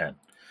rolled a 10.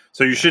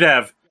 So you should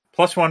have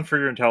 +1 for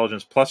your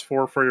intelligence,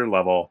 +4 for your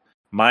level,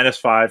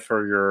 -5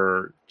 for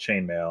your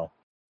chainmail.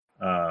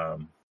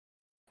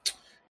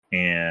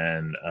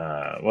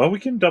 Well, we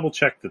can double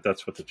check that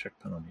that's what the check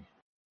penalty.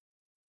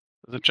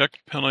 the check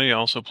penalty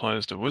also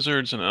applies to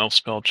wizards and elf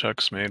spell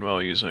checks made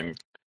while using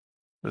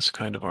this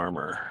kind of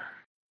armor.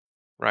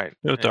 Right.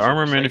 Note And the it's a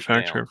armor plate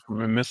manufactured mail.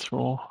 from a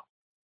mithril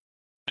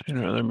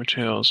and other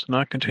materials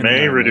not contain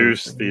May armor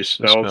reduce the reduce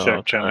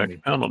spell check penalty.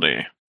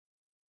 penalty.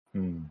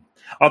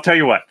 I'll tell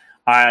you what.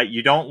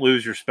 You don't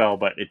lose your spell,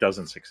 but it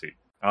doesn't succeed.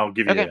 I'll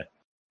give you Okay. that.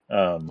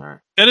 All right.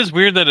 That is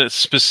weird that it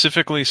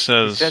specifically It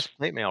says says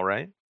plate mail,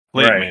 right?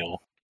 plate Right.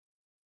 mail.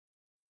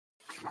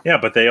 Yeah,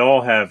 but they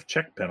all have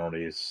check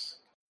penalties.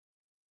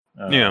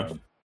 Yeah.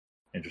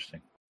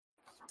 Interesting.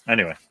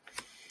 Anyway.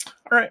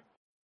 All right.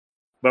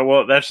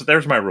 But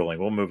there's my ruling.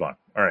 We'll move on.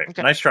 All right.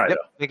 Okay. Nice try Yep.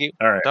 Thank you.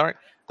 though. All right. All right.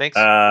 Thanks.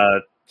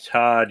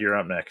 Todd, you're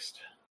up next.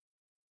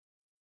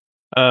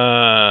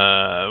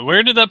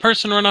 Where did that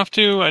person run off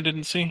to? I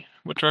didn't see.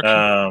 What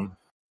direction?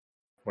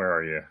 Where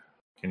are you?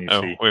 Can you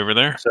Oh, see? way over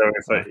there? So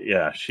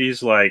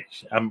she's like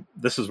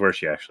this is where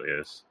she actually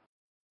is.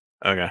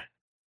 Okay.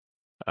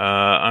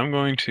 I'm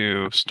going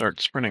to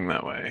start sprinting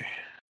that way.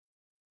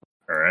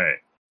 All right.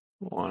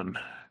 1,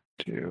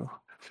 2,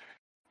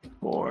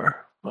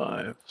 4,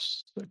 5,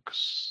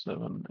 6,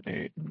 7,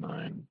 8,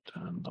 9,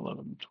 10,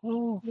 11,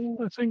 12,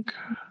 I think.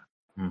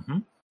 Mm-hmm.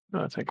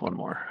 No, I think one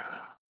more.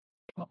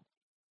 All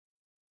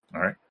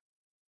right.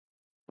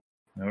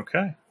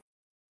 Okay.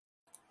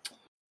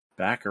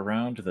 Back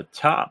around to the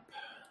top.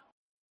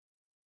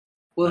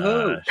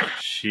 Woohoo!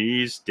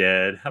 She's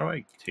dead. How do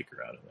I take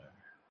her out of there?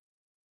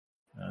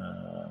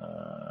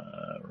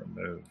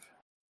 Remove.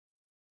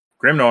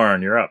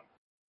 Grimnorn, you're up.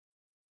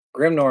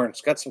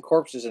 Grimnorn's got some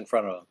corpses in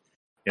front of him.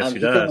 Yes, he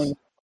he's does. going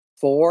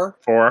 4.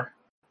 4.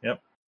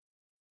 Yep.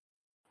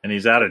 And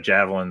he's out of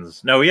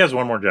javelins. No, he has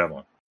one more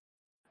javelin.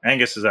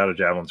 Angus is out of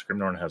javelins.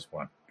 Grimnorn has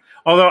one.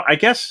 Although, I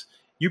guess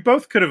you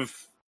both could have,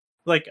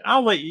 like,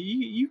 I'll let you,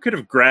 you could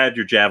have grabbed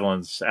your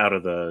javelins out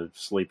of the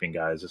sleeping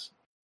guys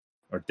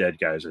or dead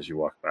guys as you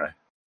walk by.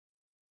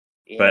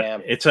 Yeah.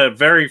 But it's a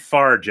very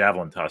far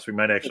javelin toss. We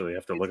might actually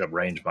have to look up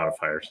range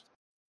modifiers.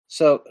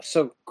 So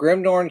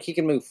Grimnorn, he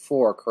can move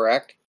 4,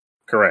 correct?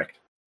 Correct.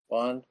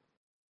 1,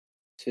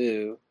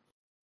 2.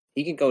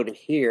 He can go to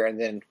here and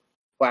then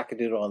whack a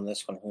doodle on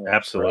this one here.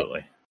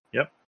 Absolutely.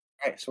 Yep.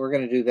 All right, so we're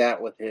going to do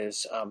that with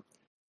his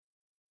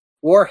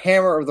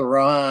Warhammer of the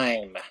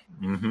Rhyme.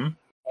 Mm-hmm.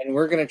 And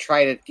we're going to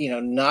try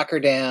to, knock her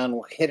down,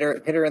 hit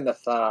her in the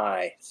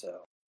thigh.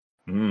 So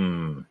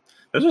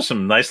Those are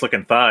some nice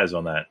looking thighs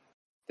on that.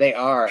 They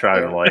are.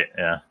 Troglodyte,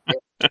 yeah.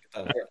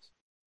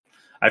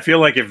 I feel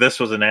like if this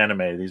was an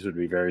anime, these would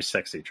be very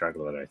sexy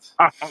troglodytes.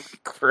 Oh,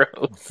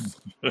 gross.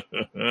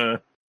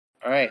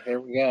 All right, there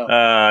we go.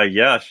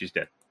 Yeah, she's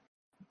dead.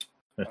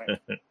 Right.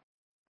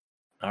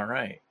 All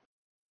right.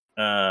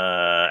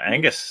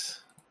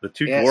 Angus, the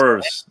two Yes.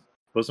 dwarves,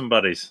 bosom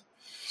buddies.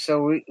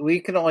 So we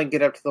can only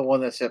get up to the one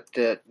that's up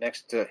to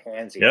next to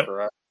Hansy Yep.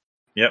 for us.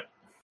 Yep.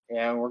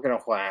 Yeah, and we're going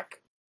to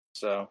whack.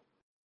 So.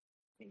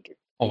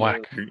 A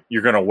whack.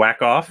 You're going to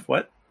whack off?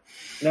 What?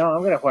 No,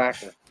 I'm going to whack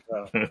her.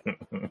 So.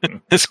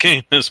 This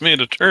game has made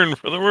a turn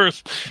for the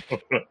worse.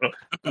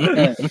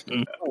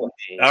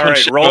 All right,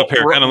 Shit roll. up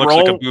here kind of looks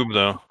like a boob,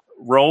 though.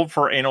 Roll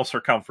for anal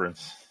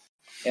circumference.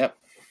 Yep.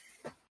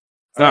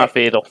 It's not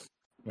fatal.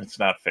 It's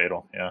not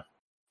fatal. Yeah.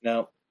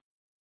 No.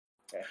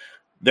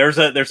 There's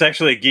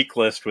actually a geek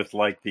list with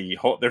like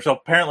there's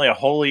apparently a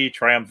holy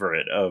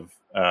triumvirate of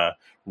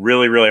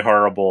really, really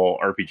horrible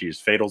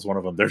RPGs. Fatal's one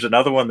of them. There's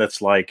another one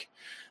that's like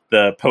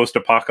the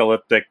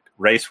post-apocalyptic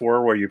race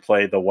war where you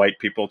play the white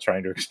people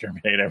trying to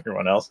exterminate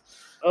everyone else.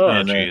 Oh,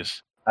 And,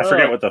 Jeez. I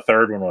forget what the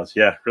third one was.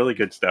 Yeah, really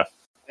good stuff.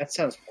 that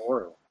sounds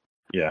horrible.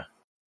 Yeah.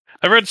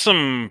 I read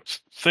some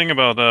thing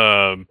about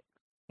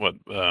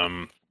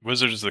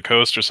Wizards of the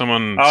Coast or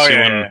someone. Oh suing-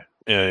 yeah.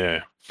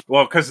 yeah.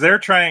 Well, because they're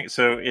trying.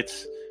 So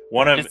it's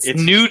one of It's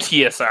new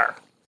TSR.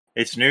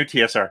 It's new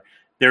TSR.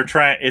 They're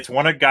trying. It's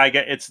one of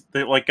Gygax. It's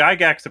like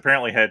Gygax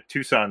apparently had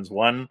two sons.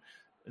 One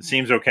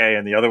seems okay,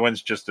 and the other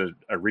one's just a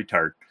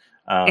retard.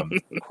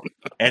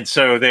 And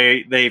so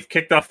they've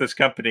kicked off this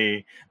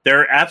company.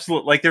 They're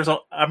absolute like there's a.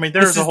 I mean,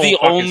 there's This a is whole the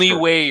fucking only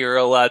story. way you're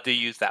allowed to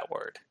use that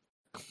word.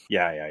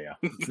 Yeah.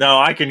 No,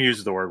 I can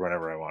use the word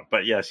whenever I want.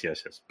 But yes.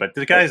 But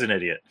the guy's an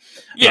idiot.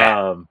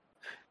 Yeah.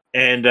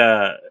 And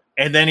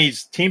then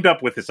he's teamed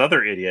up with this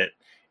other idiot,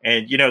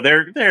 and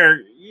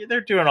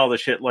they're doing all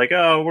this shit like,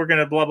 oh, we're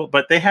gonna blah blah.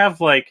 But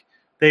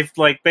they've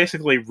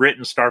basically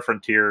written Star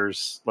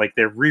Frontiers, like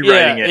they're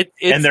rewriting it,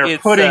 and they're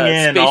putting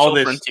in all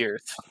this.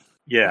 Frontiers.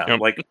 Yeah, Yep.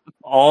 like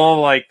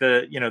all like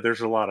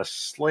there's a lot of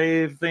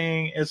slave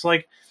thing. It's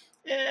like,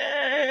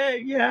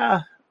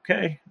 yeah,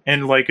 okay,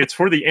 and like it's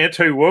for the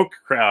anti-woke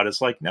crowd.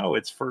 It's like, no,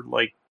 it's for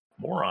like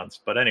morons.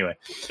 But anyway,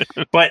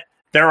 but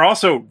they're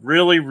also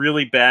really,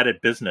 really bad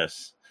at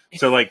business.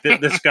 So like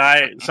this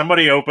guy,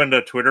 somebody opened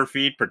a Twitter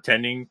feed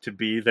pretending to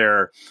be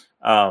their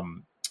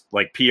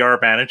like PR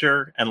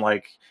manager, and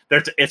like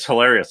it's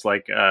hilarious.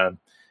 Like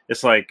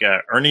it's like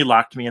Ernie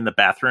locked me in the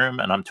bathroom,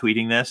 and I'm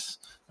tweeting this.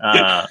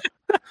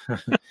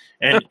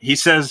 And he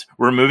says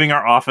we're moving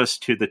our office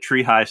to the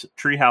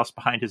treehouse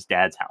behind his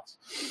dad's house,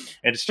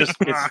 and it's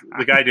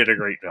the guy did a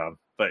great job.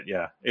 But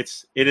yeah, it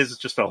is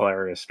just a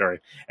hilarious story.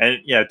 And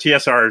yeah,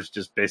 TSR is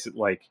just basically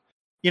like,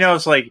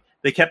 it's like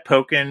they kept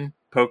poking,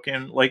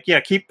 like,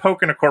 yeah, keep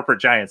poking a corporate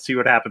giant, see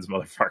what happens,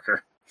 motherfucker.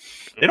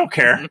 They don't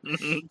care.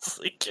 It's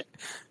like,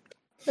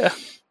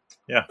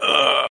 Yeah.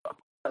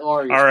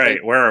 Or All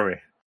right, where are we?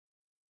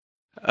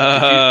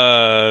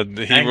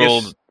 He Angus-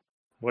 rolled.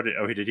 What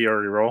did he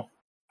already roll?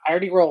 I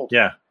already rolled.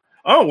 Yeah.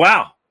 Oh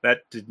wow,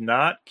 that did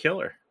not kill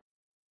her.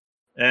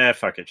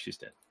 Fuck it, she's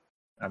dead.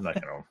 I'm not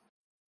gonna.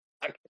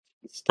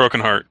 Broken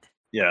heart.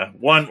 Yeah,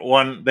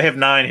 one. They have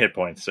 9 hit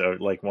points, so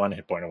like 1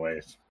 hit point away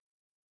is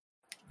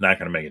not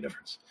gonna make a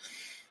difference.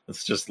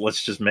 Let's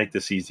just make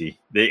this easy.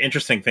 The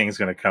interesting thing is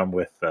gonna come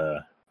with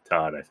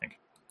Todd, I think.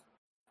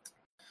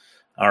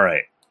 All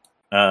right,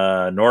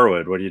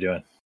 Norwood, what are you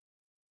doing?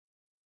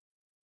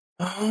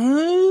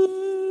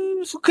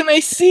 who can I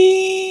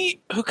see?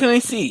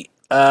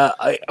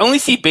 I only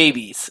see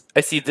babies.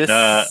 I see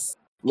this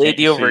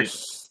lady you over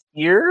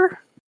here.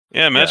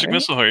 Yeah, magic Yeah.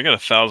 missile. You got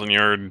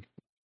 1,000-yard.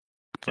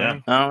 Yeah.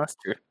 Oh, that's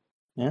true.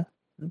 Yeah.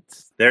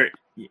 There.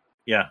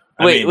 Yeah.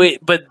 I Wait, mean,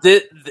 but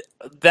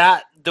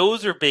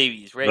those are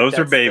babies, right? those are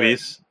That's the-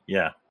 babies.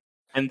 Yeah.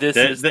 and this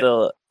The- is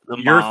the- the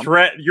Your mom.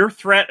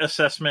 threat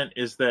assessment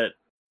is that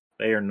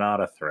they are not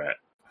a threat.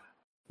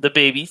 The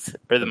babies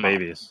or the mom?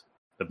 babies.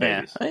 The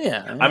babies.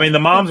 Yeah. I mean, the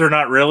moms are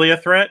not really a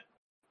threat.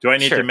 Do I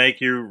need Sure. to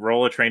make you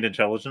roll a trained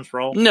intelligence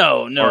roll?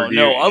 No. Or do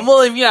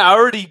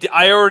you-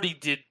 I already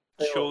did.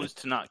 Chose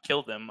to not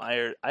kill them.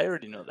 I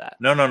already know that.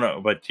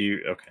 No. But do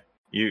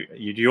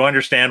you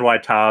understand why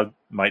Todd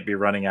might be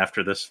running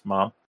after this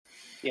mom?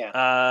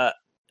 Yeah.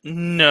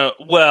 No,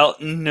 well,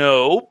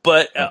 no,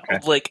 but Okay.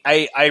 like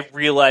I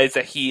realize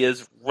that he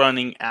is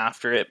running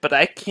after it, but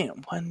I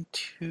can't. 1,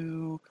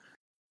 2.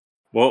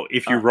 Well,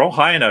 if you roll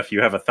high enough,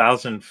 you have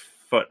 1,000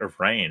 foot of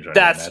range on your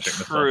That's magic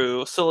missile.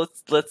 true. So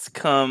let's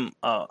come.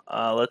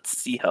 Let's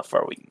see how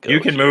far we can go.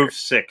 You can here. move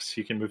 6.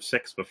 You can move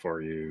 6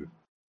 before you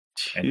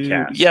and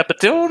cast. Yeah, but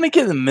don't want to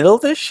get in the middle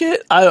of this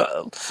shit.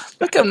 I'm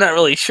not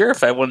really sure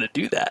if I want to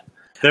do that.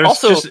 There's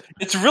Also, just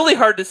it's really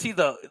hard to see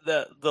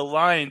the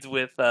lines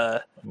with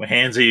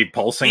handsy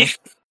pulsing.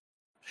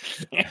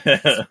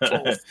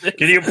 Pulse.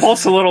 Can you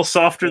pulse a little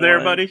softer there,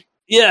 buddy?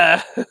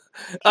 Yeah,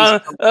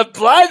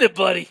 blinded,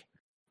 buddy.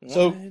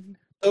 So- One.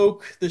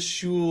 Soak the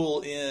shul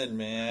in,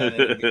 man.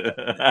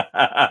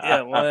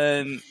 Yeah,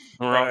 one.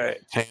 All right.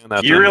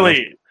 You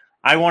really,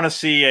 I want to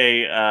see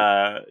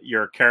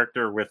your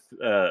character with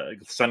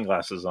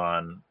sunglasses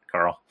on,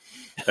 Carl.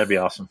 That'd be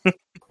awesome.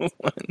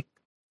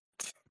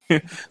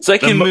 So I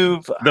can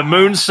move. The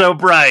moon's so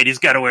bright, he's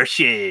got to wear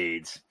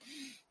shades.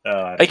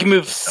 I can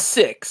move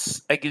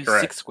 6. I can do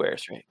Correct. 6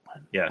 squares, right?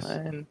 Yes.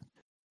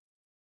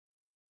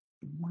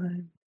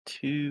 1,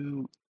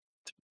 2,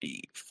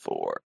 3,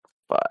 4,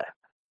 5,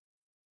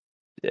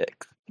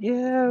 6.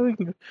 Yeah, we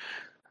can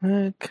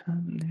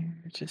come there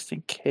just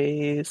in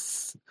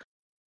case.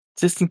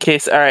 Just in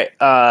case. All right.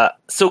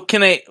 So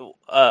can I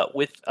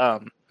with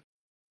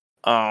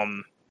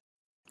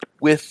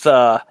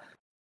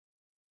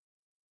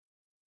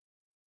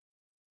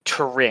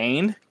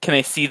terrain? Can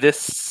I see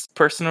this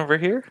person over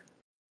here?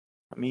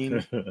 I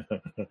mean,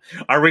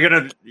 are we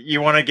gonna?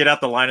 You want to get out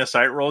the line of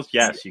sight rolls?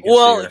 Yes. You can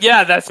well, see her.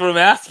 yeah, that's what I'm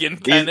asking.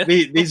 Kinda.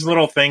 These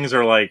little things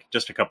are like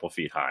just a couple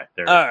feet high.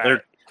 They're All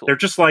right, cool. they're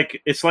just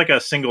like it's like a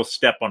single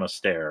step on a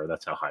stair.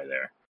 That's how high they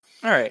are.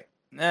 All right.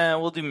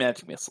 We'll do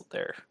magic missile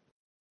there.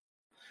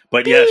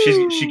 But yeah,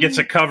 she gets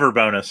a cover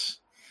bonus.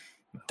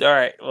 All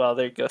right. Well,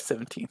 there you go.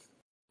 17.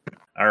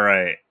 All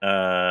right.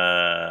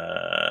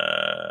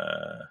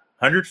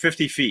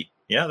 150 feet.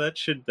 Yeah,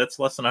 that's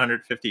less than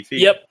 150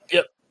 feet. Yep.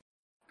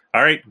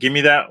 All right, give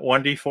me that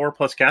 1d4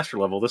 plus caster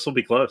level. This will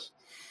be close.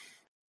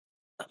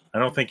 I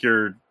don't think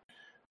you're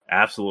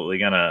absolutely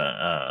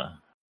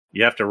gonna.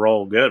 You have to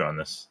roll good on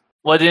this.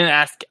 Well, I didn't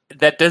ask.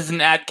 That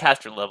doesn't add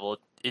caster level.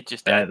 It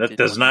just That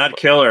does not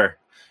kill her.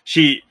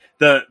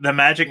 The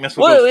magic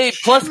missile. Wait,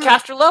 plus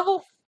caster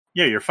level?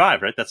 Yeah, you're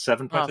 5, right? That's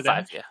 7 points of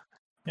damage. 5, yeah.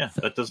 Yeah,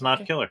 that does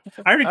not kill her.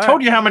 Okay. I already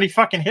told you how many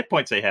fucking hit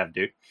points they have,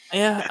 dude.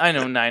 Yeah, I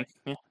know 9.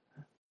 Yeah.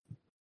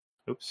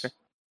 Oops.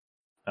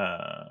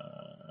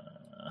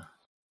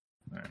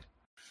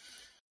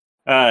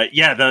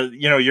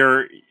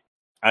 You're.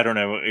 I don't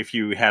know if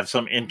you have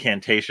some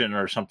incantation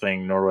or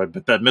something, Norwood,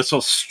 but the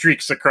missile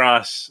streaks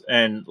across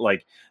and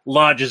like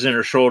lodges in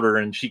her shoulder,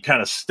 and she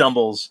kind of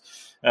stumbles,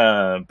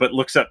 but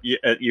looks up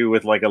at you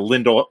with like a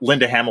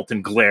Linda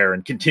Hamilton glare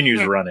and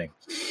continues running.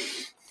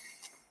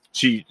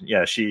 She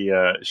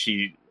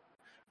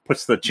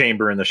puts the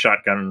chamber in the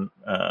shotgun,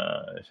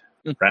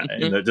 in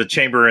the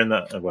chamber in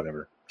the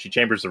whatever. She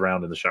chambers the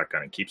round in the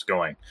shotgun and keeps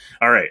going.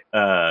 All right.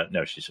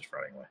 No, she's just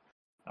running away.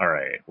 All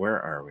right.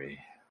 Where are we?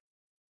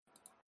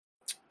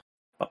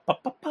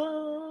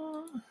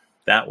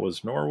 That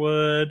was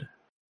Norwood.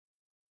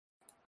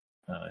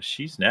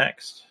 She's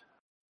next.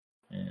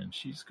 And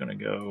she's going to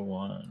go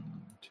 1,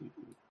 2,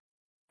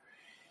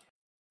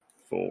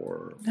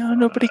 4. No, 5,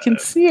 nobody can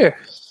see her.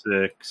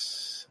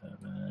 6,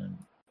 7,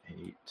 8,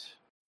 9,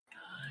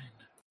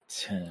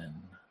 10,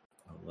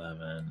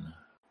 11,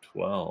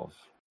 12.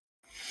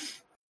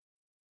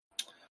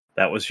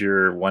 That was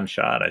your one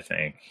shot, I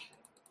think.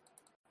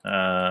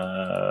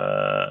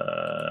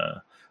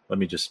 Let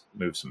me just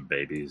move some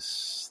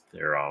babies.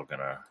 They're all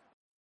gonna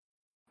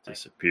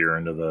disappear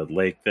into the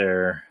lake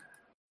there.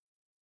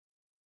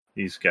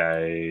 These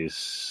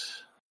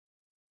guys.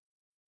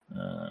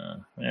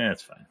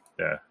 It's fine.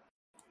 Yeah.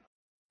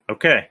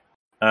 Okay.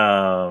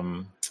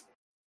 I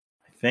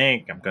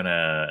think I'm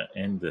gonna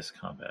end this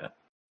combat.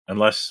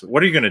 Unless,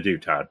 what are you gonna do,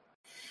 Todd?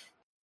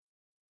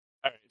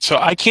 All right, so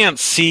I can't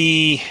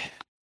see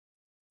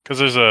because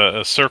there's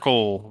a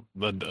circle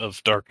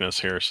of darkness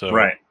here. So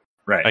Right.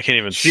 I can't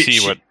even see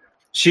what.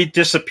 She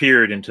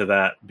disappeared into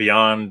that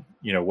beyond,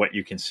 what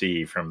you can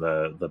see from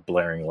the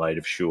blaring light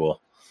of Shul.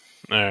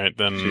 All right,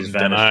 then vanished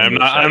I'm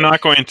into the not shadows.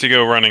 going to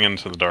go running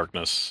into the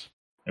darkness.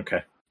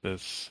 Okay.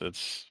 It's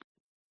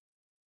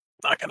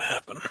not going to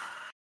happen.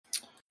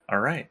 All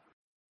right.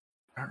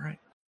 All right.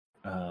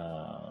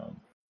 All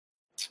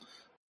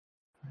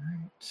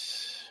right.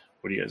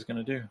 What are you guys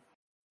gonna do?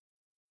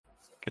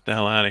 Get the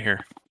hell out of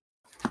here.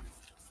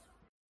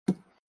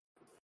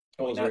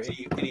 Oh, is there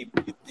any?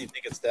 Do you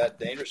think it's that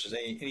dangerous? Is there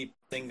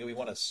anything that we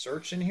want to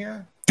search in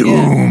here?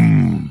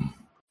 Doom.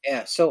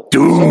 Yeah. So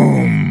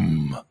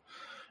Doom.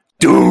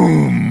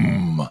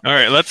 Doom. All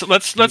right,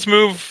 let's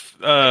move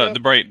the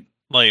bright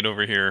light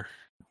over here.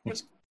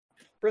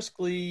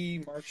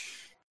 Briskly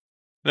march.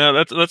 Now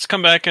let's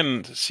come back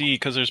and see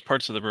because there's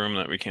parts of the room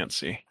that we can't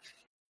see,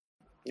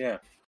 yeah.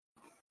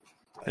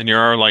 and you're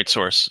our light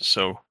source.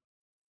 So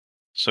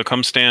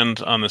come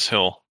stand on this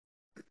hill.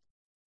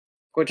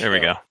 Which There we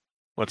go.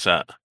 What's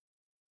that?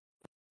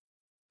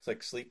 It's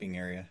like sleeping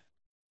area.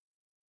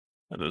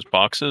 Are those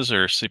boxes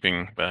or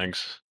sleeping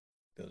bags?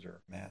 Those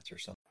are mats or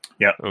something.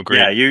 Yeah. Oh, great.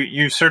 Yeah,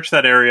 you search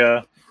that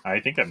area.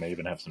 I think I may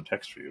even have some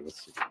text for you.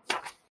 Let's see.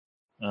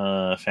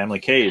 Family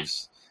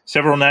caves.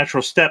 Several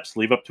natural steps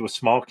lead up to a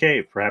small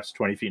cave, perhaps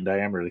 20 feet in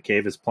diameter. The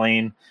cave is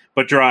plain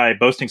but dry,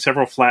 boasting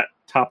several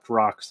flat-topped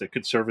rocks that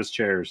could serve as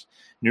chairs.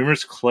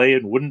 Numerous clay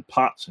and wooden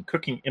pots and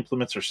cooking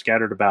implements are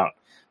scattered about.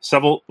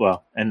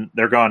 And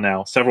they're gone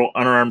now. Several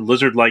unarmed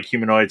lizard-like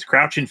humanoids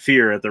crouch in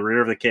fear at the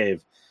rear of the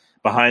cave.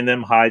 Behind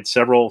them hide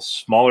several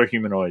smaller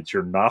humanoids.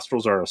 Your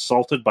nostrils are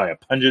assaulted by a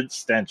pungent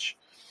stench.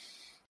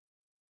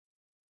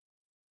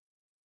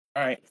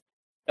 All right.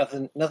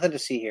 Nothing to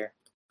see here.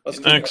 Let's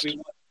And go. Next.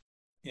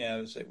 Yeah, I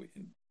would say we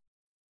can.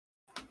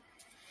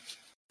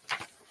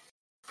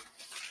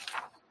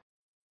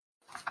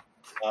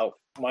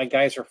 My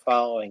guys are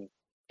following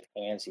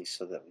Pansy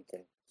so that we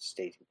can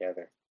stay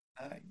together.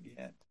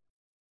 Yeah.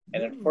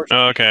 And Oh,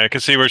 unfortunately, okay. I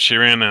can see where she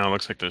ran now.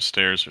 Looks like there's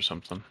stairs or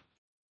something.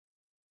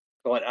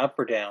 going up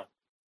or down?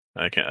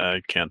 I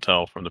can't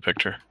tell from the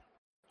picture.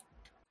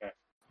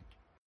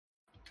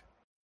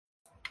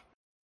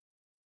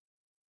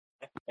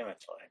 Damn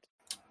it, fine.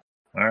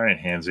 All right,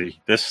 Hansy.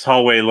 This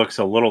hallway looks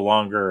a little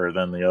longer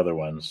than the other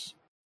ones.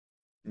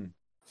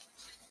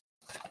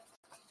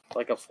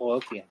 Like a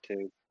fallopian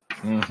tube.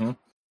 Mm-hmm.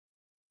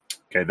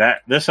 Okay,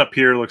 this up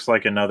here looks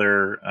like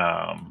another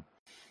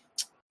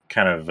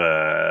kind of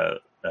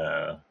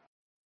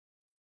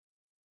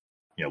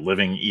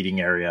living,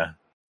 eating area.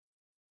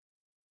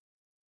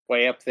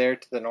 Way up there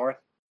to the north.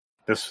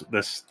 This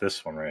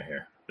one right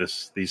here.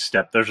 These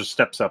steps. There's a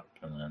steps up,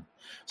 and then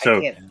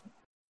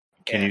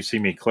can you see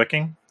me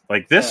clicking?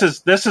 Like this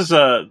is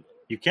a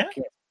you can't.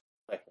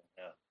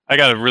 I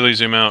gotta really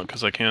zoom out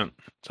because I can't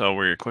tell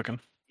where you're clicking.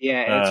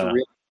 Yeah, and it's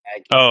really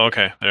aggy. Oh,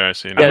 okay. There, I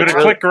see. Now. I'm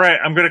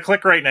gonna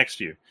click right next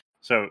to you.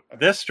 So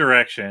this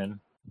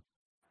direction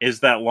is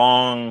that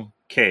long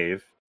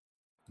cave.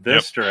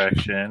 This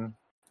direction,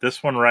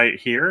 this one right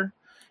here,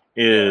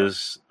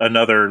 is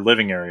another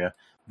living area.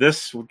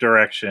 This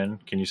direction,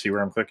 can you see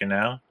where I'm clicking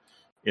now?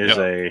 Is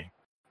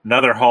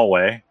another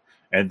hallway,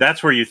 and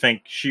that's where you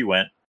think she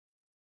went.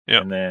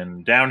 Yep. And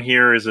then down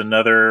here is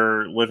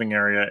another living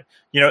area.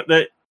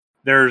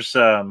 There's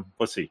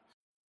let's see.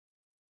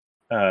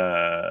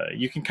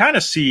 You can kind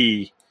of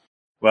see.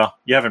 Well,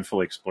 you haven't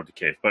fully explored the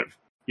cave, but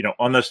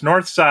on this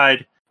north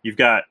side, you've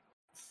got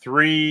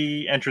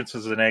 3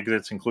 entrances and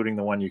exits, including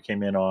the one you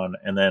came in on,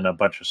 and then a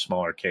bunch of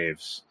smaller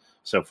caves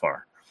so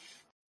far.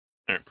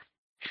 All right.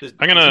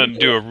 I'm gonna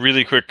do a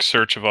really quick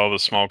search of all the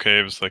small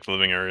caves, like the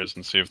living areas,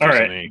 and see if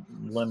there's any.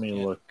 Let me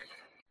look.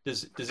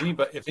 Does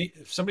anybody,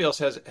 if somebody else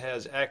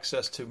has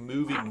access to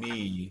moving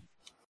me,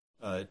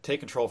 take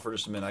control for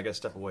just a minute. I got to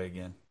step away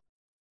again.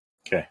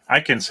 Okay,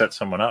 I can set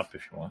someone up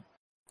if you want.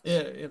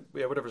 Yeah,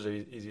 whatever's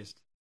easiest.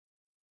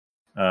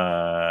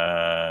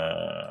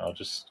 I'll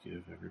just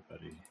give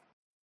everybody.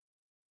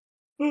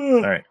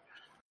 All right,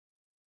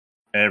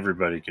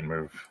 everybody can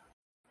move.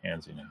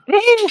 Hansy now.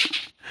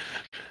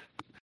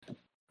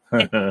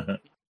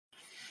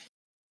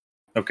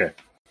 Okay.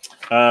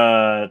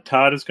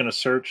 Todd is going to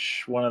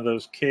search one of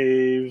those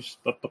caves.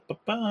 Oh,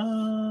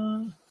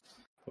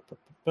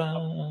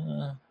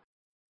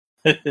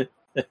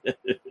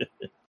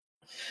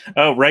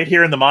 right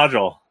here in the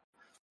module.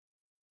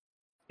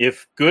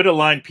 If good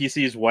aligned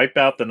PCs wipe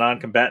out the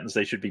non-combatants,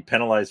 they should be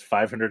penalized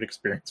 500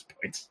 experience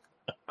points.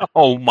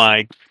 Oh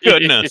my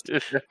goodness!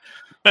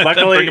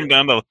 Luckily, bring him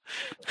down to.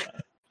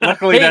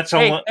 Luckily, that's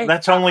only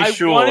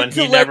Shul, and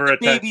he never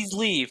attacked. Babies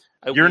leave.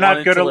 You're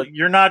not good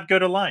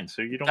aligned,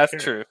 so you don't. That's care.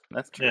 true.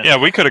 That's true. Yeah. Yeah,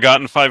 we could have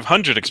gotten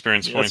 500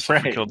 experience points if we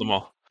right. killed them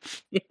all.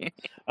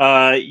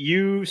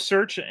 You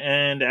search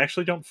and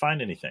actually don't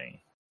find anything.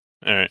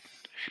 All right.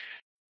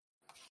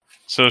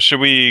 So should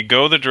we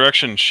go the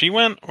direction she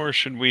went, or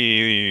should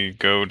we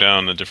go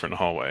down a different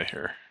hallway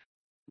here?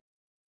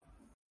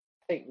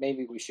 I think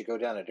maybe we should go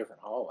down a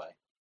different hallway.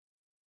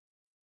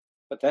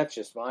 But that's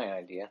just my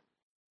idea.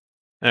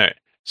 All right.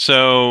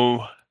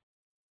 So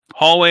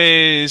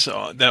hallways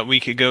that we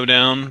could go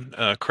down,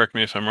 correct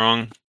me if I'm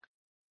wrong,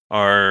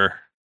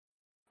 are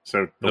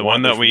so the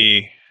one that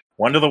we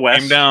one to the west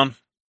came down.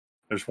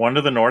 There's one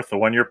to the north, the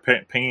one you're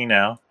pinging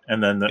now,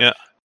 and then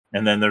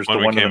and then there's the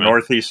one to the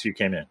northeast you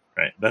came in.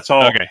 Right. That's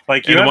all. Okay.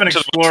 Like you haven't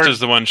explored. Is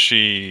the one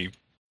she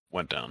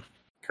went down.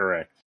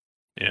 Correct.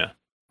 Yeah.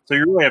 So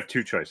you really have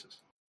 2 choices,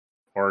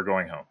 or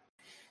going home.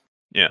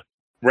 Yeah.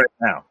 Right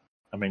now.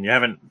 I mean, you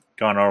haven't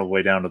gone all the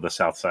way down to the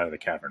south side of the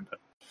cavern, but.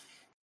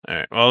 All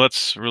right. Well,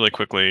 let's really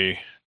quickly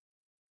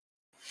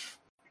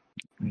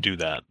do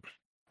that.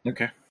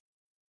 Okay.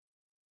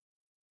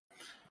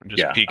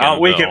 Just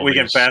we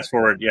can fast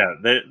forward. Yeah,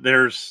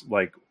 there's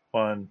like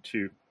 1,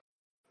 2,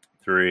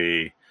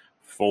 3,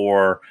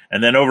 4,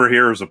 and then over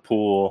here is a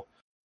pool.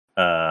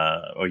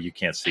 You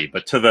can't see,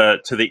 but to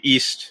the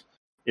east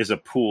is a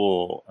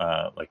pool.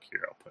 Like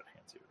here, I'll put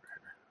Hansy over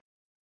here.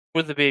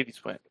 Where the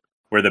babies went.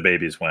 Where the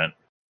babies went.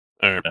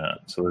 All right.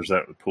 So there's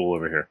that pool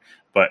over here.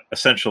 But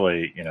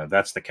essentially,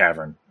 that's the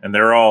cavern, and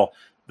they're all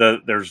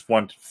there's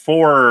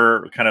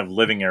 4 kind of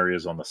living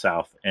areas on the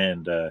south,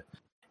 and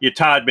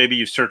Todd, maybe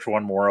you search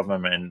one more of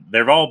them, and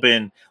they've all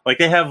been like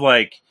they have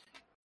like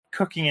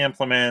cooking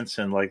implements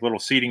and like little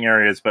seating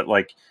areas, but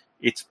like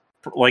it's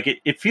like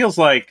it feels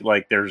like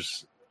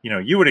there's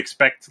you would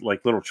expect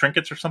like little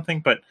trinkets or something,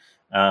 but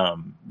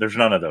there's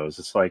none of those.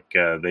 It's like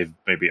they've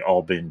maybe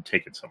all been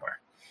taken somewhere,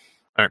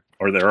 All right.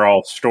 or they're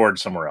all stored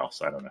somewhere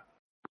else. I don't know.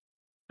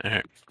 All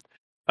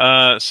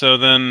right. So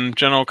then,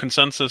 general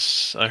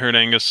consensus. I heard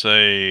Angus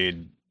say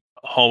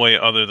hallway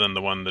other than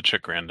the one the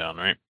chick ran down,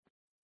 right?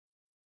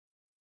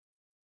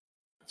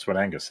 That's what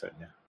Angus said.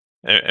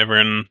 Yeah.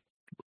 Everyone,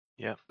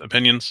 Yeah.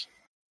 opinions?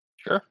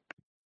 Sure.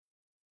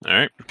 All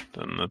right.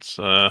 Then let's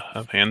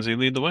have Hansy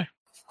lead the way.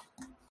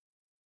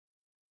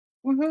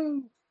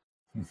 Woohoo!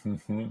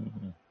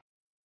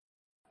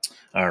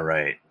 All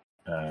right.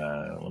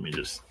 Let me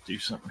just do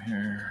something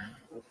here.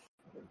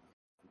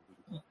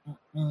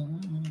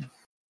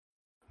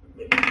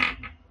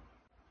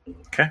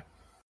 Okay.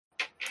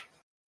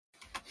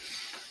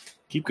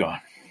 Keep going.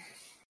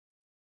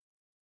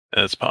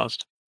 It's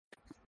paused.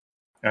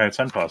 All right, it's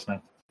unpaused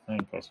now. I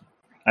unpaused it.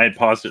 I had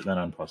paused it, then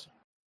unpaused it.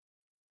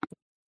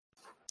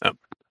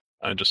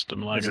 I just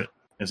am lagging.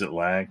 Is it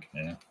lag?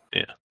 Yeah.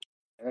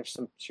 There's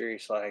some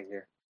serious lag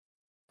here.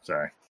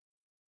 Sorry.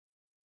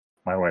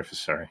 My wife is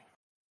sorry.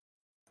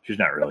 She's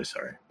not really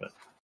sorry, but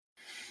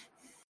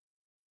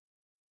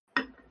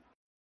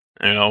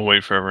And I'll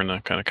wait for everyone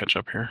to kind of catch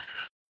up here.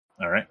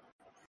 all right.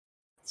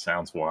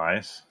 Sounds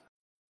wise.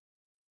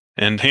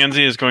 And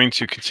Hansy is going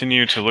to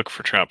continue to look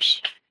for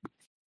traps,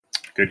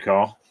 Good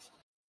call.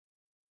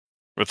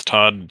 with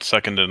Todd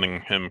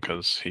seconding him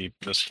because he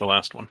missed the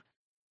last one.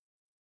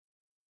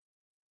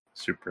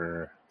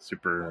 Super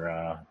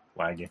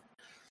laggy.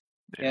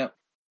 Yeah.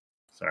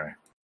 Sorry.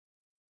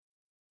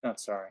 Not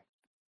sorry.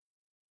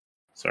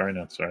 Sorry,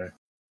 not sorry.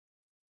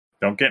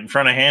 Don't get in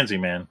front of Hansy,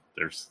 man.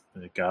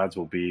 The gods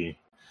will be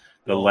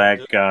the Well,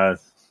 lag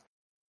gods.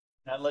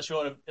 Not unless you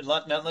want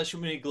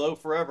me to glow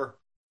forever.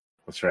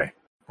 That's right.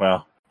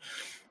 Well,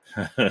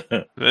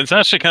 It's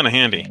actually kind of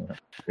handy.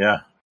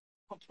 yeah.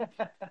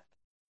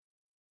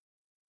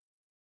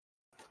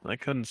 I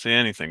couldn't see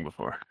anything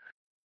before.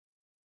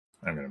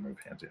 I'm gonna move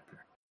Hansy up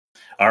here.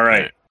 All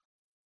right.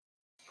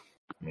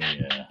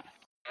 Yeah.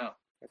 Oh.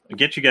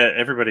 Get you guys,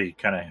 everybody,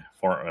 kind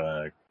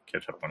of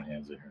catch up on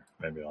Hansy here.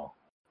 Maybe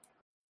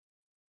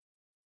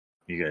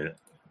you guys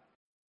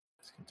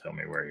can tell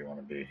me where you want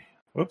to be.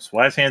 Whoops!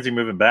 Why is Hansy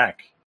moving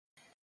back?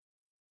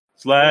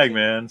 Slag,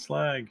 man,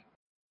 slag.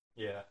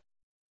 Yeah.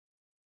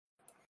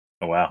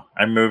 Oh wow!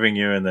 I'm moving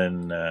you, and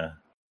then No.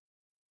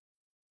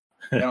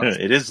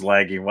 it is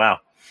laggy. Wow.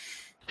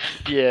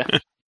 Yeah.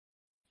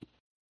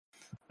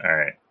 All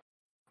right.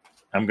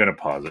 I'm gonna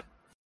pause it.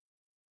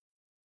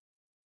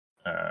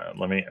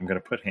 I'm gonna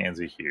put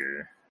Hansy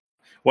here.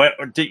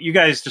 What did you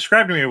guys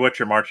describe to me what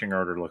your marching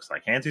order looks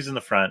like? Hansy's in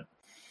the front.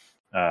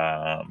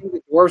 I think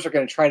the dwarves are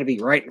going to try to be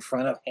right in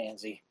front of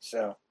Hansy.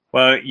 So,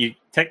 Well, you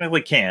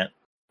technically can't.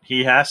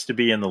 He has to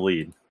be in the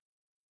lead.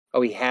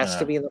 oh, he has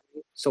to be in the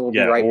lead. So we'll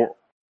Yeah, be right. or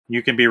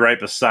you can be right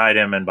beside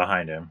him and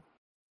behind him.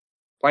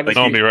 Why does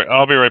like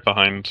I'll be right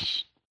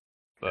behind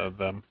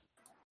them.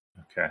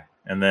 Okay,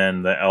 and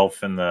then the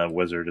elf and the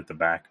wizard at the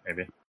back,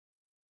 maybe.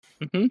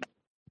 Mm-hmm.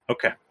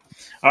 Okay,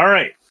 all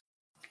right.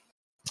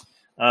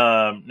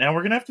 Now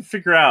we're gonna have to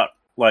figure out,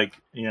 I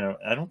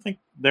don't think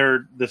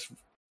this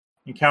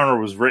encounter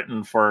was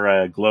written for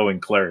a glowing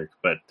cleric,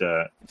 but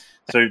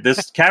so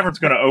this cavern's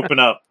going to open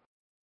up,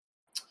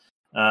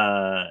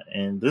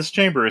 and this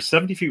chamber is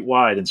 70 feet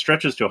wide and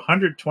stretches to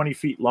 120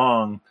 feet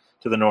long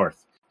to the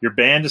north. Your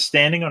band is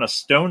standing on a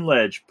stone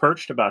ledge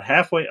perched about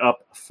halfway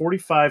up a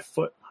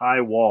 45-foot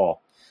high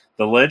wall.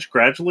 The ledge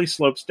gradually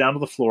slopes down to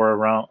the floor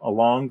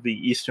along the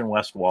east and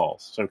west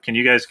walls. So can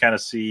you guys kind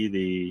of see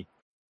the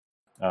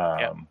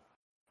I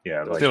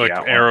like see the like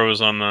outline?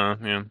 arrows on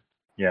the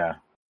Yeah,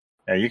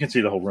 you can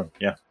see the whole room.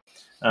 Yeah.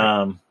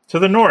 To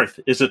the north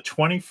is a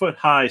 20-foot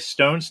high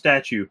stone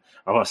statue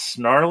of a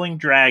snarling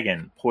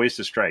dragon poised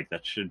to strike.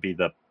 That should be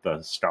the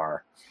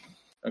star.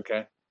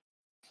 Okay.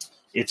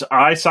 Its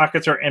eye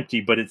sockets are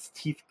empty, but its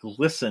teeth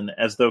glisten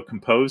as though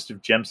composed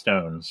of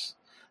gemstones.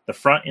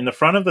 In the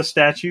front of the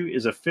statue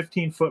is a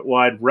 15-foot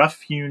wide,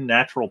 rough-hewn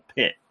natural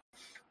pit.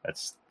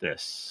 That's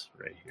this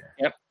right here.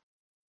 Yep.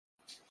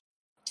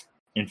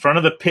 In front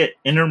of the pit,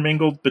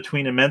 intermingled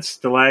between immense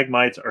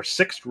stalagmites, are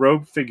 6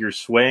 robed figures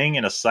swaying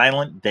in a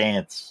silent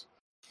dance.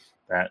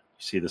 You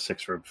see the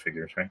 6 robed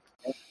figures, right?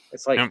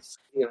 It's like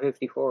Yep.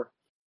 54.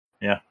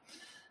 Yeah.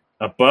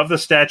 Above the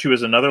statue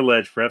is another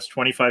ledge, perhaps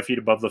 25 feet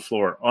above the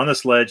floor. On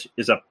this ledge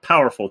is a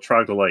powerful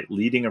troglodyte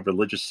leading a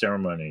religious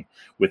ceremony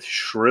with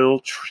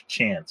shrill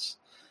chants.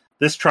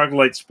 This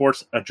troglodyte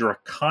sports a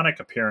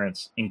draconic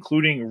appearance,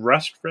 including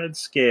rust-red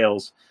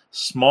scales,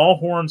 small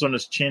horns on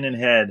his chin and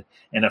head,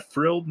 and a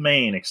frilled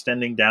mane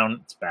extending down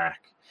its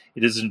back.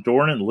 It is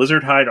adorned in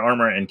lizard hide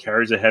armor and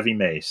carries a heavy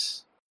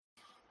mace.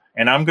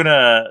 And I'm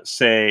gonna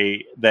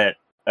say that.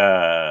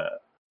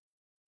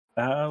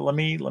 Let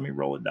me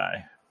roll a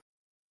die.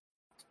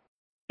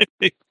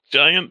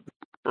 giant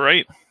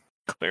bright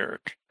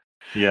cleric.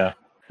 Yeah.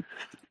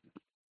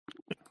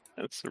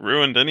 It's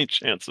ruined any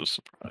chance of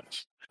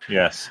surprise.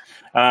 Yes.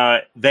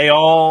 They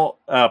all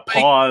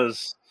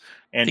pause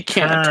and They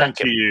can't turn attack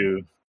to him.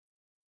 you.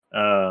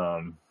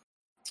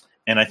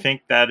 And I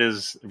think that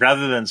is,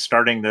 rather than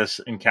starting this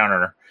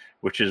encounter,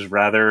 which is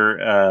rather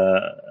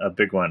a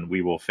big one,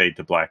 we will fade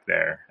to black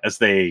there as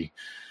they,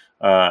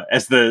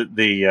 as the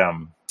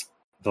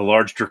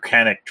large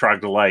draconic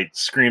troglodyte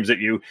screams at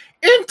you,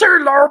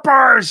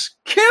 "Interlopers,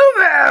 kill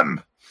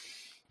them!"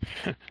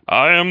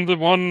 I am the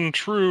one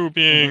true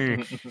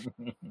being.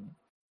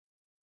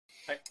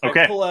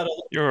 Okay. I pull out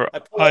Your I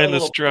pull out a eyeless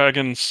little-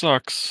 dragon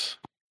sucks.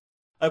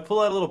 a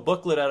little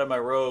booklet out of my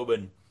robe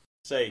and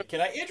say, "Can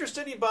I interest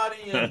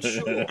anybody in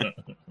Shul?"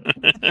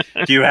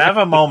 Do you have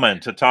a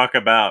moment to talk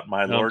about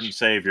my No. Lord and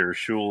Savior,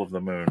 Shul of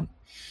the Moon?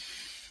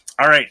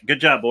 All right, good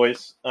job,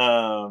 boys.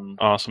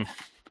 Awesome.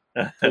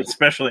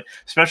 Especially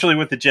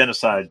with the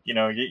genocide. You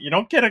know, you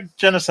don't get a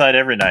genocide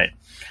every night.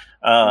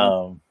 I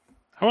Although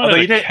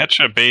wanted you to did- catch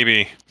a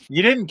baby.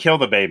 You didn't kill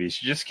the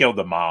babies; you just killed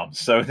the moms,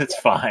 so it's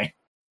fine.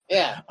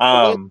 Yeah.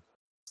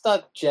 It's not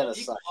Equal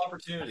genocide.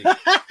 opportunity.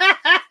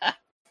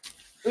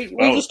 We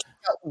Well- just took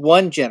out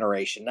one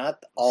generation,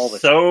 not all the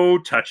So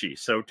touchy.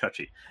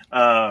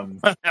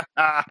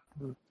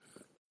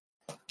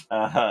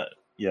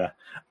 Yeah.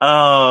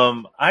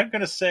 I'm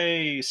gonna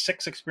say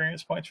 6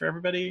 experience points for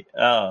everybody.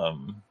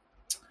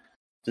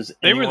 Does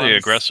They were the anyone-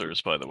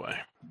 aggressors, by the way.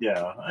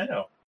 Yeah, I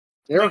know.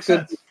 They're Makes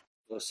good sense. on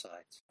both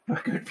sides.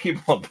 Good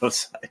people on both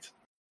sides.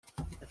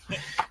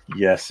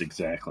 Yes,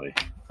 exactly.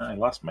 I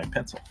lost my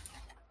pencil.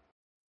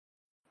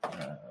 I'll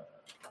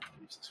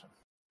use this one.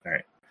 All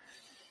right.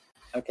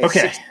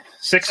 Okay.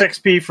 6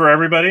 XP for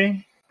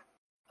everybody.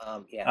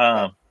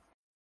 Yeah.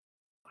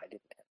 I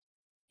didn't.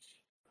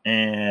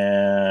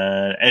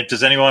 And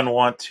does anyone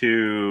want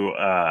to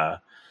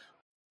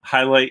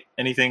highlight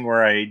anything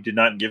where I did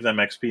not give them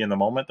XP in the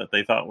moment that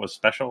they thought was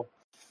special?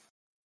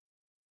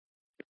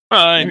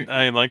 Well,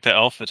 I like the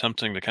elf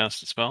attempting to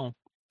cast a spell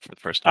for the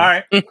first All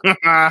time.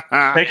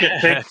 right, take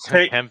it. That's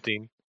Take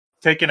tempting.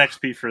 take an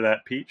XP for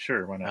that, Pete.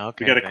 Sure, why not?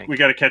 Okay, we thanks.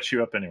 got to catch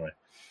you up anyway.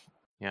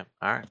 Yeah.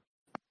 All right.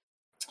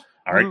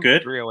 All right,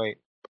 good. 308.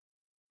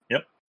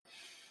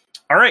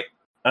 All right.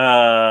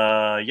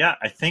 Yeah,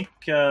 I think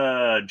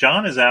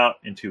John is out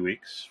in 2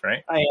 weeks,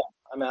 right?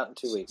 I'm out in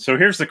 2 weeks. So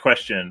here's the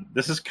question.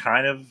 This is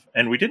kind of,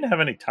 and we didn't have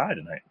any tie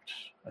tonight, which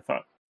I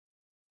thought.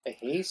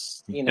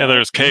 He's, Yeah,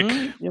 there's cake.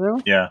 You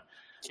know, Yeah.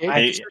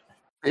 I-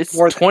 it's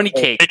More than 20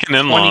 cake. cake. Cake and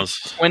in-laws.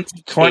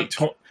 20 cake.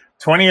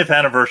 20th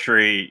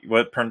anniversary,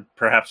 what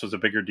perhaps was a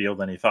bigger deal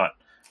than he thought.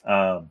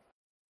 Yeah.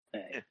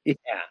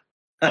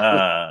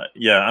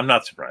 Yeah, I'm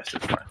not surprised.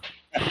 It's fine.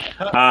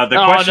 The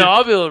Oh question, no,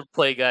 I'll be able to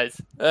play, guys.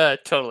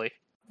 Totally.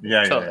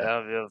 yeah, Totally, yeah.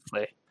 I'll be able to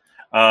play.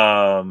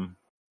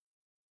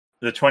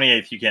 The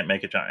 28th, you can't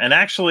make it, John. And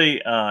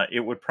actually, it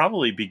would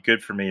probably be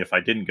good for me if I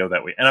didn't go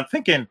that way. And I'm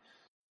thinking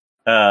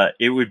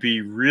it would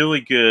be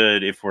really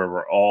good if we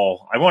were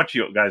all. I want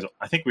you guys.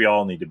 I think we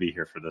all need to be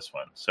here for this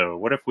one. So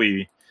what if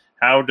we?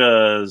 How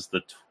does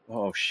the?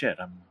 Oh shit!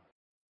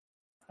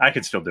 I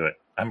can still do it.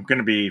 I'm going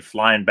to be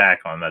flying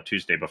back on the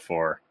Tuesday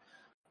before,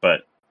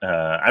 but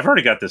I've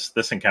already got this.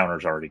 This encounter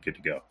is already good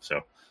to go.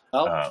 So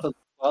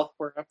Well,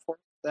 we're up for it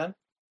then.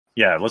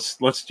 yeah,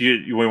 let's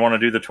do. We want to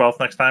do the 12th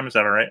next time. Is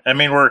that all right? I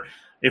mean,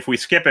 if we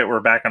skip it, we're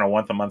back on a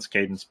once a month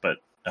cadence. But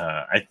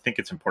I think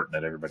it's important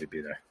that everybody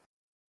be there.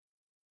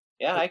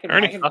 Yeah, I can.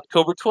 Ernie. I can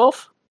October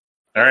 12th?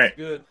 All right,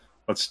 Good.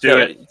 let's do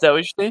it. Is that what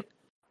you're saying?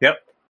 Yep.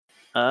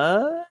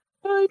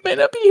 I might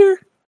not be here.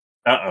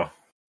 Uh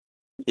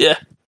Yeah,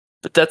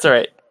 but that's all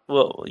right.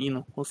 Well,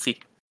 we'll see.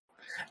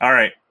 oh. All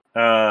right.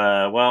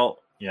 Well,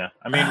 yeah.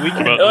 I mean, we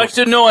can. But- Oh,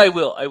 actually, no, I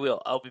will.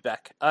 I'll be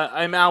back.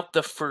 I'm out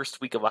the first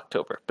week of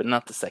October, but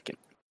not the second.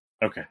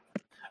 Okay.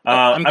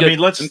 I'm I good. mean,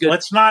 let's I'm good.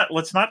 let's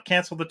not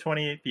cancel the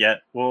 28th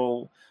yet.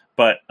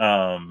 But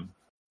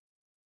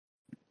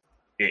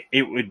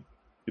it would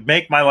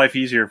make my life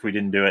easier if we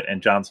didn't do it,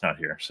 and John's not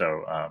here.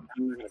 So, I'm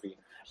not gonna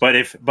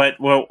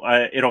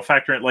be. it'll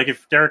factor in. Like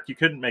if Derek, you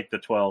couldn't make the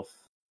 12th.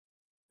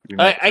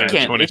 I Okay,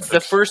 can't. 26. It's the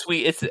first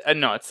week. It's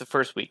the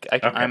first week.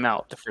 Okay. I'm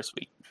out the first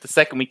week. The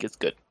second week is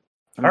good.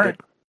 I'm All right.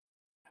 good.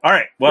 All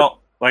right.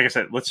 Well, like I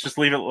said, let's just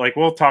leave it. Like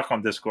we'll talk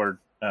on Discord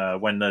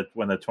when the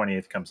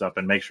 28th comes up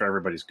and make sure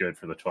everybody's good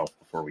for the 12th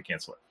before we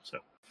cancel it. So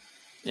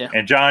Yeah.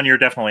 And John, you're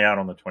definitely out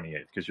on the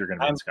 28th because you're going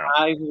to be in Scotland.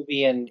 I will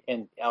be in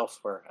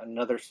elsewhere,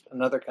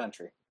 another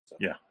country. So.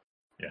 Yeah.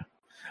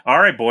 All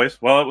right,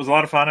 boys. Well, it was a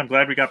lot of fun. I'm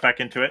glad we got back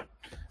into it.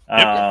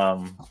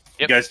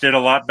 You guys did a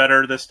lot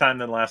better this time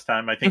than last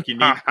time. I think you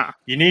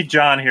need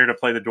John here to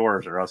play the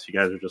doors, or else you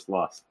guys are just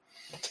lost.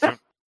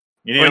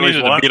 You need We at least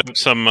needed to one. beat up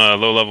some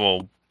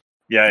low-level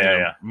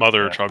Yeah.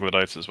 mother Yeah.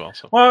 troglodytes as well.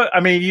 So Well, I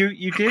mean,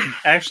 you did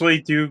actually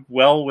do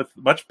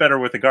much better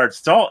with the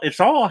guards. It's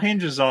all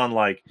hinges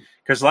on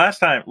because last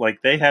time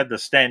they had the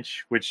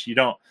stench, which you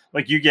don't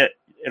you get.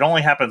 It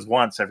only happens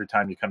once every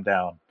time you come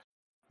down.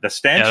 The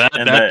stench,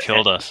 yeah, that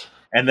killed us.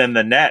 And then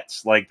the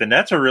nets, the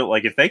nets are real.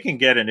 If they can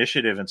get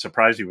initiative and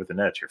surprise you with the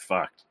nets, you're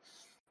fucked.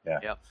 Yeah.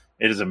 Yep.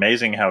 It is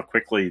amazing how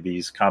quickly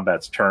these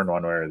combats turn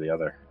one way or the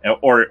other.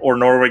 Or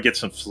Norway gets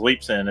some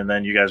sleeps in, and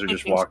then you guys are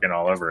just walking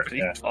all over it.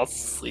 Yeah. Falls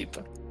asleep.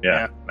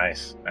 Yeah.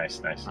 Nice.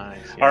 Nice. All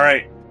Yeah.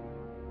 right.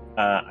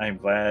 I'm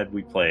glad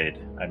we played.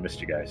 I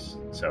missed you guys.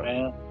 So,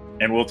 Yeah,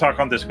 and we'll talk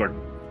on Discord.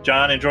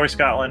 John, enjoy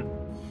Scotland.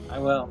 I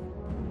will.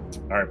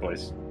 All right,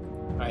 boys.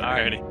 All right.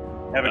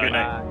 Alrighty. Have a good Bye.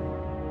 night. Bye.